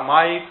from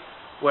Aramaic,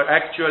 where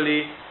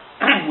actually,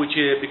 which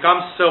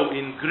becomes so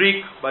in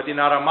Greek, but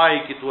in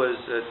Aramaic it was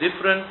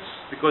different,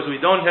 because we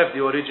don't have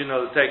the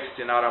original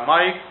text in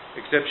Aramaic,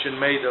 exception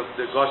made of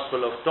the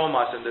Gospel of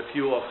Thomas and a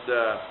few of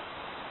the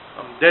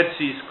Dead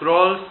Sea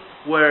Scrolls,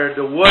 where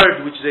the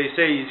word which they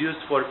say is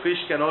used for fish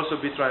can also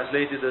be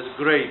translated as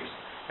grapes.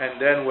 And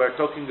then we're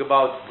talking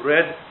about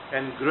bread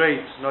and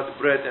grapes, not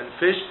bread and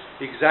fish,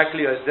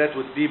 exactly as that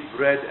would be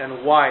bread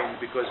and wine,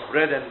 because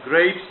bread and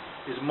grapes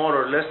is more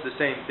or less the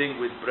same thing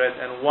with bread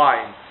and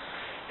wine.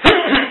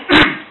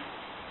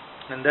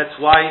 And that's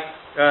why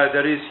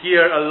there is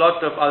here a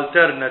lot of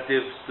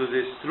alternatives to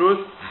this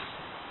truth.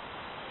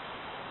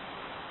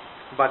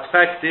 But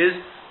fact is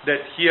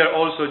that here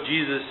also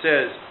Jesus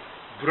says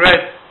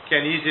bread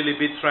can easily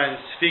be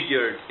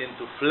transfigured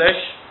into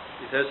flesh.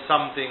 It has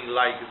something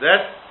like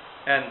that.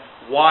 And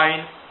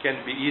wine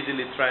can be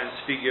easily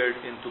transfigured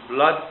into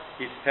blood.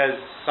 It has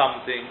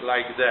something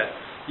like that.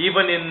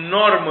 Even in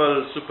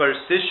normal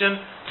superstition,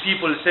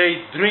 people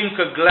say drink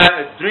a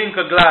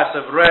glass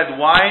of red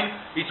wine,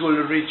 it will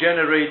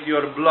regenerate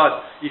your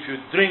blood. If you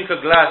drink a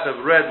glass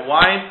of red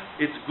wine,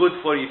 it's good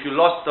for you. If you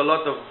lost a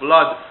lot of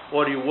blood,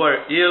 or you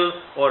were ill,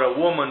 or a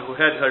woman who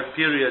had her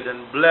period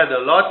and bled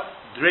a lot,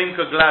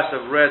 drink a glass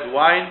of red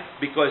wine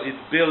because it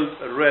builds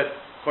red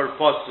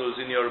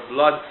corpuscles in your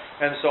blood,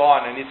 and so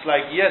on. And it's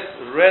like, yes,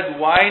 red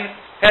wine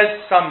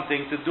has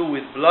something to do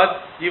with blood.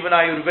 Even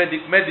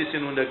Ayurvedic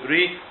medicine would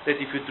agree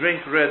that if you drink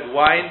red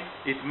wine,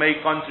 it may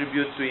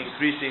contribute to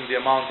increasing the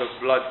amount of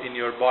blood in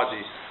your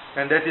body.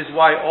 And that is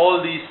why all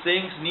these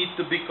things need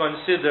to be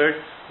considered.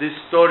 This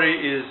story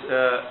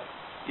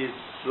is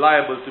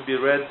liable to be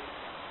read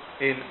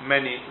in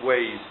many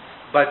ways.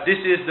 But this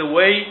is the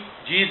way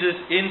Jesus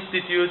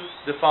institutes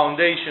the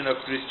foundation of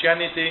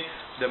Christianity,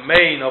 the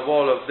main of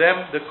all of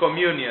them, the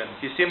communion.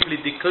 He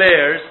simply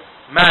declares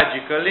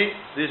magically,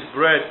 this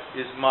bread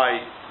is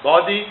my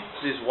body,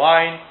 this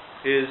wine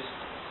is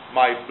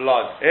my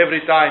blood.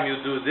 Every time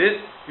you do this,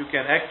 you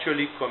can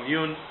actually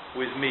commune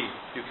with me.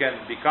 You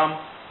can become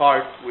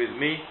part with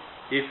me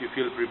if you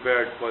feel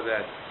prepared for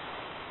that.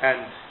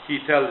 And he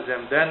tells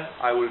them then,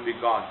 I will be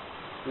gone.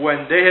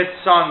 When they had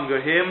sung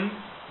a hymn,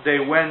 they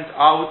went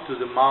out to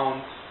the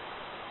Mount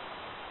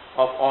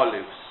of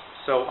Olives.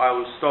 So I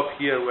will stop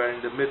here. We're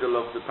in the middle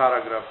of the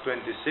paragraph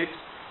 26.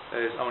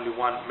 There is only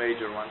one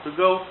major one to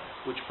go,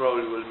 which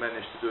probably will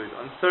manage to do it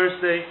on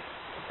Thursday.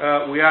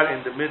 We are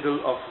in the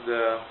middle of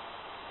the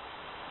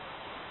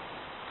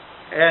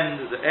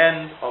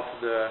end of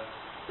the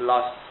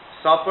Last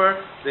Supper.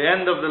 The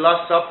end of the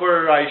Last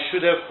Supper, I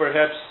should have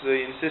perhaps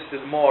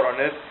insisted more on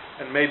it,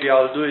 and maybe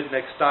I'll do it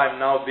next time,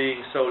 now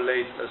being so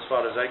late as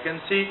far as I can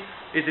see.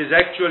 It is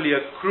actually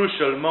a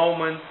crucial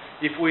moment.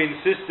 If we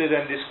insisted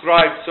and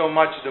described so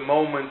much the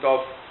moment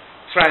of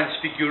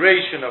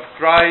transfiguration of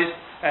Christ,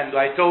 and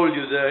I told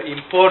you the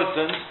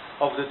importance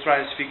of the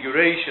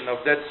transfiguration,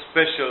 of that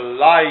special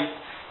light,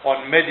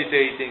 on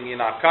meditating in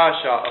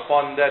Akasha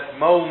upon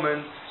that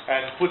moment,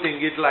 and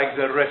putting it like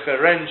the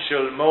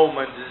referential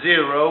moment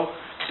zero,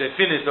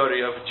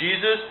 definitory of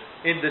Jesus,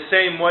 in the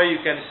same way you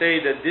can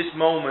say that this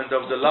moment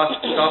of the Last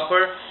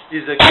Supper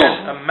is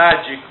again a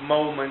magic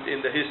moment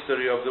in the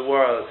history of the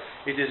world.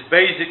 It is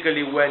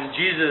basically when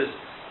Jesus,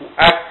 who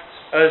acts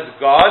as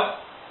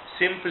God,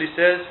 simply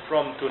says,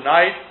 from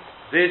tonight,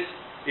 this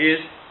is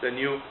the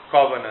new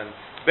covenant.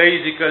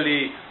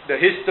 Basically, the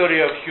history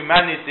of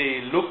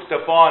humanity looked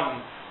upon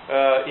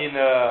in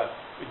a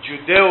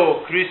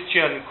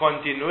Judeo-Christian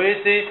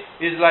continuity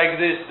is like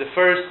this. The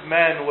first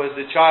man was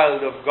the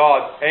child of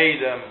God,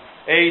 Adam.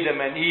 Adam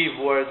and Eve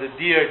were the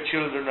dear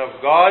children of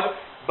God,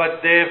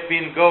 but they have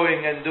been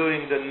going and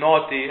doing the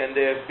naughty, and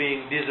they have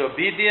been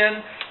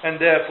disobedient,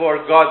 and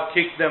therefore God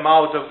kicked them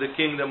out of the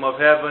kingdom of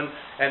heaven,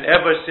 and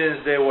ever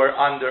since they were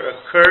under a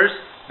curse,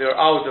 they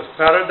were out of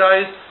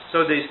paradise,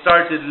 so they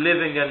started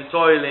living and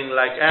toiling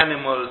like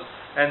animals,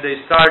 and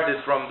they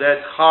started from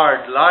that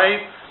hard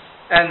life,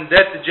 and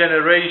that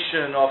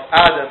generation of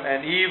Adam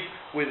and Eve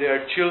with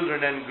their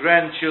children and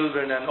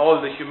grandchildren and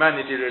all the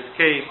humanity that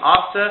came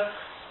after.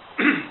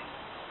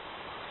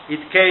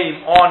 It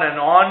came on,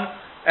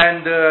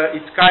 and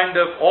it's kind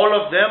of, all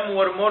of them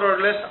were more or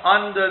less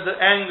under the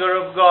anger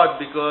of God,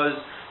 because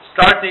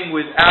starting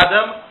with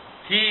Adam,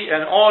 he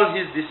and all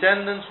his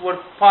descendants were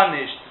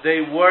punished.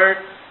 They were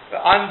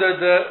under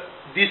the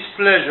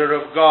displeasure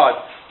of God.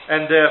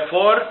 And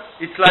therefore,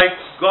 it's like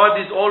God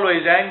is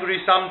always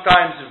angry,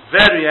 sometimes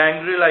very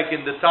angry, like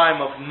in the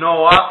time of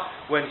Noah,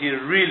 when he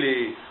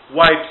really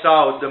wipes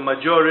out the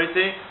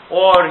majority,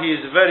 or he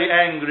is very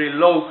angry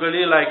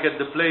locally, like at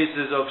the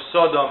places of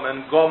Sodom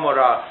and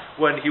Gomorrah,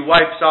 when he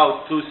wipes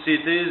out 2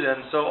 cities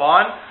and so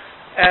on.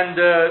 And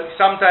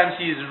sometimes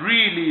he is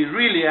really,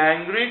 really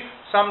angry.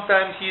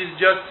 Sometimes he is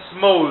just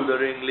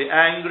smolderingly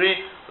angry,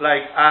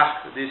 like,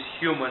 this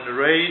human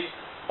race,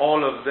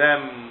 all of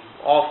them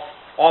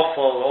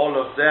awful, all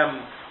of them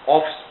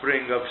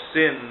offspring of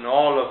sin,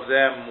 all of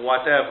them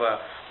whatever.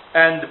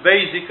 And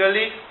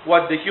basically,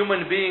 what the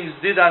human beings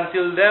did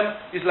until then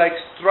is like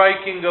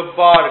striking a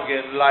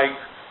bargain, like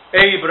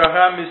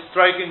Abraham is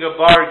striking a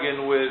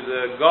bargain with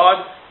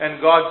God, and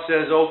God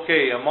says,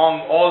 okay,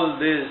 among all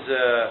these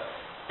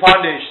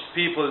punished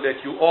people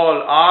that you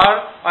all are,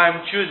 I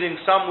am choosing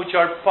some which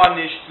are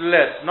punished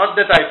less. Not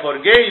that I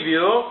forgave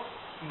you,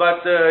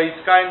 but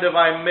it's kind of,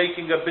 I'm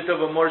making a bit of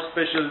a more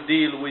special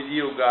deal with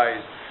you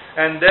guys.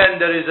 And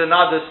then there is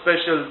another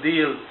special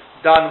deal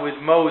done with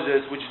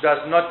Moses, which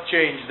does not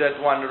change that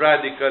one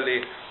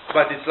radically,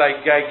 but it's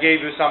like I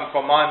gave you some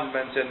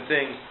commandments and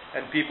things,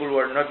 and people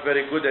were not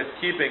very good at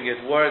keeping it,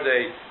 were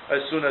they?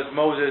 As soon as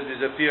Moses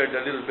disappeared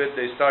a little bit,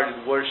 they started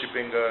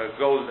worshipping a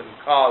golden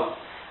calf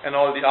and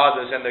all the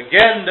others, and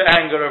again the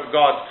anger of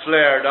God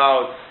flared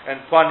out and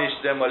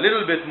punished them a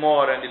little bit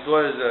more, and it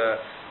was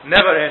a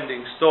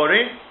never-ending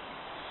story.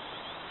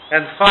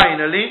 And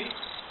finally,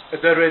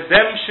 the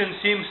redemption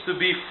seems to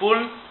be full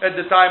at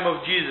the time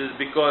of Jesus,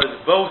 because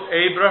both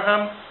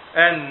Abraham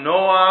and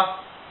Noah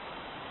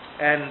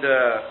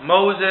and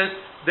Moses,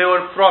 they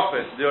were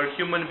prophets, they were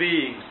human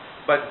beings.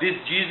 But this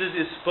Jesus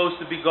is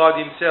supposed to be God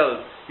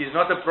himself. He's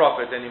not a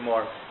prophet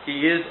anymore.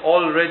 He is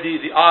already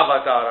the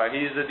avatar.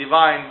 He is a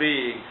divine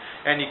being.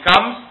 And he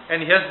comes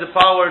and he has the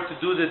power to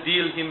do the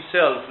deal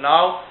himself.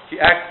 Now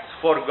he acts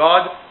for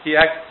God. He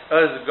acts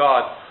as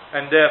God.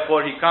 And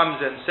therefore he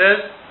comes and says,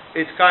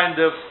 it's kind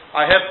of,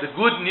 I have the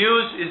good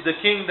news, is the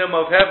kingdom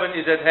of heaven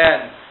is at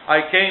hand.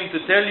 I came to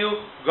tell you,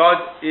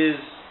 God is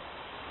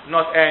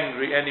not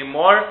angry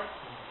anymore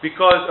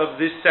because of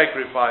this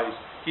sacrifice.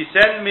 He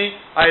sent me,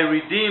 I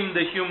redeemed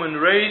the human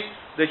race.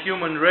 The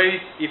human race,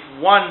 if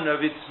one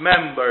of its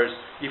members,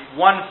 if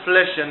one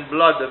flesh and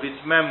blood of its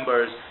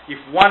members, if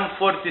one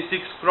 46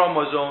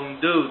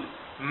 chromosome dude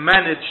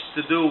managed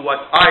to do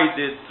what I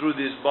did through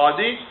this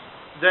body,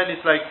 then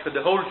it's like the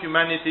whole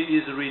humanity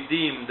is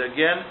redeemed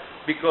again,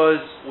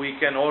 because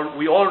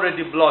we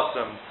already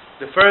blossomed.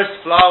 The first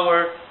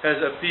flower has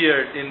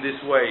appeared in this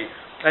way.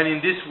 And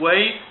in this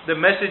way, the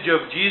message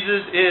of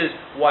Jesus is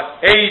what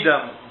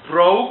Adam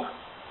broke,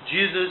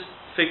 Jesus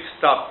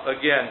fixed up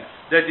again.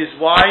 That is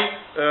why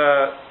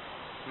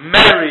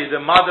Mary, the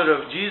mother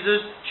of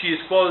Jesus, she is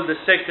called the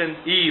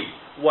second Eve.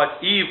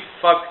 What Eve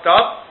fucked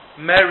up,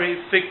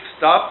 Mary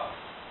fixed up.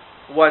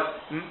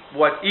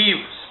 What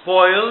Eve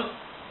spoiled,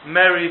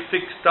 Mary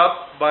fixed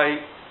up by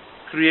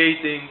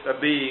creating a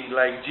being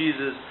like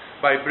Jesus,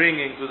 by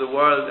bringing to the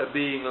world a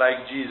being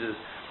like Jesus.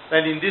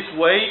 And in this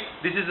way,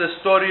 this is a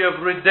story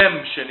of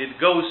redemption. It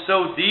goes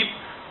so deep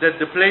that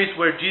the place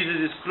where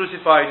Jesus is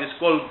crucified is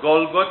called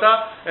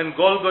Golgotha, and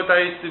Golgotha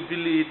is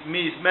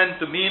meant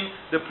to mean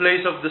the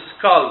place of the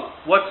skull.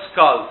 What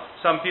skull?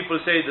 Some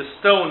people say the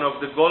stone of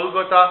the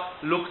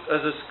Golgotha looked as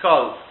a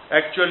skull.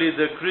 Actually,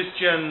 the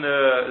Christian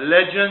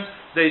legends,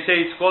 they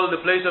say it's called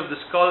the place of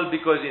the skull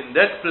because in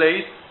that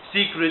place,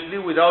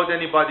 secretly, without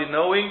anybody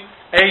knowing,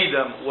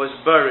 Adam was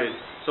buried.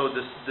 So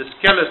the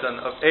skeleton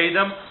of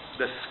Adam,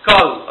 the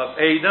skull of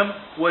Adam,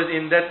 was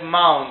in that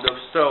mound of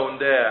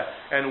stone there.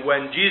 And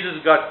when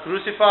Jesus got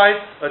crucified,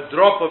 a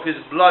drop of his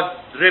blood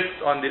dripped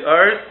on the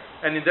earth,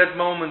 and in that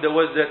moment there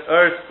was that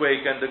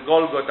earthquake and the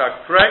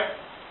Golgotha cracked,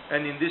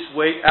 and in this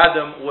way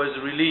Adam was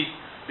released,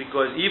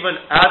 because even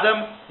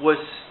Adam was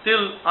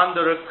still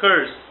under a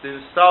curse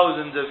since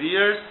thousands of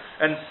years,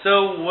 and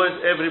so was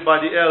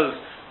everybody else.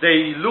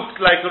 They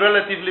looked like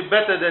relatively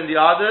better than the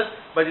others,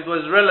 but it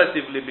was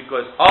relatively,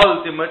 because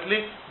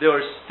ultimately they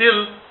were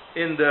still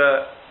in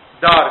the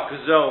dark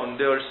zone.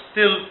 They were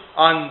still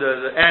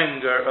under the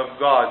anger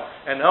of God.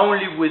 And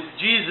only with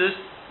Jesus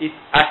it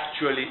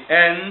actually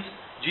ends,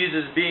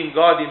 Jesus being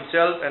God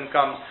himself, and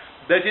comes.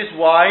 That is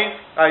why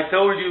I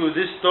told you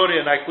this story,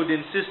 and I could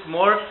insist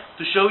more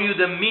to show you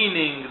the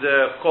meaning,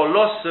 the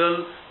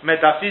colossal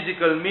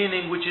metaphysical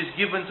meaning which is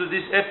given to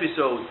this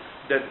episode,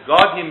 that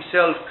God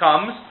himself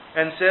comes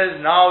and says,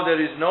 now there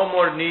is no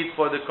more need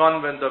for the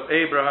convent of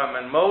Abraham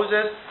and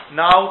Moses.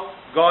 Now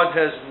God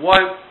has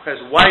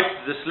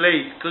wiped the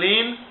slate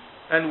clean,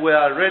 and we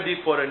are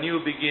ready for a new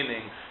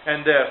beginning.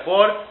 And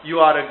therefore, you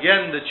are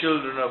again the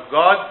children of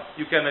God.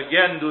 You can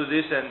again do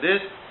this and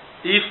this,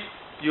 if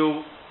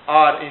you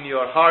are in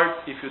your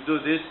heart. If you do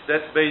this,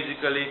 that's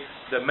basically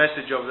the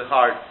message of the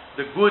heart.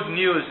 The good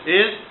news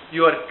is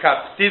your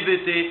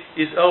captivity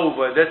is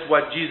over. That's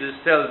what Jesus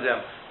tells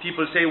them.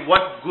 People say,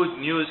 what good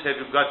news have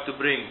you got to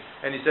bring?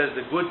 And he says,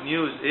 the good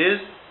news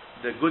is,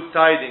 the good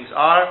tidings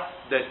are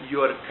that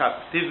your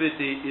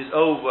captivity is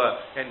over.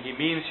 And he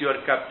means your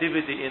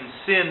captivity in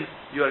sin,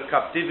 your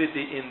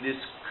captivity in this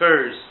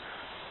curse.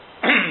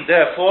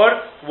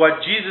 Therefore,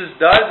 what Jesus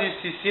does is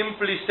he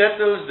simply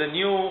settles the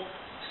new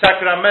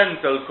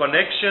sacramental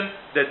connection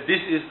that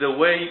this is the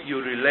way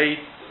you relate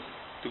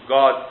to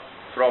God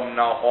from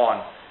now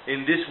on.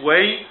 In this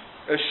way,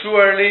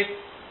 surely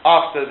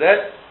after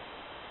that,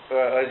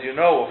 as you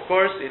know, of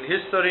course, in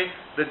history,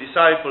 the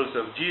disciples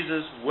of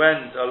Jesus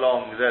went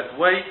along that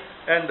way,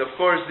 and of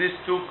course this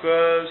took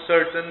a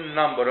certain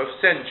number of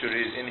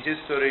centuries in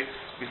history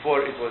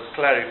before it was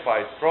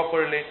clarified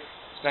properly,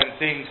 and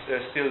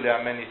still there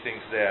are many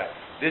things there.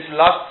 This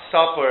Last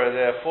Supper,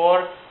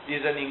 therefore,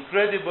 is an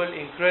incredible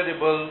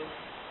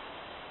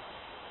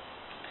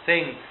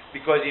thing,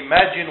 because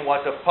imagine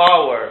what a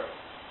power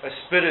a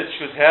spirit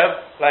should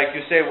have. Like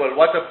you say, well,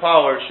 what a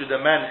power should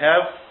a man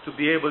have to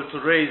be able to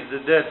raise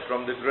the dead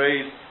from the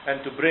grave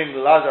and to bring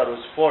Lazarus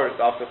forth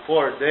after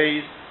 4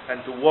 days and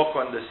to walk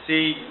on the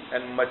sea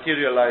and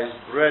materialize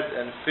bread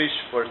and fish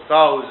for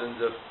thousands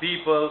of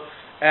people.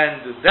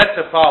 And that's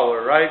a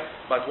power, right?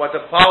 But what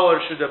a power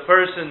should a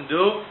person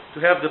do to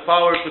have the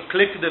power to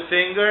click the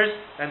fingers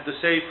and to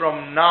say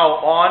from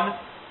now on,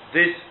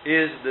 this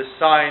is the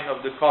sign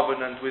of the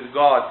covenant with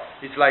God.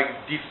 It's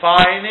like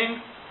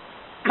defining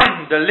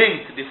the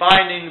link,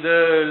 defining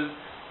the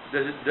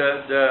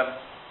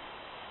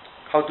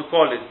how to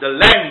call it, the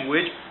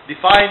language,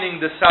 defining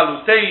the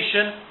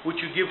salutation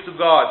which you give to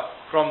God.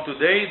 From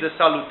today, the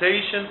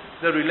salutation,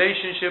 the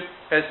relationship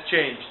has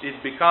changed. It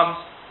becomes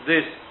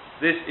this.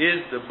 This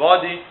is the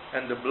body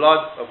and the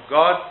blood of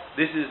God.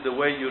 This is the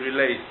way you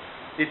relate.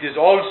 It is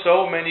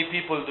also, many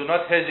people do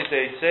not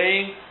hesitate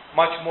saying,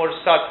 much more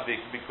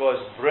sattvic,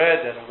 because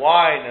bread and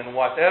wine and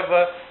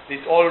whatever,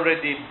 it's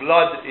already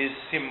blood is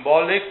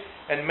symbolic,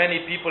 and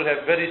many people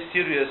have very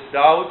serious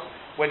doubts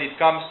when it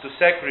comes to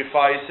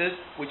sacrifices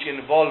which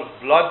involve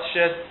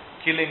bloodshed,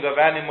 killing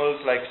of animals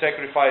like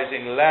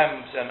sacrificing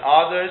lambs and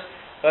others,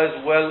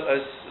 as well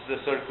as the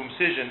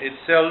circumcision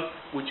itself,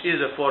 which is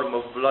a form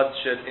of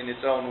bloodshed in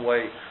its own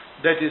way.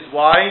 That is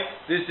why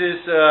this is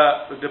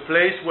the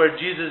place where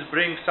Jesus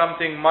brings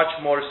something much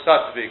more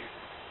sattvic.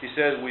 He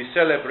says we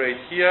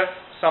celebrate here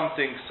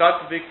something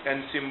sattvic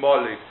and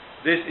symbolic.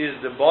 This is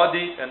the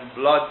body and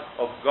blood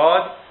of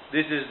God.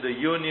 This is the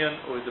union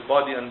with the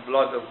body and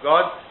blood of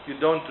God. You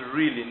don't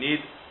really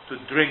need to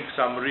drink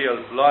some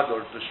real blood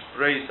or to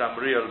spray some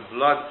real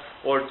blood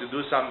or to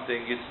do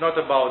something. It's not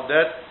about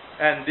that.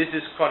 And this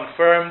is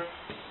confirmed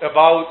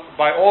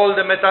by all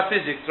the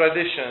metaphysic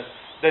traditions.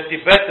 The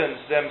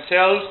Tibetans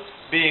themselves,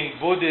 being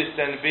Buddhist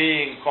and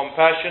being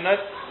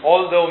compassionate,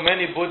 although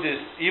many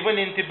Buddhists,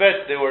 even in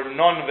Tibet, they were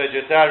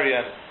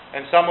non-vegetarian,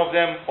 and some of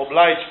them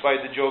obliged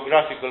by the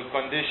geographical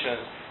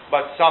conditions.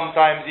 But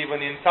sometimes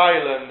even in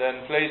Thailand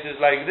and places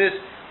like this,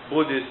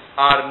 Buddhists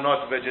are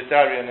not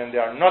vegetarian and they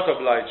are not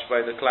obliged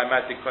by the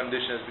climatic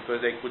conditions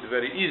because they could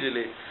very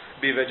easily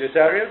be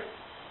vegetarian.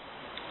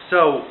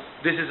 So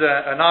this is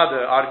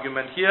another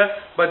argument here.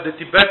 But the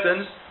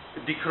Tibetans,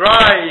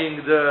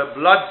 decrying the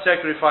blood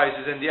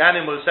sacrifices and the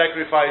animal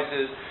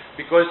sacrifices,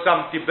 because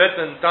some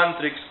Tibetan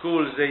tantric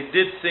schools, they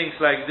did things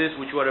like this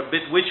which were a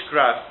bit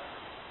witchcraft,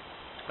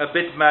 a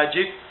bit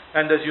magic.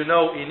 And as you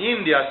know, in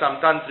India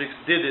some tantrics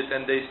did it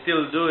and they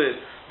still do it.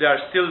 There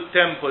are still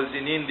temples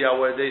in India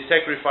where they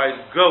sacrifice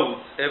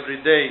goats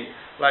every day,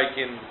 like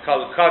in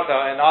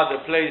Calcutta and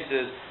other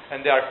places.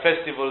 And there are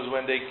festivals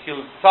when they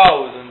kill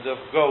thousands of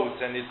goats,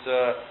 and it's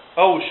an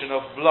ocean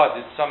of blood.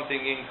 It's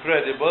something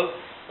incredible.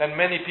 And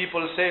many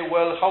people say,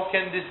 well, how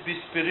can this be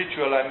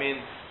spiritual? I mean,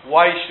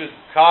 why should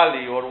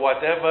Kali or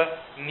whatever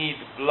need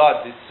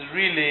blood? It's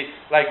really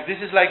like, this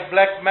is like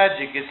black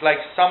magic. It's like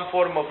some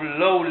form of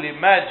lowly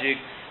magic.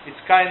 It's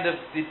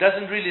it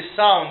doesn't really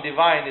sound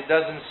divine. It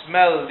doesn't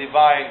smell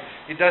divine.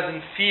 It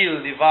doesn't feel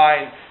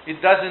divine.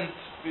 It doesn't,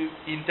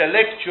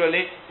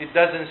 intellectually, it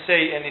doesn't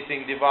say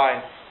anything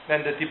divine.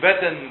 And the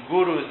Tibetan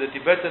gurus, the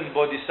Tibetan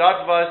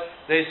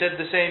bodhisattvas, they said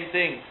the same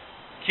thing.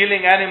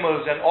 Killing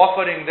animals and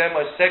offering them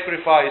as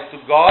sacrifice to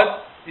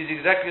God is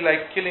exactly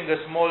like killing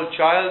a small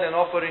child and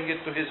offering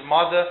it to his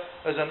mother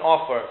as an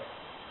offer.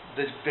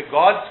 The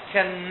gods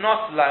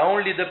cannot lie.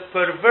 Only the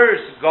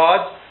perverse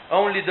gods,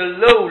 only the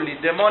lowly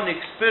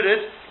demonic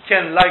spirits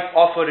can like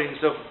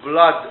offerings of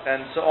blood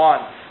and so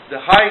on.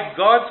 The high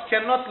gods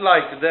cannot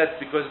like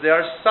that because they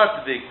are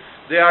sattvic.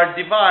 They are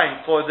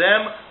divine. For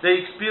them,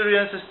 they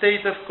experience a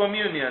state of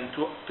communion.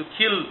 To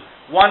kill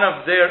one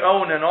of their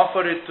own and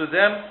offer it to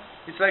them,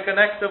 it's like an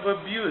act of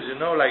abuse,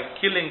 like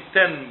killing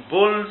 10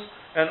 bulls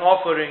and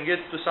offering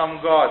it to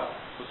some god.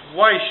 But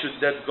why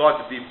should that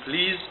god be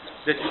pleased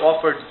that you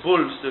offered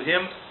bulls to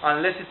him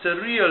unless it's a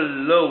real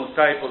low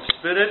type of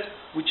spirit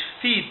which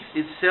feeds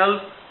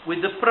itself with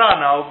the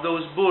prana of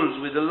those bulls,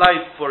 with the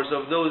life force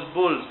of those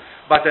bulls.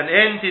 But an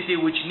entity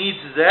which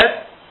needs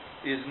that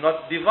is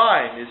not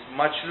divine, is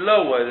much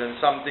lower than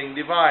something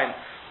divine.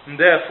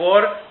 And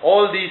therefore,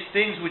 all these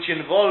things which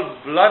involve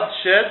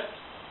bloodshed,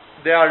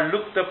 they are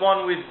looked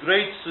upon with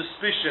great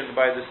suspicion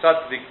by the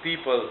Sattvic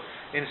people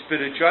in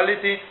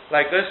spirituality.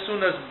 Like as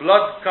soon as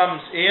blood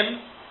comes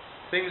in,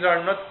 things are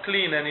not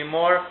clean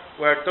anymore.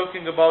 We are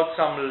talking about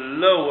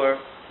some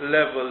lower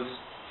levels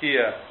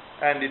here.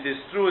 And it is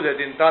true that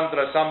in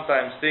Tantra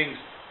sometimes things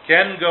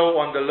can go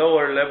on the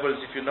lower levels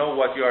if you know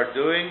what you are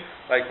doing,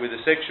 like with the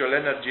sexual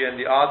energy and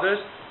the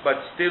others, but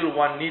still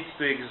one needs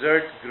to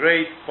exert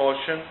great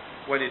caution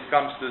when it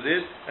comes to this,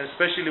 and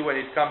especially when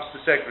it comes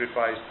to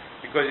sacrifice.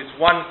 Because it's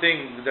one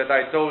thing that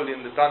I told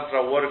in the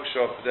Tantra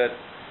workshop, that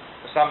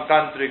some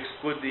tantrics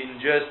could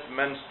ingest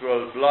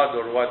menstrual blood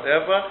or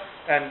whatever,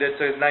 and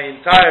it's an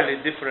entirely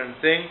different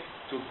thing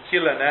to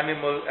kill an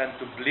animal and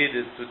to bleed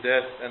it to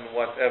death and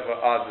whatever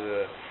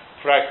other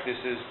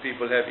practices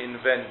people have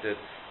invented.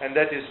 And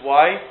that is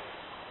why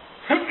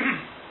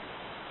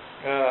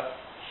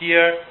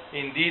here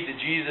indeed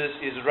Jesus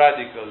is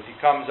radical. He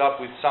comes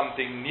up with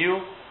something new,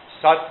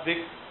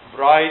 sattvic,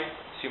 bright,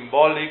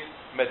 symbolic,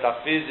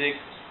 metaphysics,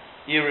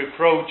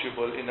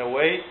 irreproachable in a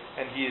way,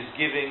 and he is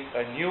giving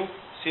a new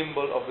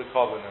symbol of the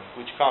covenant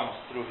which comes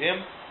through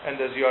him,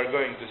 and as you are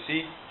going to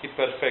see, he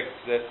perfects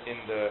that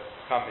in the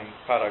coming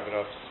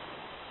paragraphs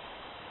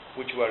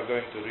which we are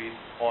going to read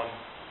on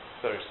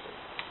Thursday.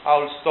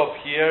 I'll stop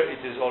here.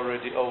 It is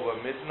already over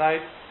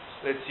midnight.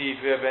 Let's see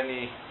if you have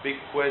any big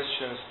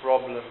questions,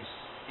 problems,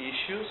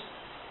 issues,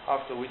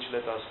 after which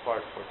let us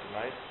part for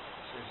tonight,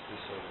 since this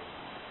is over.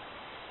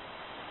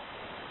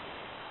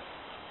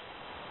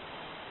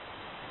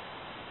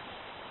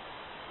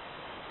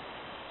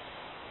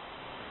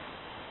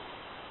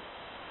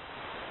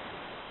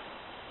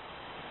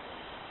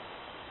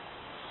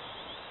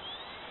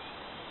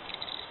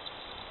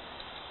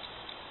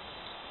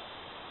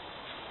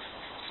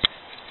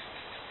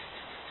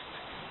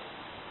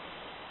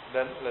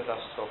 Then let us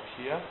stop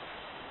here.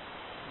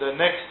 The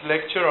next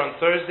lecture on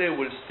Thursday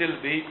will still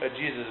be a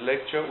Jesus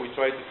lecture. We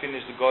try to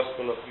finish the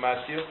Gospel of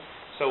Matthew,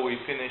 so we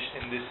finish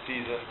in this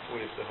season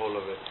with the whole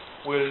of it.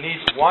 We'll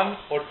need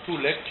 1 or 2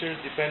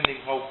 lectures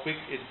depending how quick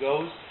it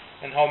goes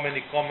and how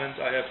many comments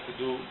I have to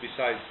do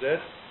besides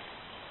that.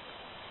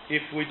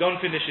 If we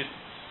don't finish it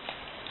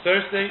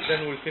Thursday,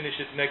 then we'll finish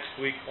it next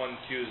week on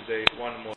Tuesday, 1 more.